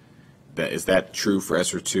services. Is that true for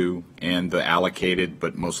ESSER 2 and the allocated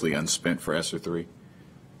but mostly unspent for ESSER 3?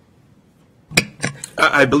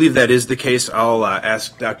 I believe that is the case. I'll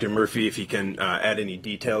ask Dr. Murphy if he can add any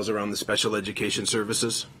details around the special education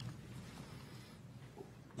services.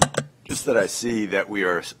 just that I see that we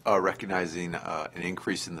are recognizing an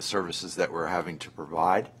increase in the services that we're having to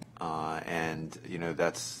provide, and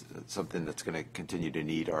that's something that's going to continue to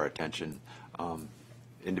need our attention.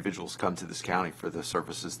 Individuals come to this county for the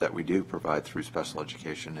services that we do provide through special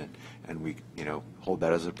education, and we hold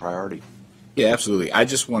that as a priority. Yeah, absolutely. I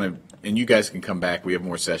just want to, and you guys can come back. We have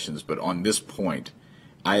more sessions, but on this point,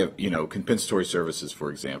 I have, compensatory services,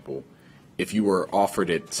 for example. If you were offered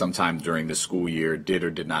it sometime during the school year, did or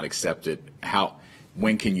did not accept it,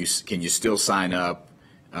 when can you still sign up?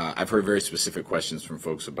 I've heard very specific questions from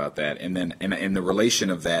folks about that, and then in the relation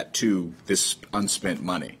of that to this unspent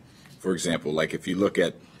money. For example, like if you look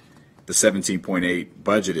at the 17.8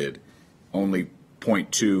 budgeted, only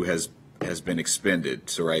 0.2 has been expended.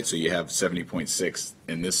 So so you have 70.6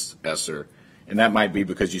 in this ESSER, and that might be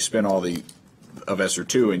because you spent all of ESSER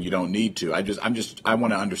 2 and you don't need to. I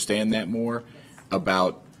want to understand that more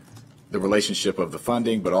about the relationship of the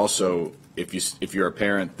funding, but also if you're a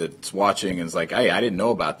parent that's watching and is like, hey, I didn't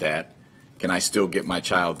know about that, can I still get my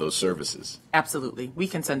child those services? Absolutely. We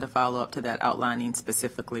can send a follow-up to that outlining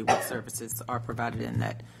specifically what services are provided in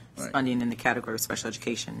that funding in the category of special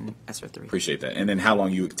education, ESSER 3. Appreciate that. And then how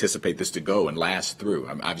long you anticipate this to go and last through?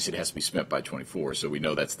 I mean, obviously, it has to be spent by 24, so we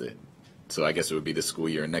know so I guess it would be this school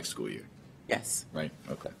year and next school year. Yes. Right?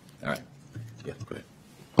 Okay. All right. Yeah, go ahead.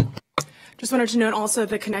 Just wanted to note also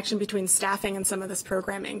the connection between staffing and some of this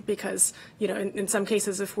programming, because in some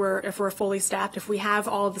cases if we're fully staffed, if we have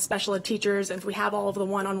all of the special ed teachers, and if we have all of the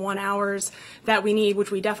one-on-one hours that we need, which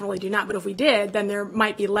we definitely do not, but if we did, then there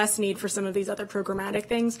might be less need for some of these other programmatic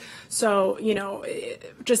things. So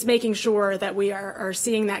just making sure that we are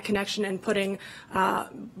seeing that connection and putting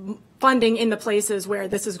funding in the places where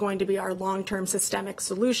this is going to be our long-term systemic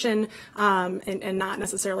solution, and not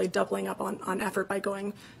necessarily doubling up on effort by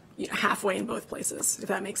going halfway in both places, if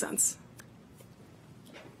that makes sense.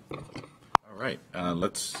 All right,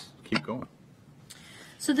 let's keep going.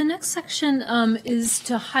 So the next section is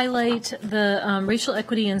to highlight the racial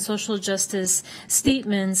equity and social justice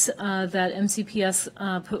statements that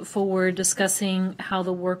MCPS put forward, discussing how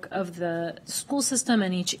the work of the school system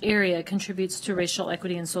and each area contributes to racial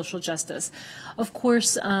equity and social justice. Of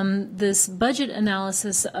course, this budget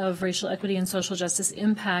analysis of racial equity and social justice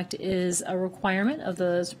impact is a requirement of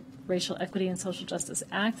the Racial Equity and Social Justice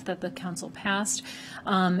Act that the council passed,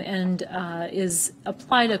 and is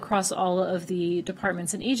applied across all of the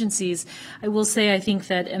departments and agencies. I will say I think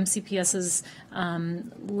that MCPS's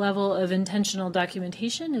level of intentional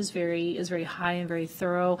documentation is very high and very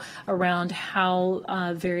thorough around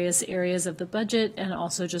how various areas of the budget and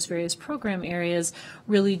also just various program areas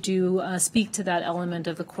really do speak to that element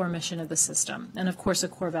of the core mission of the system, and of course a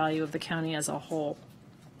core value of the county as a whole.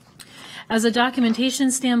 As a documentation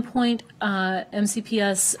standpoint,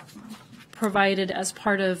 MCPS provided, as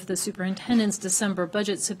part of the superintendent's December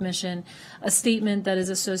budget submission, a statement that is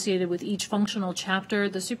associated with each functional chapter.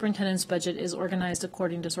 The superintendent's budget is organized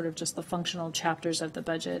according to sort of just the functional chapters of the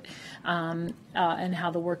budget, and how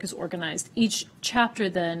the work is organized. Each chapter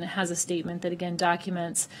then has a statement that again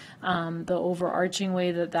documents the overarching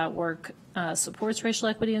way that work supports racial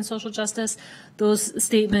equity and social justice. Those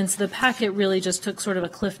statements, the packet really just took sort of a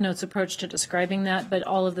Cliff Notes approach to describing that, but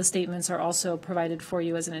all of the statements are also provided for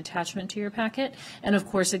you as an attachment to your packet, and of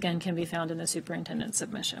course, again, can be found in the superintendent's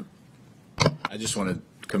submission. I just want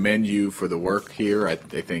to commend you for the work here. I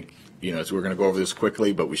think, so we're going to go over this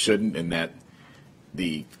quickly, but we shouldn't, in that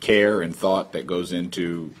the care and thought that goes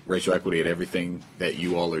into racial equity and everything that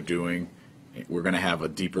you all are doing. We're going to have a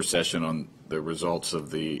deeper session on the results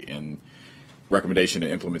of and recommendation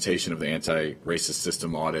and implementation of the anti-racist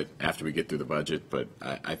system audit after we get through the budget. But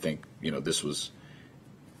I think,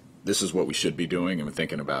 this is what we should be doing and we're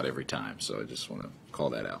thinking about every time. So I just want to call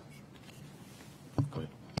that out. Go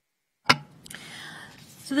ahead.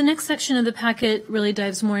 So the next section of the packet really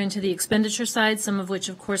dives more into the expenditure side, some of which,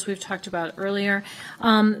 of course, we've talked about earlier.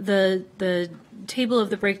 The table of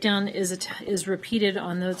the breakdown is repeated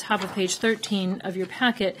on the top of page 13 of your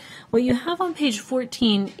packet. What you have on page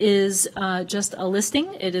 14 is just a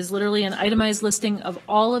listing. It is literally an itemized listing of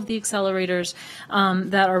all of the accelerators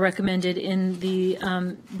that are recommended in the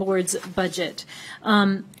board's budget.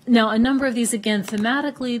 Now, a number of these, again,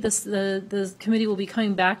 thematically, the committee will be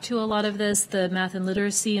coming back to a lot of this. The math and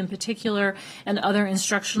literacy in particular and other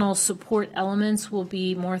instructional support elements will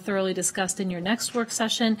be more thoroughly discussed in your next work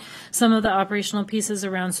session. Some of the operational pieces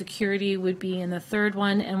around security would be in the third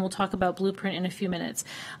one, and we'll talk about Blueprint in a few minutes.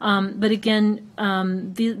 But again,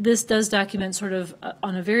 this does document sort of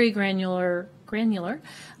on a very granular granular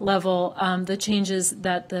level, the changes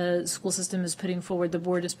that the school system is putting forward, the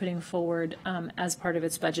board is putting forward as part of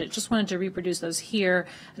its budget. Just wanted to reproduce those here.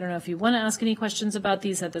 I don't know if you want to ask any questions about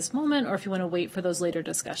these at this moment, or if you want to wait for those later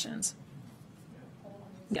discussions.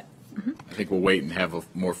 Yeah. Mm-hmm. I think we'll wait and have a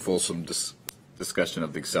more fulsome discussion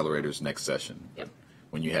of the accelerators next session. Yep.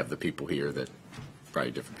 When you have the people here that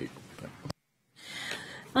probably different people.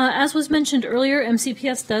 As was mentioned earlier,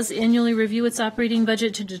 MCPS does annually review its operating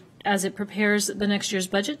budget as it prepares the next year's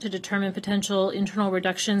budget to determine potential internal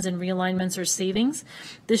reductions and realignments or savings.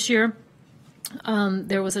 This year,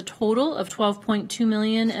 there was a total of 12.2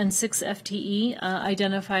 million and 6 FTE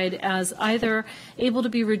identified as either able to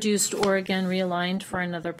be reduced or again realigned for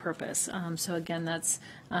another purpose. So again, that's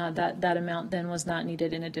that amount then was not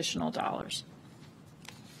needed in additional dollars.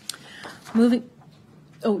 Moving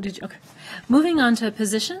on to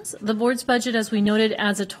positions, the board's budget, as we noted,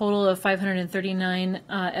 adds a total of 539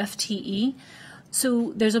 FTE.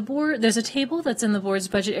 So there's a table that's in the board's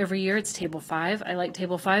budget every year. It's table 5. I like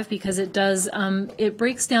table 5 because it does, it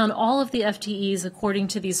breaks down all of the FTEs according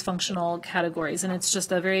to these functional categories. And it's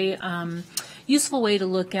just a very useful way to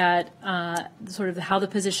look at sort of how the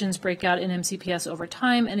positions break out in MCPS over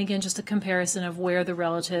time. And again, just a comparison of where the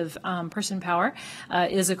relative person power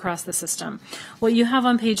is across the system. What you have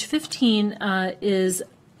on page 15 is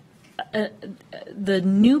the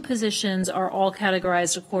new positions are all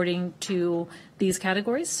categorized according to these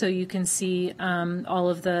categories, so you can see all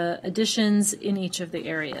of the additions in each of the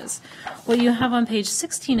areas. What you have on page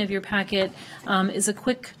 16 of your packet is a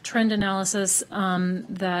quick trend analysis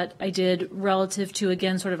that I did relative to,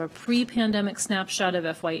 again, sort of a pre-pandemic snapshot of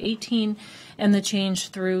FY18 and the change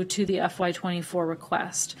through to the FY24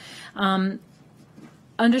 request.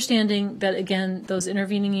 Understanding that, again, those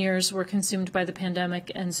intervening years were consumed by the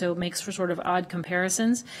pandemic, and so it makes for sort of odd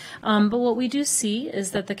comparisons. But what we do see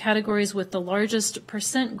is that the categories with the largest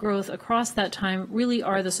percent growth across that time really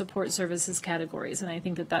are the support services categories. And I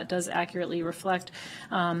think that that does accurately reflect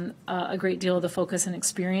a great deal of the focus and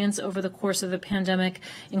experience over the course of the pandemic,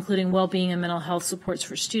 including well-being and mental health supports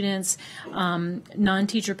for students,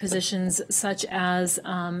 non-teacher positions such as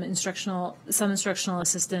some instructional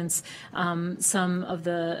assistants, some of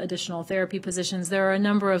the additional therapy positions. There are a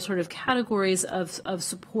number of sort of categories of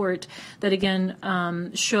support that, again,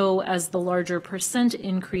 show as the larger percent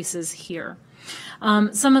increases here.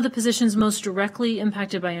 Some of the positions most directly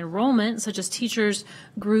impacted by enrollment, such as teachers,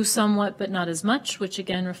 grew somewhat but not as much, which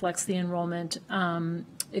again reflects the enrollment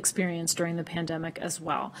experience during the pandemic as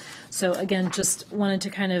well. So again, just wanted to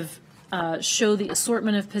kind of show the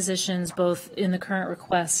assortment of positions both in the current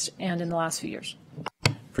request and in the last few years.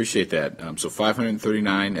 Appreciate that. So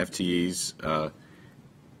 539 FTEs.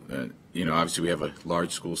 Obviously we have a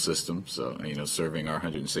large school system, so serving our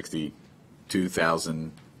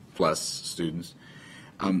 162,000 plus students.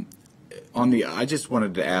 I just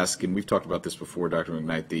wanted to ask, and we've talked about this before, Dr.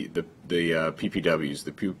 McKnight, the PPWs,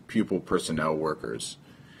 the pupil personnel workers.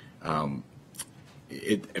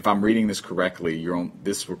 If I'm reading this correctly,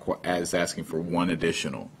 this is asking for one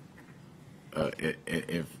additional.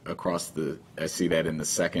 If across I see that in the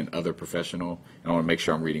second other professional, and I want to make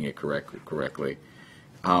sure I'm reading it correctly.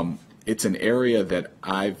 It's an area that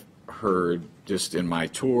I've heard just in my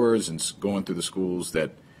tours and going through the schools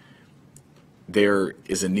that there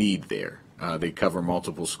is a need there. They cover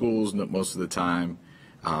multiple schools most of the time.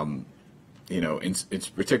 It's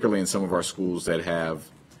particularly in some of our schools that have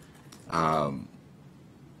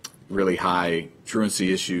really high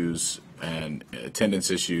truancy issues and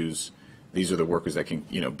attendance issues. These are the workers that can,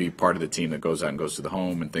 be part of the team that goes out and goes to the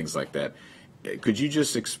home and things like that. Could you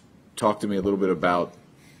just talk to me a little bit about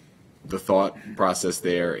the thought process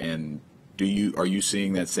there, and are you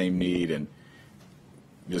seeing that same need, and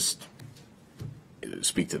just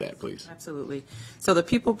speak to that, please? Absolutely. So the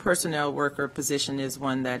pupil personnel worker position is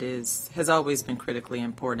one that has always been critically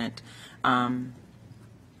important.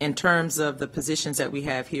 In terms of the positions that we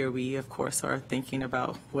have here, we of course are thinking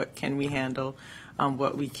about what can we handle,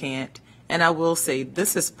 what we can't. And I will say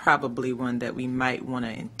this is probably one that we might want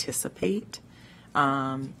to anticipate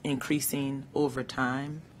increasing over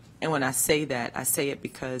time. And when I say that, I say it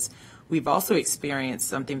because we've also experienced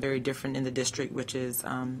something very different in the district, which is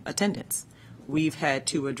attendance. We've had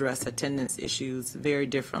to address attendance issues very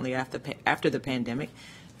differently after the pandemic,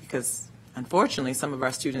 because unfortunately some of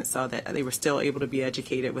our students saw that they were still able to be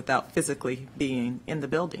educated without physically being in the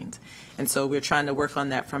buildings. And so we're trying to work on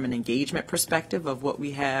that from an engagement perspective of what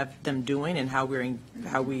we have them doing and how we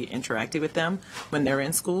interacted with them when they're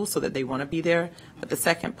in school so that they want to be there. But the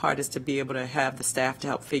second part is to be able to have the staff to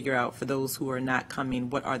help figure out, for those who are not coming,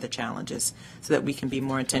 what are the challenges, so that we can be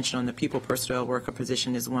more intentional. And the pupil personnel worker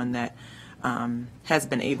position is one that has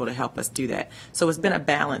been able to help us do that. So it's been a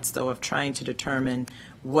balance, though, of trying to determine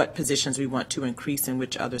what positions we want to increase and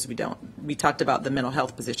which others we don't. We talked about the mental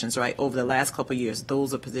health positions, right? Over the last couple of years,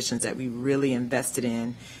 those are positions that we really invested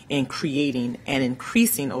in creating and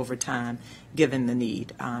increasing over time, given the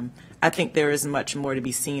need. I think there is much more to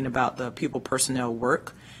be seen about the pupil personnel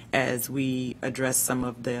work as we address some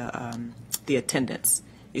of the attendance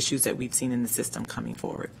issues that we've seen in the system coming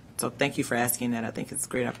forward. So thank you for asking that. I think it's a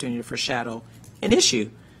great opportunity to foreshadow an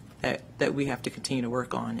issue that we have to continue to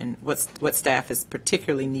work on, and what staff is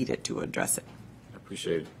particularly needed to address it. I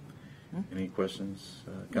appreciate it. Any questions?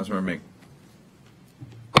 Councilmember Mink.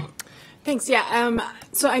 Thanks. Yeah.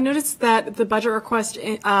 So I noticed that the budget request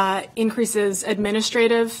increases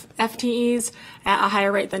administrative FTEs at a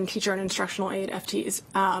higher rate than teacher and instructional aid FTEs.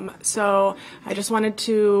 So I just wanted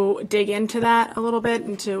to dig into that a little bit,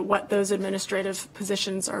 into what those administrative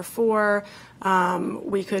positions are for.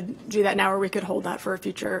 We could do that now, or we could hold that for a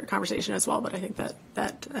future conversation as well. But I think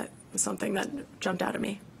that was something that jumped out at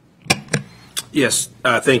me. Yes,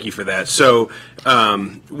 thank you for that. So,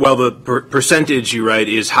 while the percentage, you write,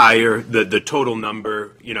 is higher, the total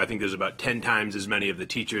number, I think there's about 10 times as many of the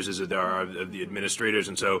teachers as there are of the administrators,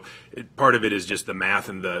 and so part of it is just the math,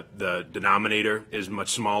 and the denominator is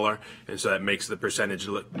much smaller, and so that makes the percentage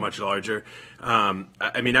look much larger.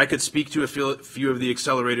 I could speak to a few of the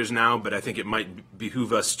accelerators now, but I think it might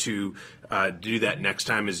behoove us to do that next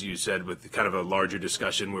time, as you said, with kind of a larger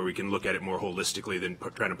discussion where we can look at it more holistically than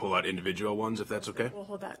trying to pull out individual ones, if that's okay.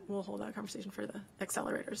 We'll hold that conversation for the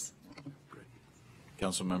accelerators.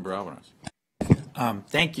 Councilmember Alvarez.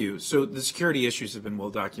 Thank you. So the security issues have been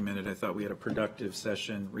well documented. I thought we had a productive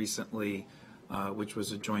session recently, which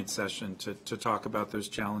was a joint session to talk about those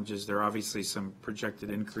challenges. There are obviously some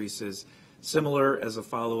projected increases. Similar, as a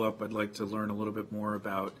follow-up, I'd like to learn a little bit more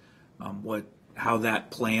about how that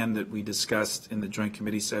plan that we discussed in the joint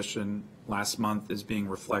committee session last month is being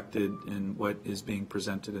reflected in what is being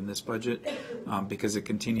presented in this budget, because it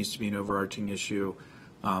continues to be an overarching issue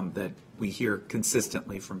that we hear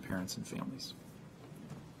consistently from parents and families.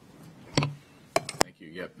 Thank you.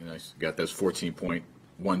 Yep, nice. Got those 14.125.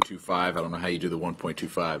 I don't know how you do the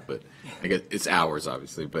 1.25, but I guess it's hours,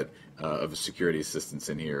 obviously, but of security assistance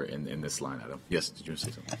in here in this line item. Yes, did you want to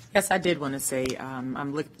say something? Yes, I did want to say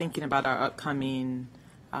I'm thinking about our upcoming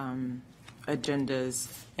agendas,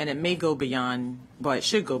 and it may go beyond, well, it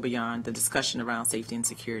should go beyond the discussion around safety and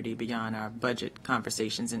security, beyond our budget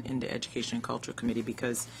conversations in the Education and Culture Committee,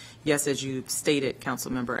 because, yes, as you stated,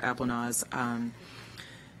 Councilmember Abelnaz,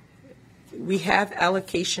 we have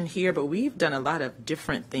allocation here, but we've done a lot of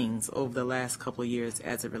different things over the last couple of years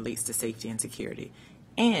as it relates to safety and security.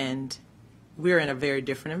 And we're in a very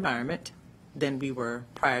different environment than we were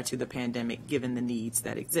prior to the pandemic, given the needs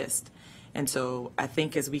that exist. And so I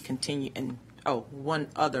think as we continue, and one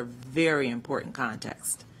other very important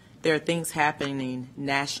context, there are things happening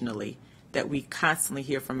nationally that we constantly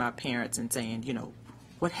hear from our parents and saying,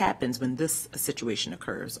 what happens when this situation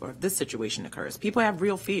occurs, or if this situation occurs? People have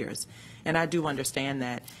real fears, and I do understand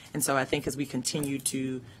that. And so I think as we continue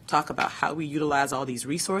to talk about how we utilize all these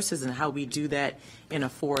resources and how we do that in a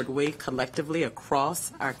forward way collectively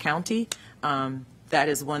across our county, that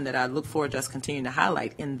is one that I look forward to us continuing to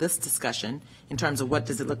highlight in this discussion in terms of what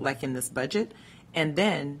does it look like in this budget, and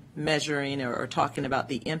then measuring or talking about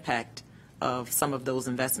the impact of some of those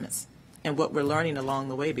investments and what we're learning along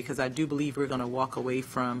the way, because I do believe we're going to walk away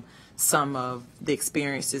from some of the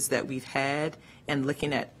experiences that we've had and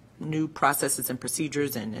looking at new processes and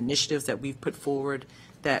procedures and initiatives that we've put forward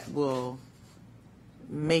that will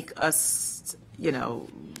make us,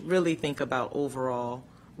 really think about overall,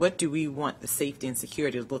 what do we want the safety and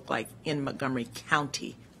security to look like in Montgomery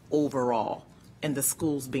County overall, and the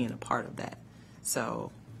schools being a part of that.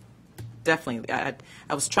 So definitely, I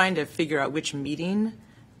was trying to figure out which meeting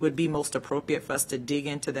would be most appropriate for us to dig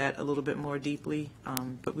into that a little bit more deeply,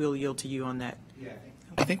 but we'll yield to you on that. Yeah,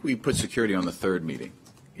 I think we put security on the third meeting.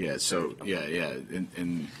 Yeah, so, yeah,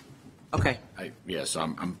 and okay. So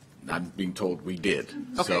I'm being told we did.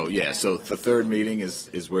 Okay. So, yeah, so the third meeting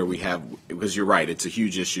is where we have, because you're right, it's a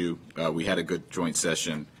huge issue. We had a good joint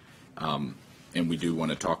session, and we do want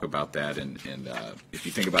to talk about that. And if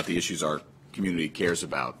you think about the issues our community cares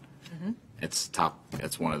about,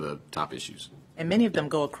 that's one of the top issues. And many of them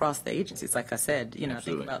go across the agencies, like I said. I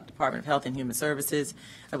think about Department of Health and Human Services.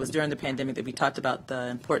 It was during the pandemic that we talked about the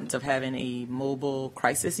importance of having a mobile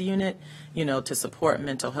crisis unit, to support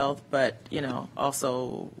mental health. But,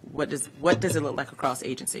 also what does it look like across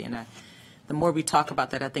agency? And the more we talk about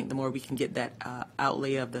that, I think the more we can get that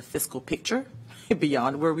outlay of the fiscal picture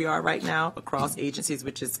beyond where we are right now across agencies,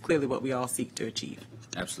 which is clearly what we all seek to achieve.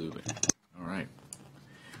 Absolutely. right.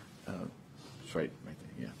 That's right there.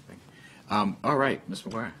 Yeah. Thank you. All right, Ms.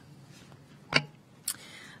 McGuire.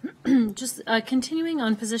 Just continuing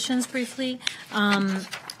on positions briefly,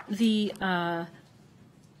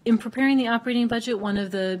 in preparing the operating budget, one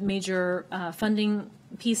of the major funding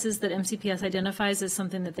pieces that MCPS identifies is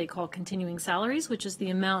something that they call continuing salaries, which is the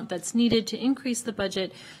amount that's needed to increase the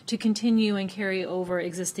budget to continue and carry over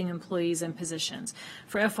existing employees and positions.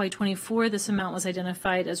 For FY24, this amount was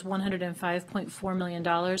identified as $105.4 million.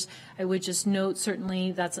 I would just note,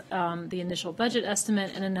 certainly, that's the initial budget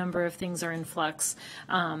estimate, and a number of things are in flux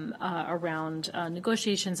around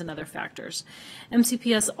negotiations and other factors.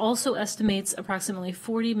 MCPS also estimates approximately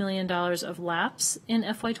 $40 million of lapse in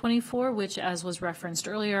FY24, which, as was referenced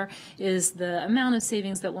earlier, is the amount of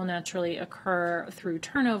savings that will naturally occur through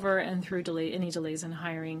turnover and through any delays in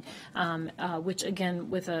hiring, which, again,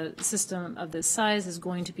 with a system of this size is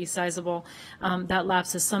going to be sizable. That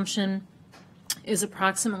lapse assumption is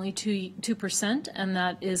approximately 2%, and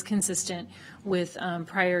that is consistent with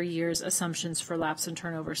prior years' assumptions for lapse and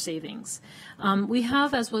turnover savings. We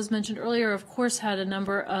have, as was mentioned earlier, of course, had a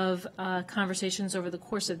number of conversations over the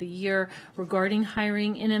course of the year regarding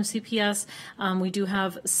hiring in MCPS. We do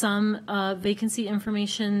have some vacancy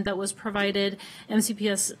information that was provided.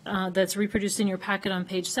 MCPS, that's reproduced in your packet on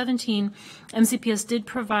page 17, MCPS did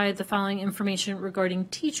provide the following information regarding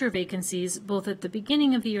teacher vacancies, both at the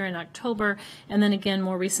beginning of the year in October, and then again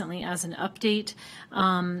more recently as an update.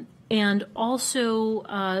 And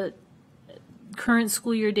also, current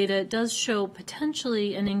school year data does show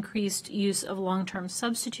potentially an increased use of long-term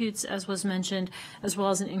substitutes, as was mentioned, as well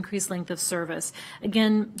as an increased length of service.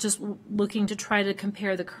 Again, just looking to try to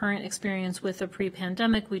compare the current experience with the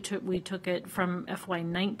pre-pandemic, we took it from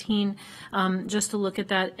FY19 just to look at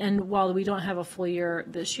that. And while we don't have a full year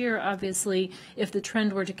this year, obviously, if the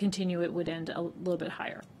trend were to continue, it would end a little bit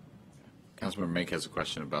higher. Councilmember Mink has a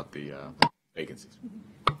question about the vacancies.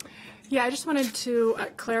 Yeah, I just wanted to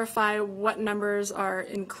clarify what numbers are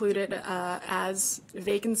included as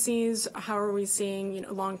vacancies. How are we seeing,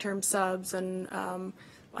 long-term subs and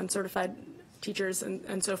uncertified teachers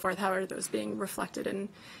and so forth? How are those being reflected in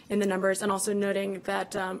the numbers? And also noting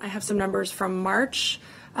that I have some numbers from March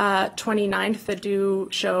 29th that do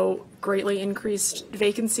show greatly increased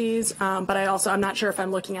vacancies, but I'm not sure if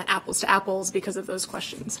I'm looking at apples to apples because of those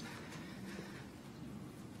questions.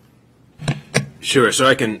 Sure. So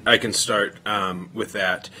I can start with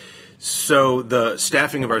that. So the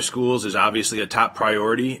staffing of our schools is obviously a top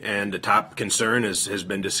priority and a top concern, as has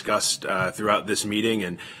been discussed throughout this meeting.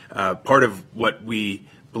 And part of what we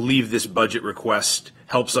believe this budget request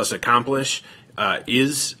helps us accomplish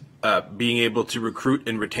is being able to recruit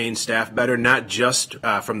and retain staff better, not just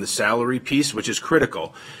from the salary piece, which is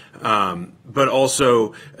critical, but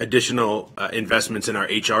also additional investments in our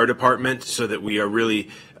HR department so that we are really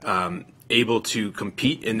able to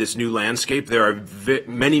compete in this new landscape. There are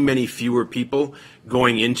many, many fewer people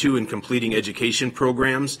going into and completing education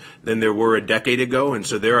programs than there were a decade ago, and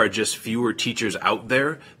so there are just fewer teachers out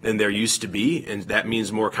there than there used to be, and that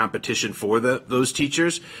means more competition for those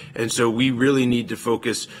teachers. And so we really need to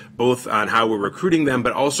focus both on how we're recruiting them,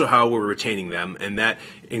 but also how we're retaining them, and that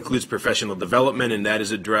includes professional development, and that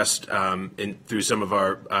is addressed through some of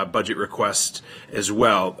our budget requests as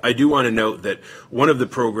well. I do want to note that one of the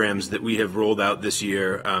programs that we have rolled out this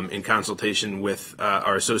year in consultation with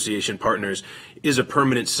our association partners is a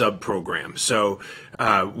permanent sub program. So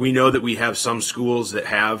we know that we have some schools that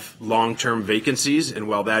have long-term vacancies, and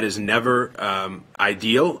while that is never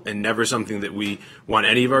ideal and never something that we want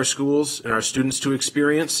any of our schools and our students to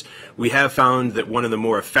experience, we have found that one of the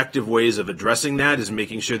more effective ways of addressing that is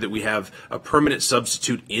making sure that we have a permanent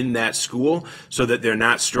substitute in that school so that they're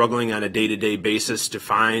not struggling on a day-to-day basis to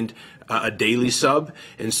find a daily sub.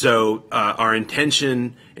 And so our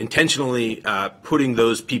intentionally putting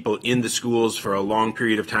those people in the schools for a long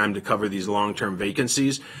period of time to cover these long-term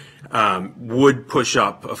vacancies would push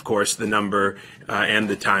up, of course, the number and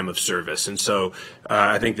the time of service. And so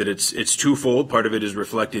I think that it's twofold. Part of it is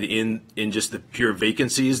reflected in just the pure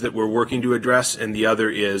vacancies that we're working to address, and the other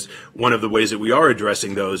is one of the ways that we are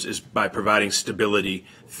addressing those is by providing stability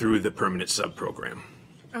through the permanent sub program.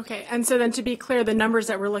 Okay, and so then to be clear, the numbers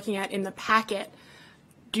that we're looking at in the packet,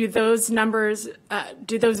 do those numbers,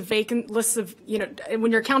 do those vacant lists of,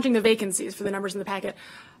 when you're counting the vacancies for the numbers in the packet,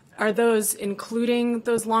 are those including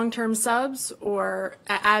those long-term subs, or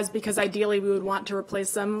because ideally we would want to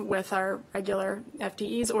replace them with our regular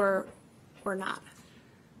FTEs, or not?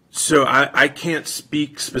 So I can't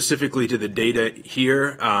speak specifically to the data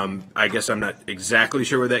here. I guess I'm not exactly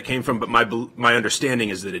sure where that came from, but my understanding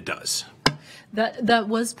is that it does. That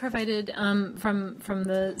was provided from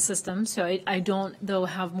the system, so I don't, though,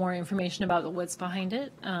 have more information about what's behind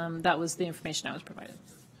it. That was the information I was provided.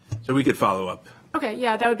 So we could follow up. Okay,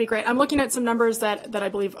 yeah, that would be great. I'm looking at some numbers that I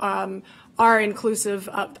believe are inclusive,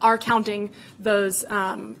 are counting those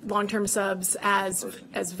long-term subs as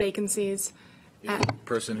vacancies.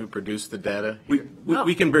 Person who produced the data.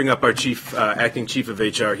 We can bring up our acting chief of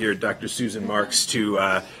HR here, Dr. Susan Marks,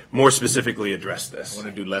 to more specifically address this. I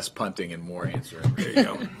want to do less punting and more answering. There you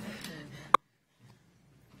go.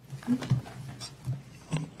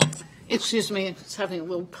 Excuse me, I was having a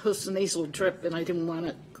little post-nasal drip and I didn't want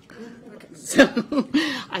it. So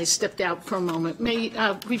I stepped out for a moment. May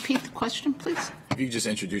you repeat the question, please? If you could just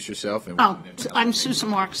introduce yourself. And I'm Susan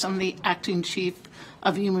Marks. I'm the acting chief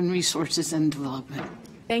of Human Resources and Development.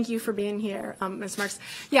 Thank you for being here, Ms. Marks.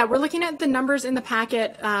 Yeah, we're looking at the numbers in the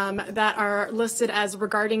packet that are listed as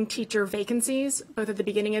regarding teacher vacancies, both at the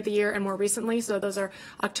beginning of the year and more recently. So those are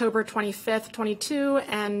October 25th, 22,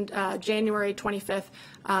 and January 25th,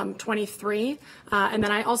 23. And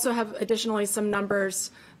then I also have additionally some numbers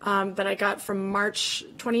that I got from March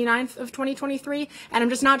 29th of 2023. And I'm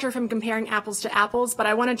just not sure if I'm comparing apples to apples, but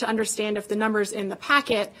I wanted to understand if the numbers in the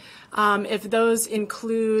packet, if those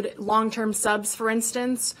include long-term subs, for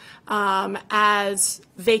instance, as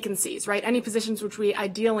vacancies, right? Any positions which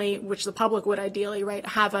which the public would ideally, right,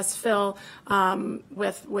 have us fill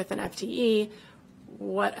with an FTE.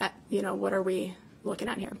 What are we looking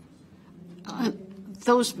at here?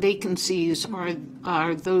 Those vacancies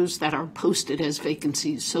are those that are posted as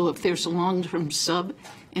vacancies. So if there's a long-term sub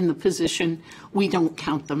in the position, we don't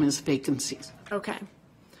count them as vacancies. Okay.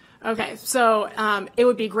 Okay, so it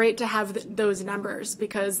would be great to have those numbers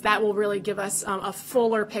because that will really give us a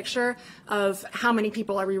fuller picture of how many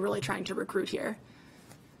people are we really trying to recruit here.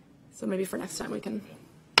 So maybe for next time we can.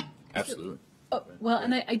 Absolutely. Well,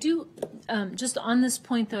 and I do, just on this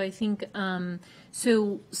point, though, I think, I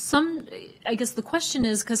guess the question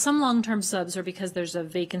is, because some long-term subs are because there's a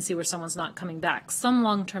vacancy where someone's not coming back. Some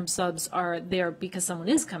long-term subs are there because someone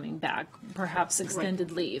is coming back, perhaps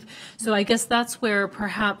extended leave. So I guess that's where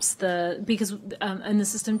perhaps and the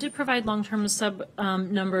system did provide long-term sub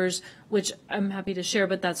numbers, which I'm happy to share,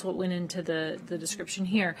 but that's what went into the description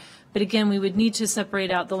here. But again, we would need to separate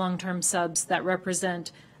out the long-term subs that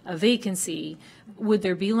represent a vacancy. Would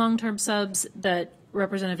there be long-term subs that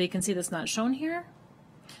represent a vacancy that's not shown here?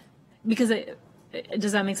 Because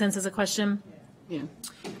does that make sense as a question? Yeah.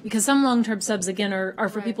 Because some long-term subs, again, are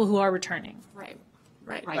for people who are returning.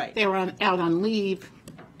 Right. They're out on leave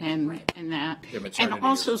and that. And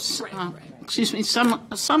also, excuse me, some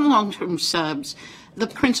long-term subs, the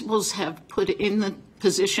principals have put in the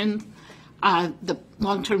position. The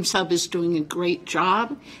long-term sub is doing a great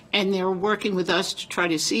job, and they're working with us to try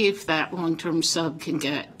to see if that long-term sub can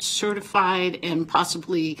get certified and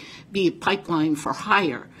possibly be a pipeline for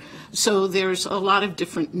hire. So there's a lot of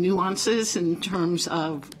different nuances in terms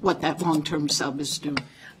of what that long-term sub is doing.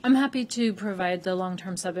 I'm happy to provide the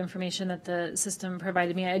long-term sub information that the system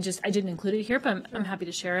provided me. I didn't include it here, but I'm happy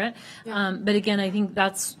to share it. Yeah. But again, I think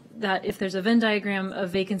that if there's a Venn diagram of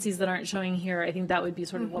vacancies that aren't showing here, I think that would be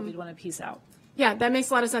sort of what we'd want to piece out. Yeah, that makes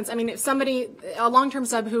a lot of sense. I mean, if a long-term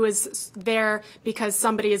sub who is there because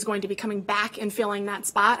somebody is going to be coming back and filling that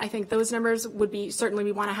spot, I think those numbers would be, certainly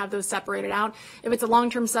we want to have those separated out. If it's a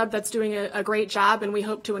long-term sub that's doing a great job and we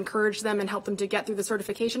hope to encourage them and help them to get through the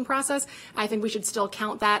certification process, I think we should still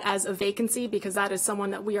count that as a vacancy because that is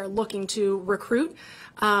someone that we are looking to recruit.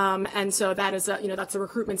 And so that is that's a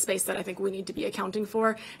recruitment space that I think we need to be accounting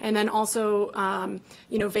for. And then also,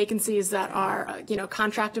 vacancies that are,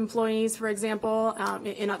 contract employees, for example,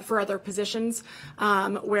 for other positions,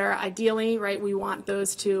 where ideally, right, we want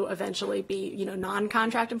those to eventually be,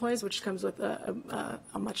 non-contract employees, which comes with a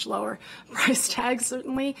much lower price tag,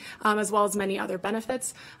 certainly, as well as many other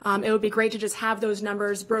benefits. It would be great to just have those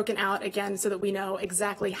numbers broken out again so that we know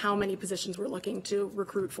exactly how many positions we're looking to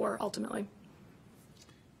recruit for ultimately.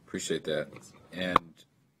 Appreciate that. And,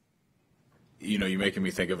 you're making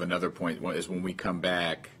me think of another point is when we come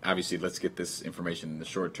back, obviously let's get this information in the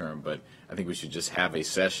short term, but I think we should just have a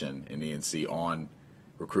session in ENC on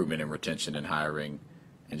recruitment and retention and hiring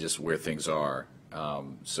and just where things are.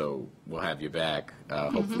 So we'll have you back,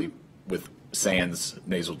 hopefully with sans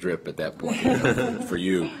nasal drip at that point for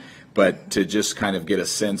you. But to just kind of get a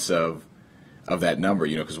sense of that number,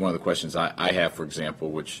 because one of the questions I have, for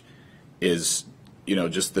example, which is,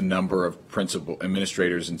 just the number of principal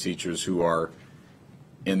administrators and teachers who are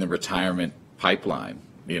in the retirement pipeline,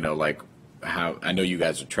 like how I know you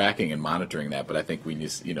guys are tracking and monitoring that, but I think we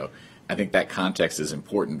just, I think that context is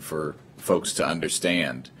important for folks to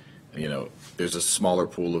understand. There's a smaller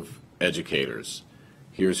pool of educators.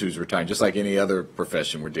 Here's who's retiring. Just like any other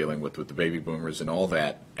profession we're dealing with the baby boomers and all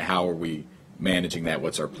that, how are we managing that?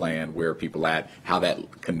 What's our plan? Where are people at? How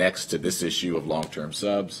that connects to this issue of long-term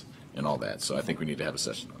subs and all that. So I think we need to have a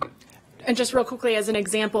session on it. And just real quickly as an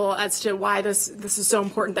example as to why this is so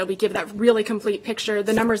important that we give that really complete picture,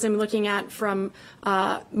 the numbers I'm looking at from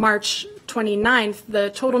March 29th,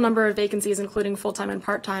 the total number of vacancies, including full-time and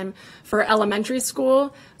part-time for elementary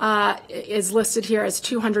school is listed here as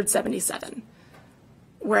 277.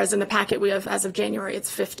 Whereas in the packet we have, as of January,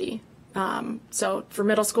 it's 50. So for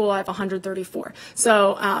middle school, I have 134.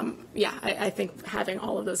 So yeah, I think having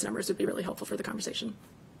all of those numbers would be really helpful for the conversation.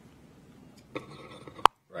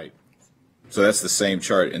 Right. So that's the same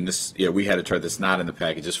chart, and this, yeah, we had a chart that's not in the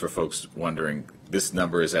packet, just for folks wondering. This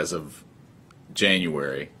number is as of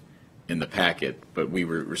January in the packet, but we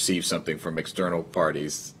received something from external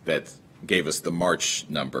parties that gave us the March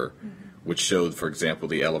number, which showed, for example,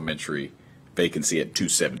 the elementary vacancy at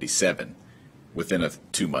 277 within a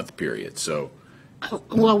 2-month period. So,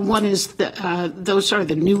 well, one is those are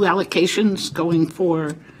the new allocations going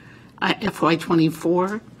for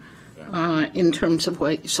FY24. In terms of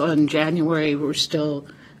what you saw in January, we're still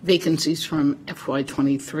vacancies from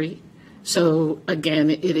FY23. So again,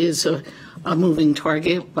 it is a moving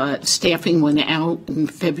target, but staffing went out in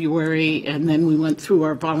February, and then we went through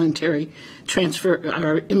our voluntary transfer,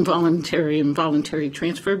 our involuntary and voluntary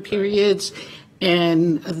transfer periods,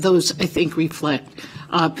 and those, I think, reflect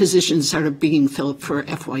positions that are being filled for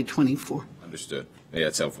FY24. understood. Yeah,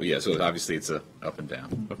 it's helpful. Yeah, so obviously it's a up and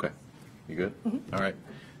down. Okay. You good? All right.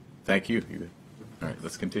 Thank you. You good? All right,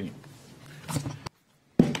 let's continue.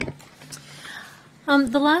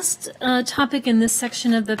 The last topic in this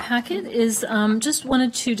section of the packet is just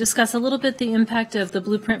wanted to discuss a little bit the impact of the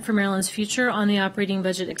Blueprint for Maryland's Future on the operating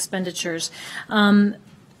budget expenditures.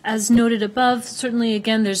 As noted above, certainly,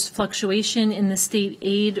 again, there's fluctuation in the state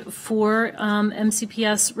aid for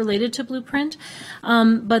MCPS related to Blueprint,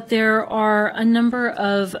 but there are a number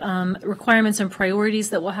of requirements and priorities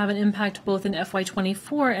that will have an impact both in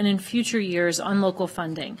FY24 and in future years on local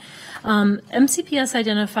funding. MCPS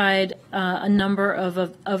identified a number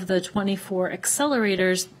of the 24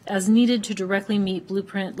 accelerators as needed to directly meet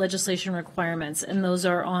Blueprint legislation requirements, and those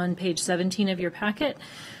are on page 17 of your packet.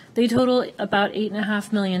 They total about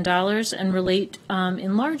 $8.5 million and relate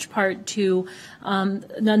in large part to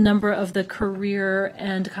a number of the career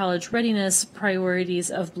and college readiness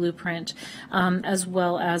priorities of Blueprint, as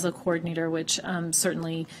well as a coordinator, which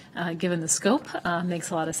certainly, given the scope, makes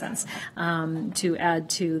a lot of sense to add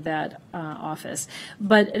to that office.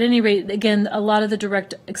 But at any rate, again, a lot of the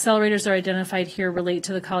direct accelerators are identified here relate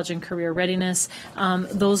to the college and career readiness.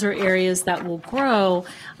 Those are areas that will grow.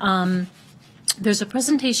 There's a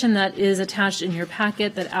presentation that is attached in your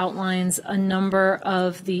packet that outlines a number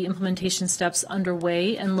of the implementation steps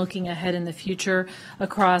underway and looking ahead in the future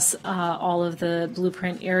across all of the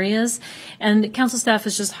Blueprint areas. And council staff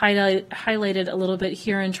has just highlighted a little bit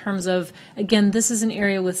here in terms of, again, this is an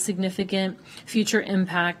area with significant future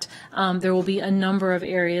impact. There will be a number of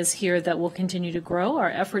areas here that will continue to grow. Our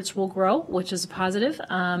efforts will grow, which is positive,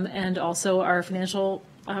 and also our financial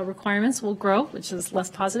requirements will grow, which is less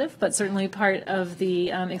positive, but certainly part of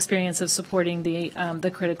the experience of supporting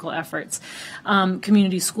the critical efforts.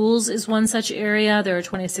 Community schools is one such area. There are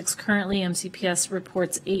 26 currently. MCPS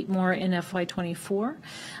reports 8 more in FY24.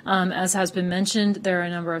 As has been mentioned, there are a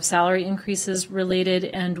number of salary increases related,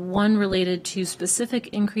 and one related to specific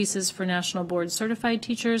increases for national board certified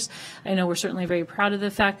teachers. I know we're certainly very proud of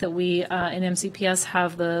the fact that we in MCPS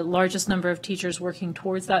have the largest number of teachers working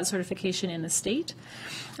towards that certification in the state.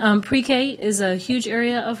 Pre-K is a huge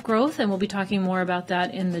area of growth, and we'll be talking more about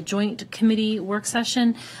that in the joint committee work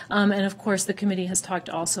session. And of course, the committee has talked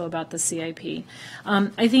also about the CIP.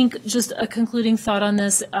 I think just a concluding thought on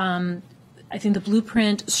this, I think the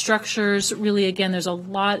Blueprint structures, really, again, there's a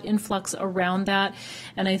lot in flux around that.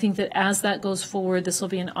 And I think that as that goes forward, this will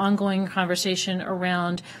be an ongoing conversation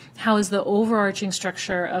around how is the overarching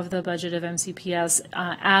structure of the budget of MCPS,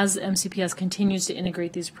 as MCPS continues to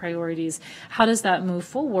integrate these priorities, how does that move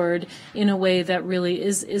forward in a way that really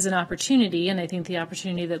is an opportunity, and I think the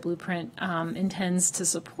opportunity that Blueprint intends to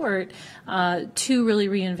support to really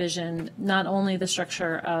re-envision not only the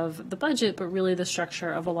structure of the budget, but really the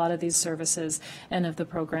structure of a lot of these services and of the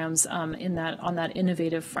programs on that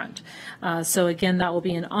innovative front. So again, that will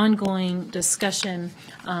be an ongoing discussion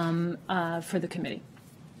for the committee.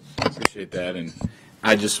 I appreciate that, and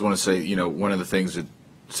I just want to say, one of the things that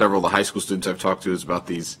several of the high school students I've talked to is about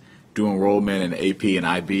these dual enrollment and AP and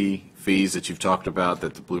IB fees that you've talked about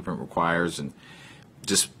that the Blueprint requires, and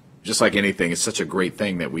just like anything, it's such a great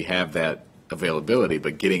thing that we have that availability,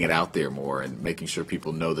 but getting it out there more and making sure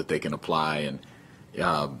people know that they can apply. And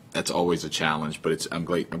that's always a challenge, but it's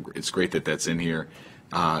great that that's in here.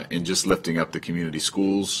 And just lifting up the community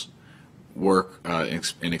schools work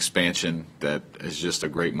and expansion, that is just a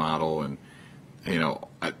great model. And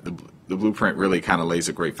the blueprint really kind of lays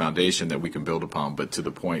a great foundation that we can build upon. But to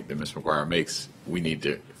the point that Ms. McGuire makes, we need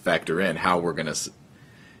to factor in how we're going to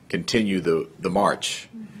continue the march,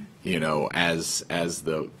 as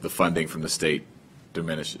the funding from the state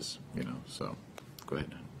diminishes, So, go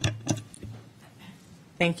ahead.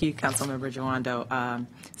 Thank you, Councilmember Joando.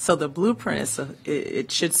 So the blueprint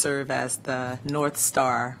it should serve as the North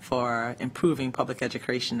Star for improving public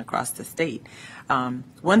education across the state.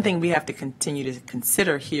 One thing we have to continue to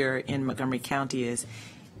consider here in Montgomery County is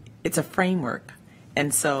it's a framework.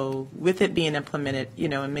 And so with it being implemented,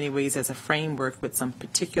 in many ways as a framework with some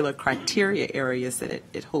particular criteria areas that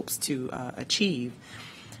it hopes to achieve,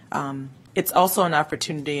 it's also an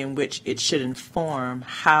opportunity in which it should inform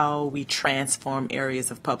how we transform areas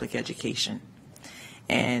of public education.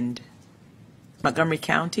 And Montgomery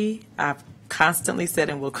County, I've constantly said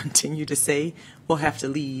and will continue to say, will have to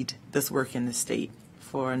lead this work in the state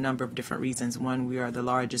for a number of different reasons. One, we are the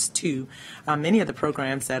largest. Two, many of the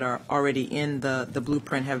programs that are already in the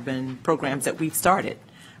blueprint have been programs that we've started.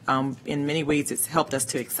 In many ways, it's helped us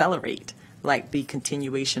to accelerate, like the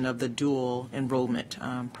continuation of the dual enrollment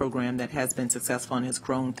program that has been successful and has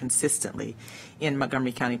grown consistently in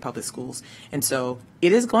Montgomery County Public Schools. And so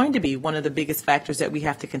it is going to be one of the biggest factors that we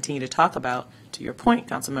have to continue to talk about, to your point,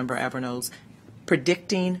 Councilmember Avernos,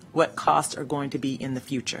 predicting what costs are going to be in the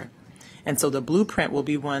future. And so the blueprint will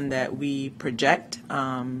be one that we project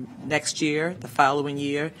next year, the following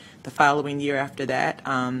year after that,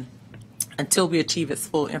 until we achieve its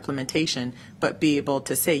full implementation, but be able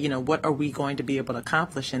to say, what are we going to be able to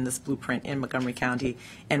accomplish in this blueprint in Montgomery County,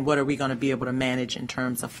 and what are we going to be able to manage in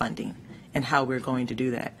terms of funding and how we're going to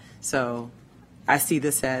do that. So I see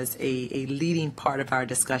this as a leading part of our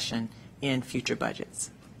discussion in future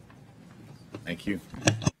budgets. Thank you.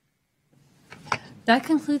 That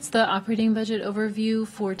concludes the operating budget overview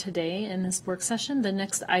for today in this work session. The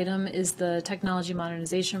next item is the technology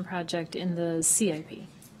modernization project in the CIP.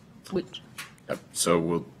 So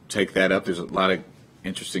we'll take that up. There's a lot of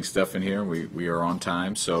interesting stuff in here. We are on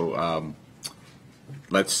time, so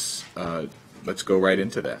let's go right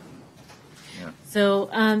into that. Yeah. So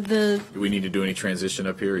do we need to do any transition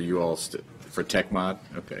up here? Are you all for tech mod?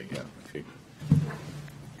 Okay, yeah. Okay.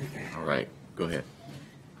 All right, go ahead.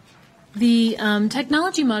 The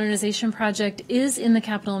technology modernization project is in the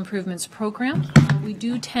capital improvements program. We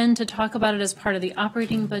do tend to talk about it as part of the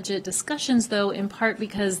operating budget discussions, though, in part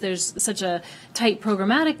because there's such a tight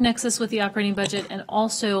programmatic nexus with the operating budget, and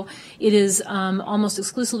also it is almost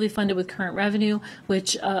exclusively funded with current revenue,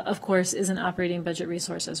 which, of course, is an operating budget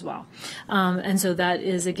resource as well. And so that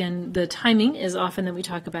is, again, the timing is often that we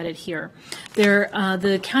talk about it here.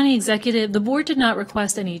 The county executive, the board did not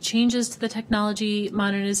request any changes to the technology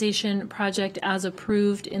modernization project as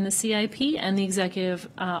approved in the CIP, and the executive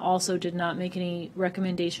also did not make any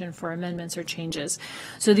recommendation for amendments or changes.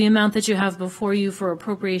 So the amount that you have before you for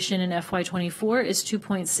appropriation in FY24 is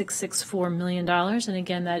 $2.664 million, and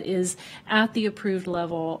again, that is at the approved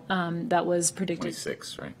level that was predicted.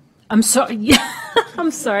 26, right? I'm sorry. Yeah,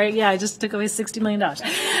 I'm sorry. Yeah, I just took away $60 million. The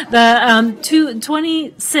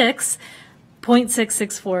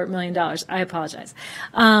 $26.664 million. I apologize.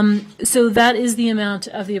 So that is the amount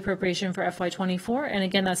of the appropriation for FY24, and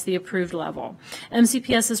again, that's the approved level.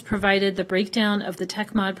 MCPS has provided the breakdown of the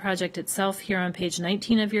Tech Mod project itself here on page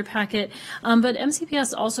 19 of your packet, but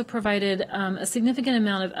MCPS also provided a significant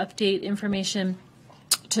amount of update information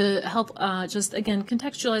to help just, again,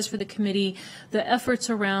 contextualize for the committee the efforts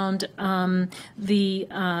around the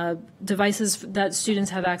devices that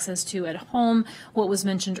students have access to at home, what was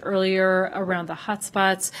mentioned earlier around the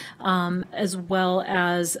hotspots, as well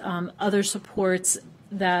as other supports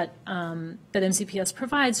that MCPS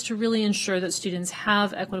provides to really ensure that students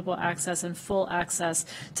have equitable access and full access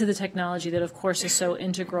to the technology that, of course, is so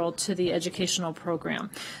integral to the educational program.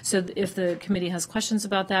 So if the committee has questions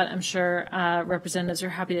about that, I'm sure representatives are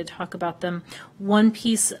happy to talk about them. One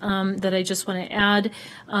piece that I just want to add,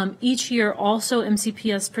 each year also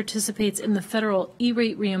MCPS participates in the federal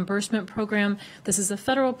E-rate reimbursement program. This is a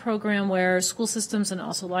federal program where school systems and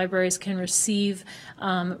also libraries can receive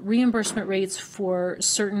reimbursement rates for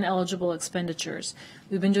certain eligible expenditures.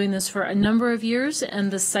 We've been doing this for a number of years, and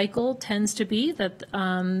the cycle tends to be that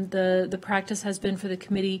the practice has been for the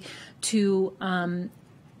committee to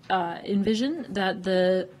envision that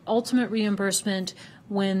the ultimate reimbursement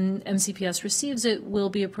when MCPS receives it, will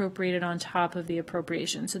be appropriated on top of the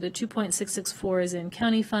appropriation. So the 2.664 is in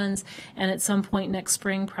county funds, and at some point next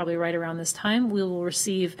spring, probably right around this time, we will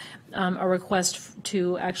receive a request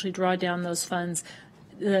to actually draw down those funds.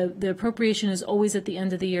 The appropriation is always at the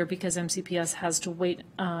end of the year because MCPS has to wait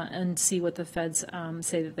and see what the feds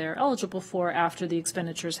say that they're eligible for after the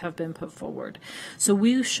expenditures have been put forward. So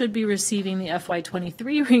we should be receiving the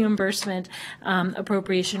FY23 reimbursement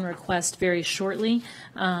appropriation request very shortly,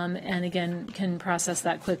 and again can process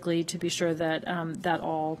that quickly to be sure that that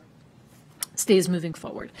all stays moving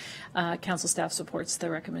forward. Council staff supports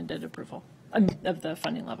the recommended approval of the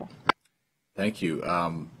funding level. Thank you.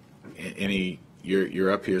 You're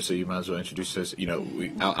up here, so you might as well introduce us.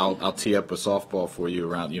 I'll tee up a softball for you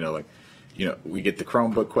around. We get the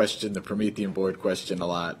Chromebook question, the Promethean board question a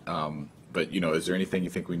lot. But is there anything you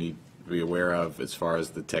think we need to be aware of as far as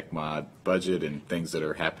the Tech Mod budget and things that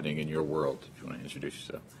are happening in your world? If you want to introduce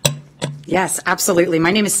yourself. Yes, absolutely.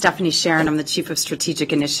 My name is Stephanie Sharon. I'm the Chief of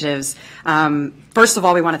Strategic Initiatives. First of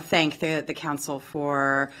all, we want to thank the Council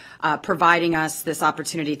for providing us this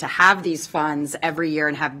opportunity to have these funds every year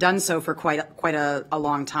and have done so for quite a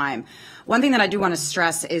long time. One thing that I do want to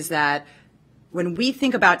stress is that when we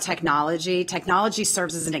think about technology, technology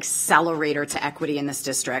serves as an accelerator to equity in this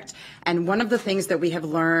district. And one of the things that we have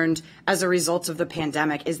learned as a result of the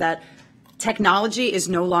pandemic is that technology is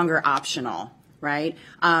no longer optional. Right?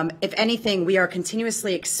 If anything, we are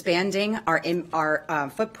continuously expanding our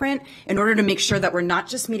footprint in order to make sure that we're not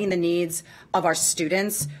just meeting the needs of our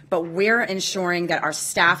students, but we're ensuring that our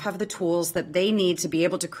staff have the tools that they need to be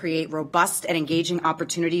able to create robust and engaging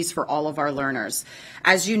opportunities for all of our learners.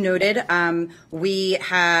 As you noted, we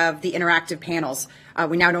have the interactive panels.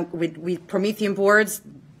 We now don't, we Promethean boards.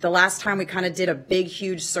 The last time we kind of did a big,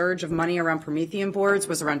 huge surge of money around Promethean boards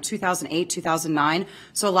was around 2008, 2009.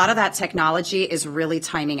 So a lot of that technology is really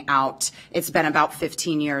timing out. It's been about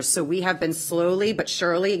 15 years. So we have been slowly but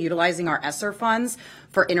surely utilizing our ESSER funds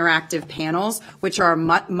for interactive panels, which are a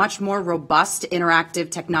much more robust interactive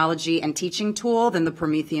technology and teaching tool than the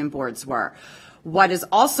Promethean boards were. What is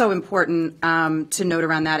also important to note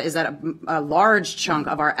around that is that a large chunk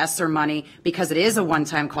of our ESSER money, because it is a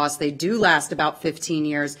one-time cost, they do last about 15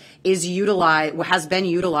 years, has been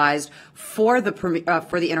utilized for the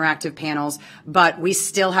interactive panels, but we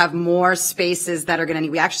still have more spaces that are going to need.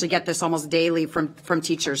 We actually get this almost daily from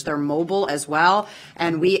teachers. They're mobile as well,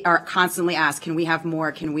 and we are constantly asked, can we have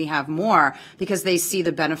more? Can we have more? Because they see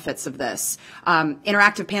the benefits of this.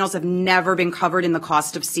 Interactive panels have never been covered in the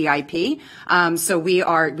cost of CIP. So we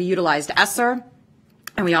utilized ESSER,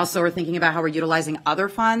 and we also are thinking about how we're utilizing other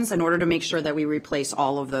funds in order to make sure that we replace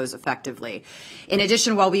all of those effectively. In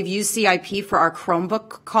addition, while we've used CIP for our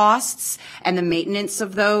Chromebook costs and the maintenance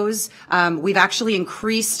of those, we've actually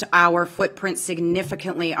increased our footprint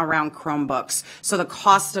significantly around Chromebooks. So the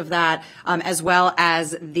cost of that, as well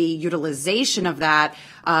as the utilization of that,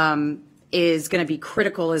 is going to be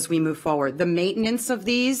critical as we move forward. The maintenance of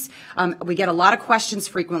these, we get a lot of questions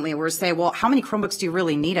frequently where we say, well, how many Chromebooks do you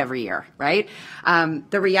really need every year, right?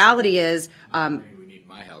 The reality is... we need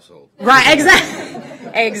my household. Right,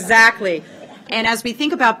 exactly. And as we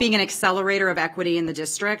think about being an accelerator of equity in the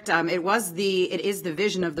district, it is the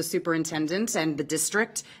vision of the superintendent and the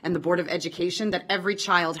district and the Board of Education that every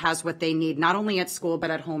child has what they need, not only at school but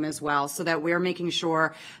at home as well, so that we're making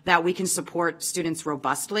sure that we can support students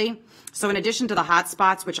robustly. So in addition to the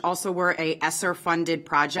hotspots, which also were a ESSER-funded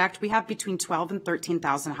project, we have between 12 and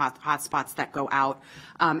 13,000 hotspots that go out,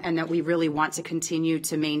 and that we really want to continue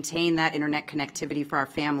to maintain that internet connectivity for our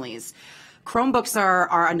families. Chromebooks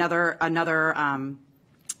are another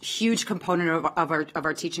huge component of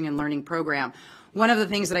our teaching and learning program. One of the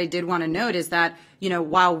things that I did want to note is that,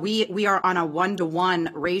 while we are on a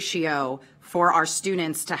 1-to-1 ratio for our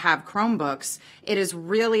students to have Chromebooks, it is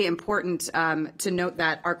really important to note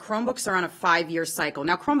that our Chromebooks are on a 5-year cycle.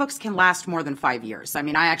 Now, Chromebooks can last more than 5 years. I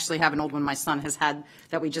mean, I actually have an old one my son has had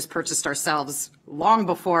that we just purchased ourselves long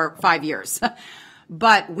before 5 years.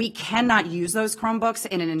 But we cannot use those Chromebooks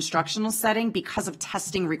in an instructional setting because of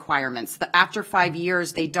testing requirements. That after 5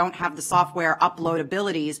 years, they don't have the software upload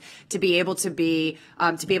abilities to be able to be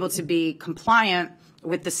compliant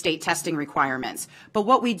with the state testing requirements. But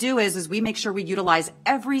what we do is we make sure we utilize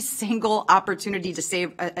every single opportunity to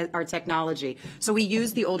save our technology. So we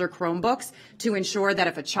use the older Chromebooks to ensure that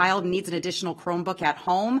if a child needs an additional Chromebook at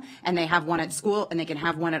home and they have one at school and they can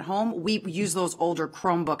have one at home, we use those older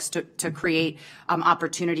Chromebooks to create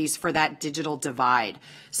opportunities for that digital divide.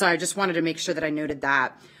 So I just wanted to make sure that I noted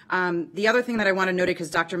that. The other thing that I want to note, because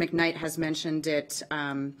Dr. McKnight has mentioned it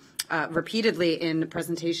repeatedly in the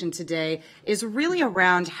presentation today, is really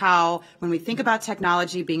around how when we think about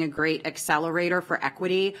technology being a great accelerator for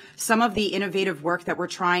equity, some of the innovative work that we're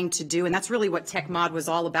trying to do, and that's really what TechMod was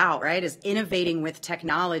all about, right, is innovating with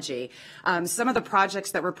technology. Some of the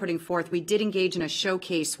projects that we're putting forth, we did engage in a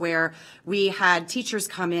showcase where we had teachers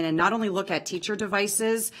come in and not only look at teacher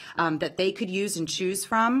devices that they could use and choose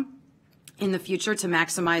from in the future to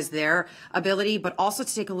maximize their ability, but also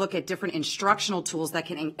to take a look at different instructional tools that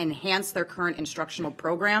can enhance their current instructional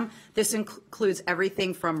program. This includes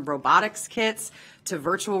everything from robotics kits to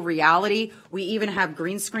virtual reality. We even have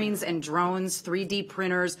green screens and drones, 3D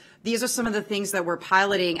printers. These are some of the things that we're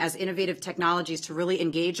piloting as innovative technologies to really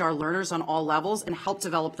engage our learners on all levels and help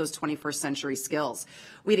develop those 21st century skills.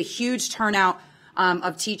 We had a huge turnout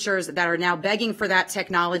of teachers that are now begging for that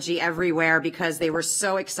technology everywhere because they were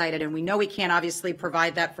so excited. And we know we can't obviously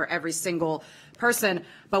provide that for every single person,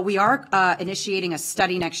 but we are initiating a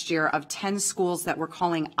study next year of 10 schools that we're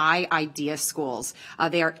calling idea schools.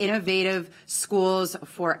 They are innovative schools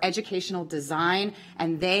for educational design,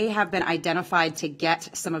 and they have been identified to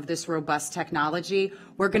get some of this robust technology.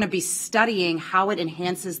 We're going to be studying how it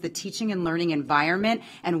enhances the teaching and learning environment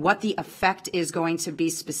and what the effect is going to be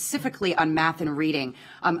specifically on math and reading,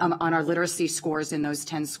 on our literacy scores in those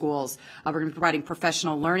 10 schools. We're going to be providing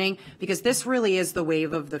professional learning because this really is the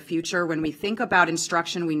wave of the future. When we think about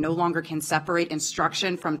instruction, we no longer can separate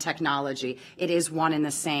instruction from technology. It is one and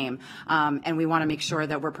the same. And we want to make sure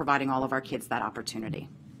that we're providing all of our kids that opportunity.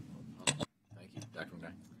 Thank you. Dr.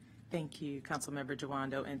 McKnight. Thank you, Councilmember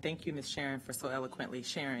Jawando, and thank you, Ms. Sharon, for so eloquently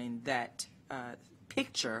sharing that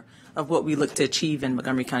picture of what we look to achieve in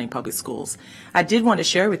Montgomery County Public Schools. I did want to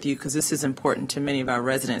share with you, because this is important to many of our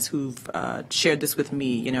residents who've shared this with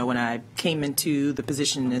me, you know, when I came into the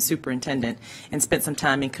position as superintendent and spent some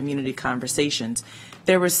time in community conversations.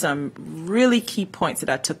 There were some really key points that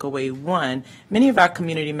I took away. One, many of our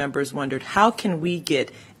community members wondered, how can we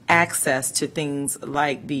get access to things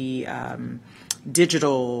like the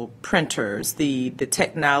digital printers, the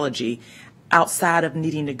technology, outside of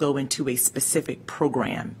needing to go into a specific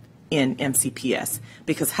program in MCPS?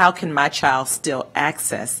 Because how can my child still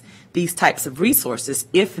access these types of resources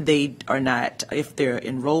if they are not, if their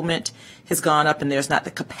enrollment has gone up and there's not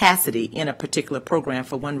the capacity in a particular program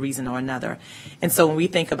for one reason or another? And so when we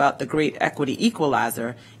think about the great equity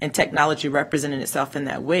equalizer and technology representing itself in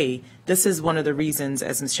that way, this is one of the reasons,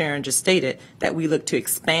 as Ms. Sharon just stated, that we look to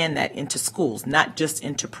expand that into schools, not just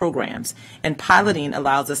into programs. And piloting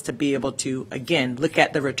allows us to be able to, again, look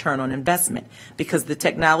at the return on investment, because the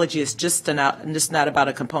technology is just not about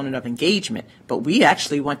a component of engagement, but we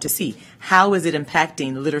actually want to see how is it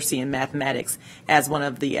impacting literacy and mathematics as one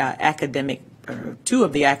of the two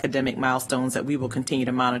of the academic milestones that we will continue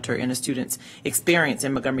to monitor in a student's experience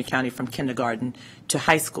in Montgomery County from kindergarten to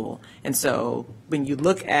high school. And so when you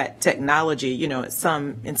look at technology, you know, in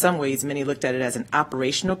some ways, many looked at it as an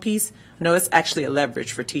operational piece. No, it's actually a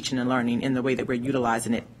leverage for teaching and learning in the way that we're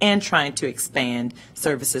utilizing it and trying to expand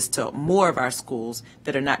services to more of our schools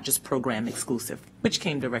that are not just program exclusive, which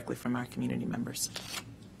came directly from our community members.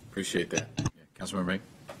 Appreciate that. Yeah. Councilmember May.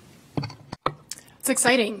 It's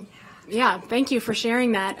exciting. Yeah, thank you for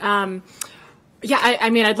sharing that. Yeah, I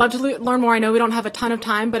mean, I'd love to learn more. I know we don't have a ton of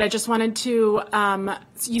time, but I just wanted to,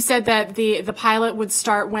 you said that the pilot would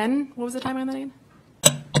start when? What was the timeline on that name?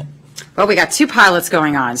 Well, we got 2 pilots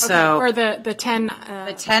going on. Okay, so or the 10.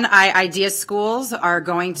 The 10 idea schools are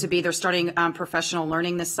going to be, they're starting professional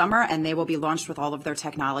learning this summer, and they will be launched with all of their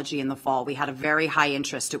technology in the fall. We had a very high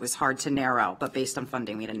interest. It was hard to narrow, but based on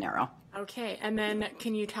funding, we had to narrow. Okay, and then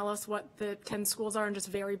can you tell us what the 10 schools are and just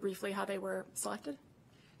very briefly how they were selected?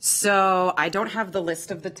 So I don't have the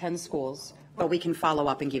list of the 10 schools, but we can follow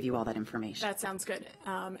up and give you all that information. That sounds good.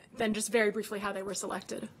 Then just very briefly how they were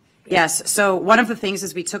selected. Yes. So one of the things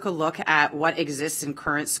is we took a look at what exists in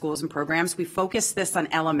current schools and programs. We focused this on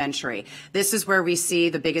elementary. This is where we see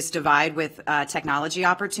the biggest divide with technology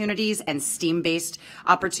opportunities, and STEAM-based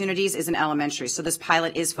opportunities is in elementary. So this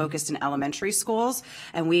pilot is focused in elementary schools,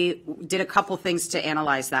 and we did a couple things to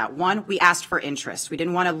analyze that. One, we asked for interest. We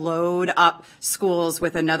didn't want to load up schools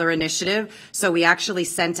with another initiative, so we actually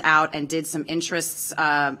sent out and did some interests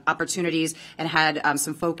opportunities and had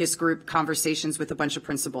some focus group conversations with a bunch of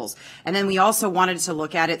principals. And then we also wanted to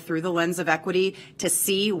look at it through the lens of equity to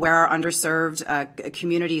see where our underserved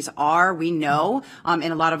communities are. We know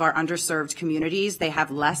in a lot of our underserved communities, they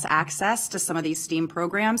have less access to some of these STEAM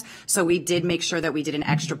programs. So we did make sure that we did an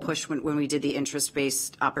extra push when we did the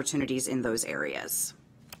interest-based opportunities in those areas.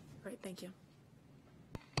 Great, thank you.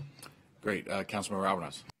 Great. Councilmember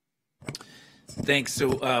Alvarez. Thanks.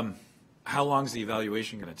 So how long is the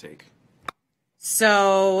evaluation going to take?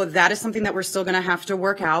 So that is something that we're still going to have to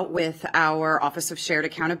work out with our Office of Shared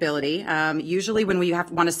Accountability. Usually when we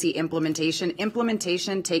want to see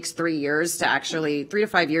implementation takes 3 years to actually, 3 to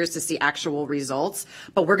 5 years to see actual results.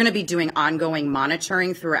 But we're going to be doing ongoing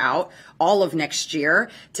monitoring throughout all of next year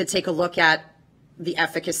to take a look at the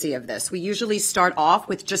efficacy of this. We usually start off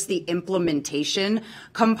with just the implementation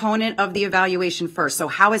component of the evaluation first. So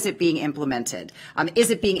how is it being implemented?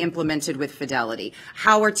 Is it being implemented with fidelity?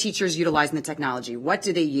 How are teachers utilizing the technology? What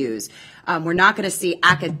do they use? We're not going to see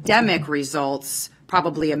academic results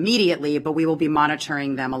probably immediately, but we will be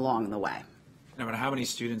monitoring them along the way. No, but how many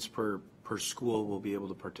students per school will be able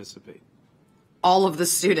to participate? All of the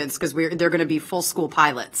students, because they're going to be full school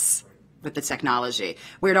pilots with the technology.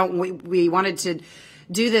 We wanted to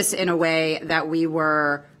do this in a way that we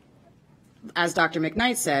were, as Dr.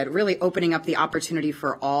 McKnight said, really opening up the opportunity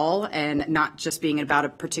for all and not just being about a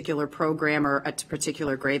particular program or a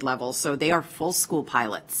particular grade level. So they are full school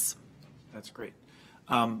pilots. That's great.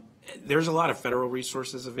 There's a lot of federal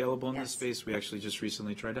resources available in Yes. this space. We actually just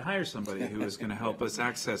recently tried to hire somebody who was going to help us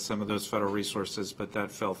access some of those federal resources, but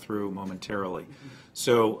that fell through momentarily.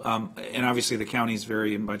 So, and obviously the county is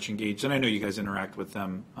very much engaged, and I know you guys interact with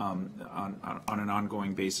them on an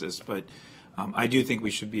ongoing basis, but I do think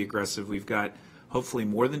we should be aggressive. We've got hopefully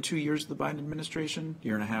more than 2 years of the Biden administration,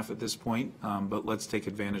 1.5 years at this point, but let's take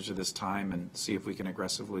advantage of this time and see if we can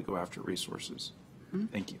aggressively go after resources.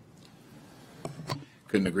 Thank you.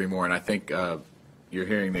 Couldn't agree more. And I think you're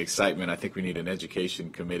hearing the excitement. I think we need an education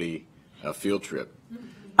committee field trip.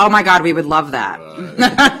 Oh my God, we would love that.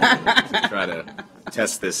 To try to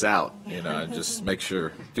test this out, and just make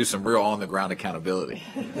sure, do some real on the ground accountability.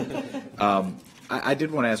 I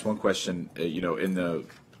did want to ask one question. In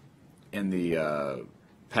the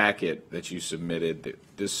packet that you submitted,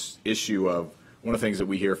 this issue of one of the things that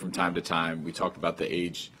we hear from time to time. We talked about the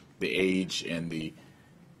age and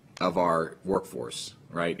of our workforce,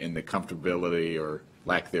 right, and the comfortability or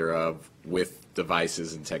lack thereof with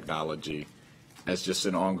devices and technology as just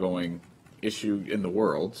an ongoing issue in the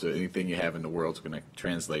world. So anything you have in the world is going to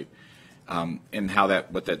translate, and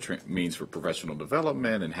what that means for professional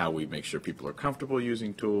development and how we make sure people are comfortable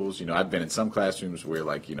using tools. I've been in some classrooms where,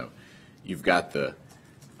 you've got the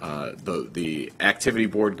activity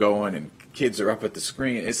board going and kids are up at the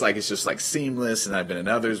screen. It's just seamless. And I've been in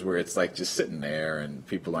others where it's just sitting there and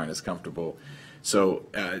people aren't as comfortable. So,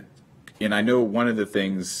 and I know one of the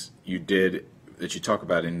things you did that you talk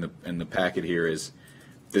about in the packet here is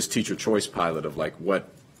this teacher choice pilot of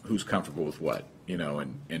who's comfortable with what,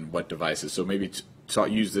 and what devices. So maybe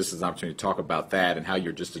use this as an opportunity to talk about that and how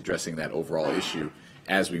you're just addressing that overall issue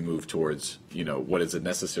as we move towards, what is a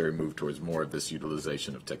necessary move towards more of this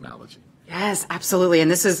utilization of technology. Yes, absolutely. And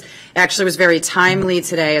this was very timely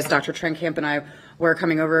today as Dr. Trenkamp and I were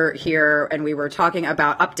coming over here and we were talking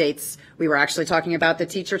about updates. We were actually talking about the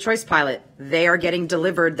teacher choice pilot. They are getting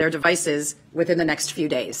delivered their devices within the next few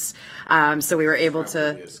days. So we were able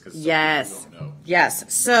to, yes.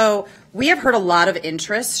 So we have heard a lot of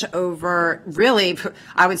interest over, really,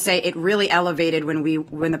 I would say it really elevated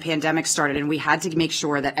when the pandemic started, and we had to make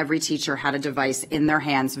sure that every teacher had a device in their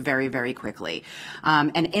hands very, very quickly.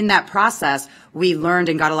 And in that process, we learned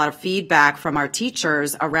and got a lot of feedback from our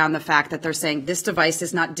teachers around the fact that they're saying this device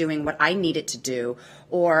is not doing what I need it to do,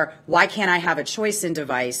 or why can't I have a choice in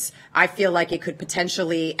device? I feel like it could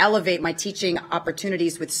potentially elevate my teaching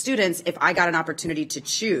opportunities with students if I got an opportunity to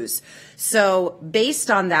choose. So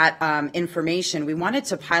based on that information, we wanted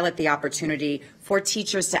to pilot the opportunity for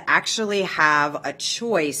teachers to actually have a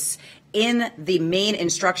choice in the main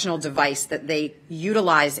instructional device that they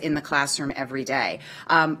utilize in the classroom every day.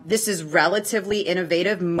 This is relatively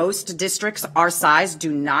innovative. Most districts our size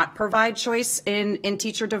do not provide choice in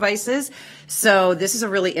teacher devices. So this is a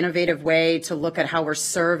really innovative way to look at how we're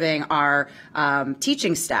serving our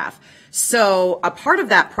teaching staff. So a part of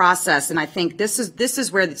that process, and I think this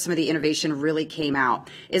is where some of the innovation really came out,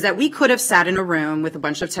 is that we could have sat in a room with a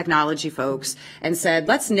bunch of technology folks and said,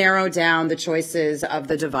 let's narrow down the choices of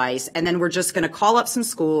the device, and then we're just going to call up some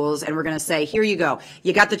schools and we're going to say, here you go.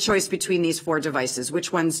 You got the choice between these 4 devices.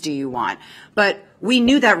 Which ones do you want? But we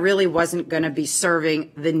knew that really wasn't going to be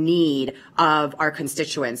serving the need of our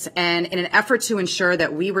constituents. And in an effort to ensure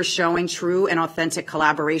that we were showing true and authentic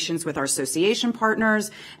collaborations with our association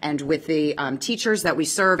partners and with the teachers that we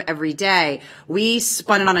serve every day, we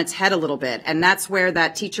spun it on its head a little bit. And that's where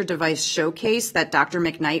that teacher device showcase that Dr.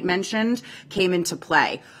 McKnight mentioned came into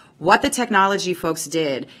play. What the technology folks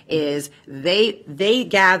did is they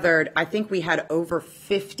gathered, I think we had over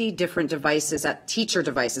 50 different devices, teacher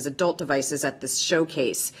devices, adult devices at this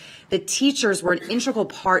showcase. The teachers were an integral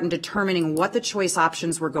part in determining what the choice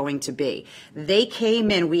options were going to be. They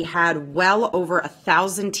came in, we had well over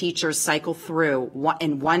 1,000 teachers cycle through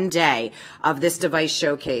in one day of this device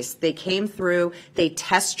showcase. They came through, they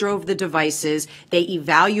test drove the devices, they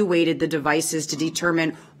evaluated the devices to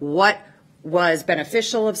determine what was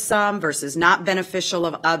beneficial of some versus not beneficial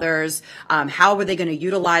of others. How were they going to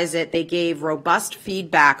utilize it? They gave robust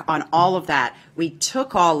feedback on all of that. We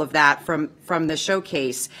took all of that from the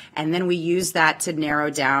showcase, and then we used that to narrow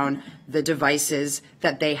down the devices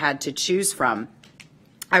that they had to choose from.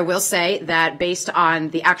 I will say that based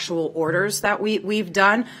on the actual orders that we've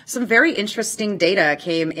done, some very interesting data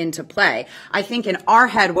came into play. I think in our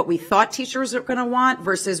head, what we thought teachers were going to want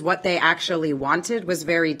versus what they actually wanted was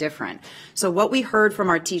very different. So what we heard from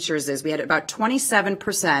our teachers is we had about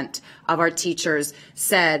 27% of our teachers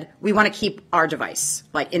said, we want to keep our device.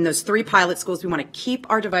 Like in those 3 pilot schools, we want to keep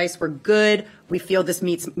our device. We're good. We feel this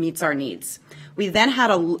meets our needs. We then had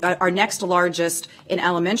our next largest in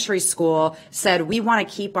elementary school said, we want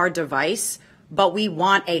to keep our device, but we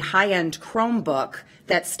want a high-end Chromebook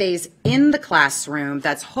that stays in the classroom,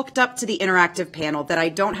 that's hooked up to the interactive panel, that I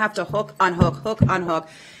don't have to hook, unhook,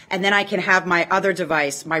 and then I can have my other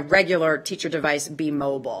device, my regular teacher device, be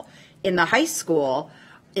mobile. In the high school,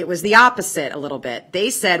 it was the opposite a little bit. They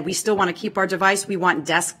said, we still want to keep our device, we want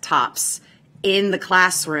desktops in the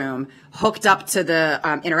classroom hooked up to the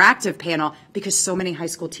interactive panel, because so many high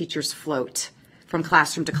school teachers float from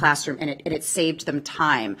classroom to classroom, and it saved them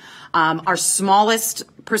time. Our smallest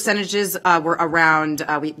percentages were around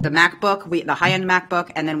the MacBook, the high-end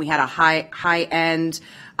MacBook, and then we had a high-end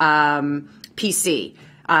PC.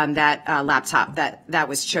 That laptop that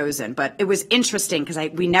was chosen. But it was interesting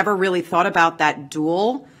because we never really thought about that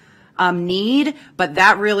dual need, but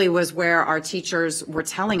that really was where our teachers were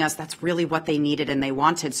telling us that's really what they needed and they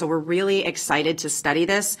wanted. So we're really excited to study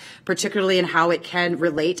this, particularly in how it can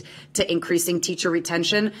relate to increasing teacher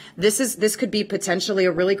retention. This could be potentially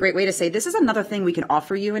a really great way to say, this is another thing we can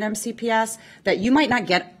offer you in MCPS that you might not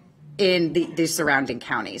get in the surrounding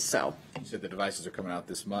counties. So you said the devices are coming out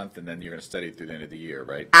this month, and then you're going to study it through the end of the year,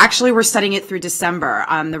 right? Actually, we're studying it through December.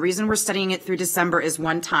 The reason we're studying it through December is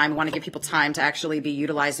one time, we want to give people time to actually be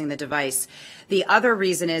utilizing the device. The other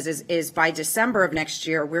reason is by December of next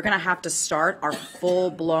year, we're going to have to start our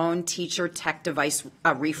full-blown teacher tech device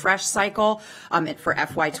refresh cycle for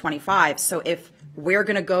FY25. So if we're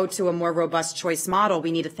going to go to a more robust choice model,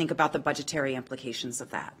 we need to think about the budgetary implications of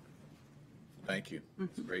that. Thank you.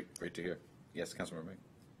 It's great to hear. Yes, Councilmember May.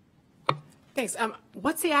 Thanks.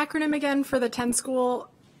 What's the acronym again for the 10 school?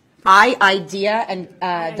 IDEA, and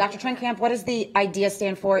Dr. Trenkamp, what does the IDEA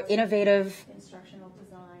stand for? Innovative Instructional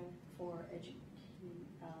Design for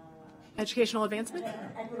Educational Advancement?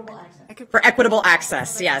 Equitable Access. For equitable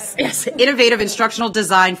access, yes. Innovative Instructional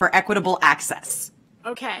Design for Equitable Access.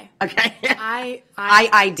 Okay.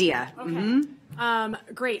 IDEA. Okay. Mm-hmm.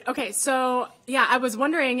 Great. Okay. So yeah, I was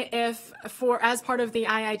wondering if as part of the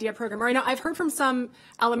IDEA program, or I know I've heard from some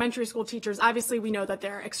elementary school teachers, obviously we know that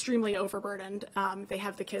they're extremely overburdened. They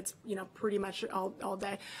have the kids, pretty much all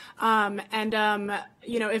day.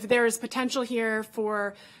 If there is potential here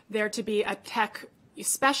for there to be a tech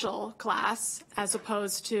special class as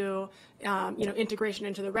opposed to integration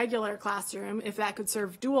into the regular classroom, if that could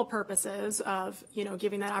serve dual purposes of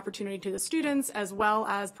giving that opportunity to the students as well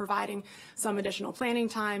as providing some additional planning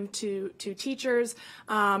time to teachers,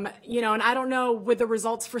 and I don't know, would the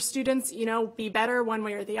results for students be better one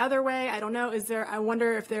way or the other way? I don't know. I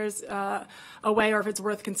wonder if there's a way, or if it's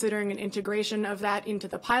worth considering an integration of that into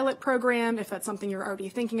the pilot program, if that's something you're already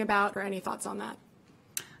thinking about, or any thoughts on that?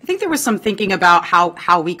 I think there was some thinking about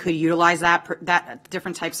how we could utilize that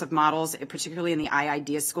different types of models, particularly in the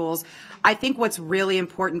IDEA schools. I think what's really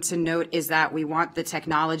important to note is that we want the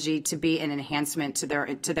technology to be an enhancement to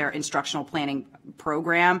their instructional planning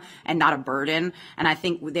program and not a burden. And I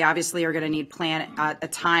think they obviously are going to need a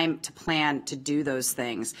time to plan to do those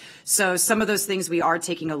things. So some of those things we are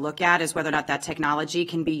taking a look at is whether or not that technology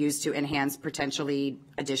can be used to enhance potentially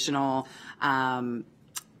additional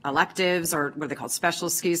electives, or what are they called,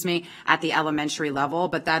 specials, at the elementary level.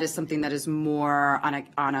 But that is something that is more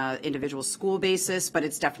on a individual school basis, but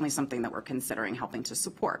it's definitely something that we're considering helping to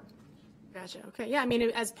support. Gotcha. Okay. Yeah. I mean,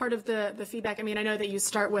 as part of the feedback, I mean, I know that you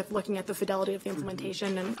start with looking at the fidelity of the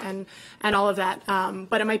implementation and all of that,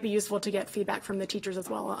 but it might be useful to get feedback from the teachers as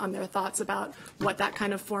well on their thoughts about what that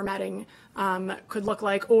kind of formatting could look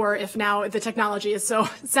like, or if now the technology is so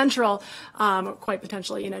central, quite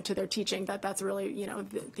potentially, to their teaching, that's really,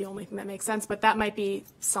 the only thing that makes sense. But that might be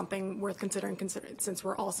something worth considering since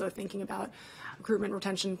we're also thinking about recruitment,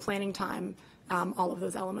 retention, planning time, all of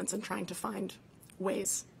those elements, and trying to find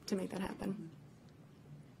ways to make that happen.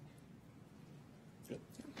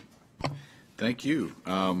 Thank you.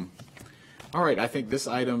 All right, I think this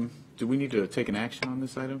item, do we need to take an action on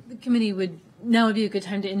this item? The committee now would be a good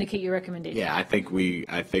time to indicate your recommendation. Yeah, I think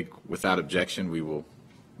without objection, we will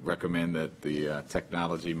recommend that the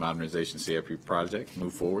technology modernization CIP project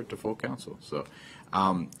move forward to full council. So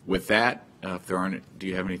with that, if there aren't, do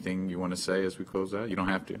you have anything you want to say as we close out? You don't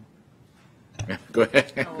have to. Go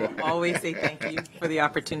ahead. I will always say thank you for the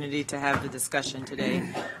opportunity to have the discussion today.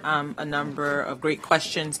 A number of great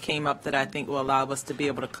questions came up that I think will allow us to be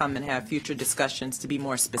able to come and have future discussions to be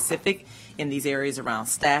more specific in these areas around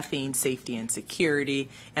staffing, safety and security,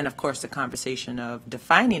 and of course the conversation of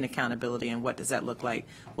defining accountability and what does that look like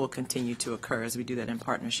will continue to occur as we do that in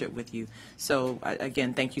partnership with you. So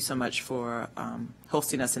again, thank you so much for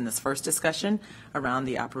hosting us in this first discussion around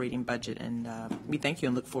the operating budget, and we thank you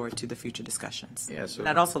and look forward to the future discussions. Yeah, so and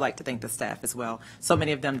I'd also like to thank the staff as well. So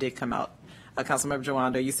many of them did come out. Councilmember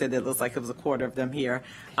Jawando, you said that it looks like it was a quarter of them here.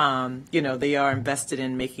 They are invested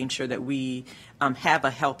in making sure that we have a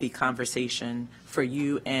healthy conversation for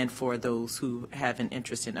you and for those who have an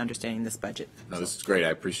interest in understanding this budget. No, this is great. I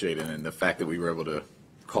appreciate it, and the fact that we were able to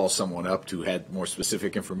call someone up who had more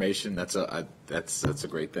specific information, that's a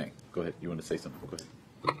great thing. Go ahead. You want to say something? Go ahead.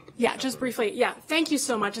 Yeah, just briefly. Yeah, thank you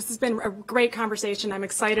so much. This has been a great conversation. I'm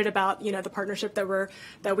excited about the partnership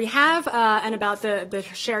that we have and about the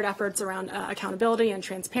shared efforts around accountability and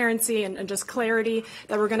transparency and just clarity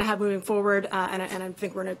that we're going to have moving forward. And I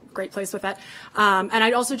think we're in a great place with that. And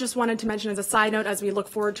I also just wanted to mention as a side note, as we look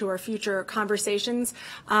forward to our future conversations,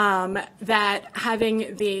 that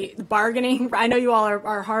having the bargaining. I know you all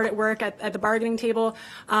are hard at work at the bargaining table.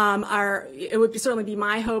 It would certainly be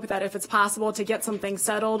my hope that if it's possible to get something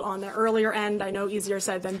settled on the earlier end. I know easier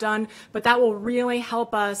said than done, but that will really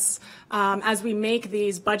help us as we make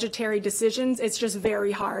these budgetary decisions. It's just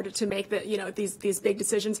very hard to make these big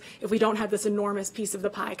decisions if we don't have this enormous piece of the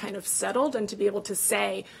pie kind of settled, and to be able to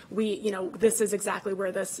say this is exactly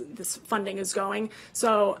where this funding is going.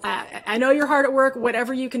 So I know you're hard at work.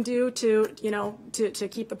 Whatever you can do to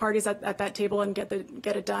keep the parties at that table and get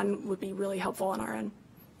it done would be really helpful on our end.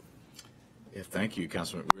 Yeah, thank you,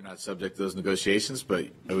 Councilman. We're not subject to those negotiations, but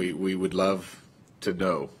we would love to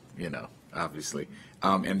know, obviously.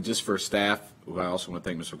 And just for staff, I also want to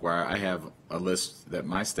thank Mr. McGuire. I have a list that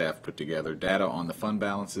my staff put together, data on the fund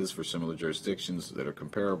balances for similar jurisdictions that are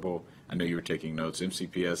comparable. I know you were taking notes.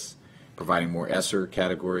 MCPS providing more ESSER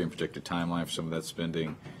category and predicted timeline for some of that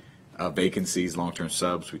spending. Vacancies, long-term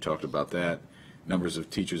subs, we talked about that. Numbers of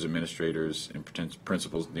teachers, administrators, and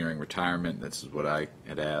principals nearing retirement. This is what I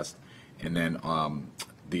had asked. And then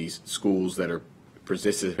these schools that are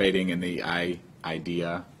participating in the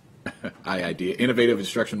IDEA, Innovative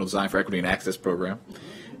Instructional Design for Equity and Access Program.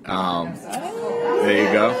 There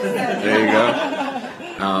you go.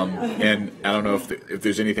 And I don't know if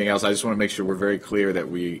there's anything else. I just want to make sure we're very clear that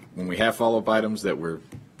when we have follow-up items, that we're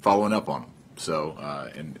following up on them. So,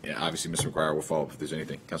 and obviously, Mr. McGuire will follow up if there's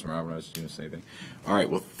anything. Councilman Roberts, do you want to say anything? All right.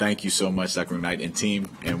 Well, thank you so much, Dr. McKnight and team,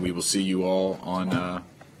 and we will see you all on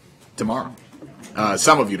tomorrow.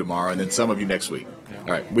 Some of you tomorrow, and then some of you next week.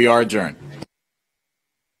 All right. We are adjourned.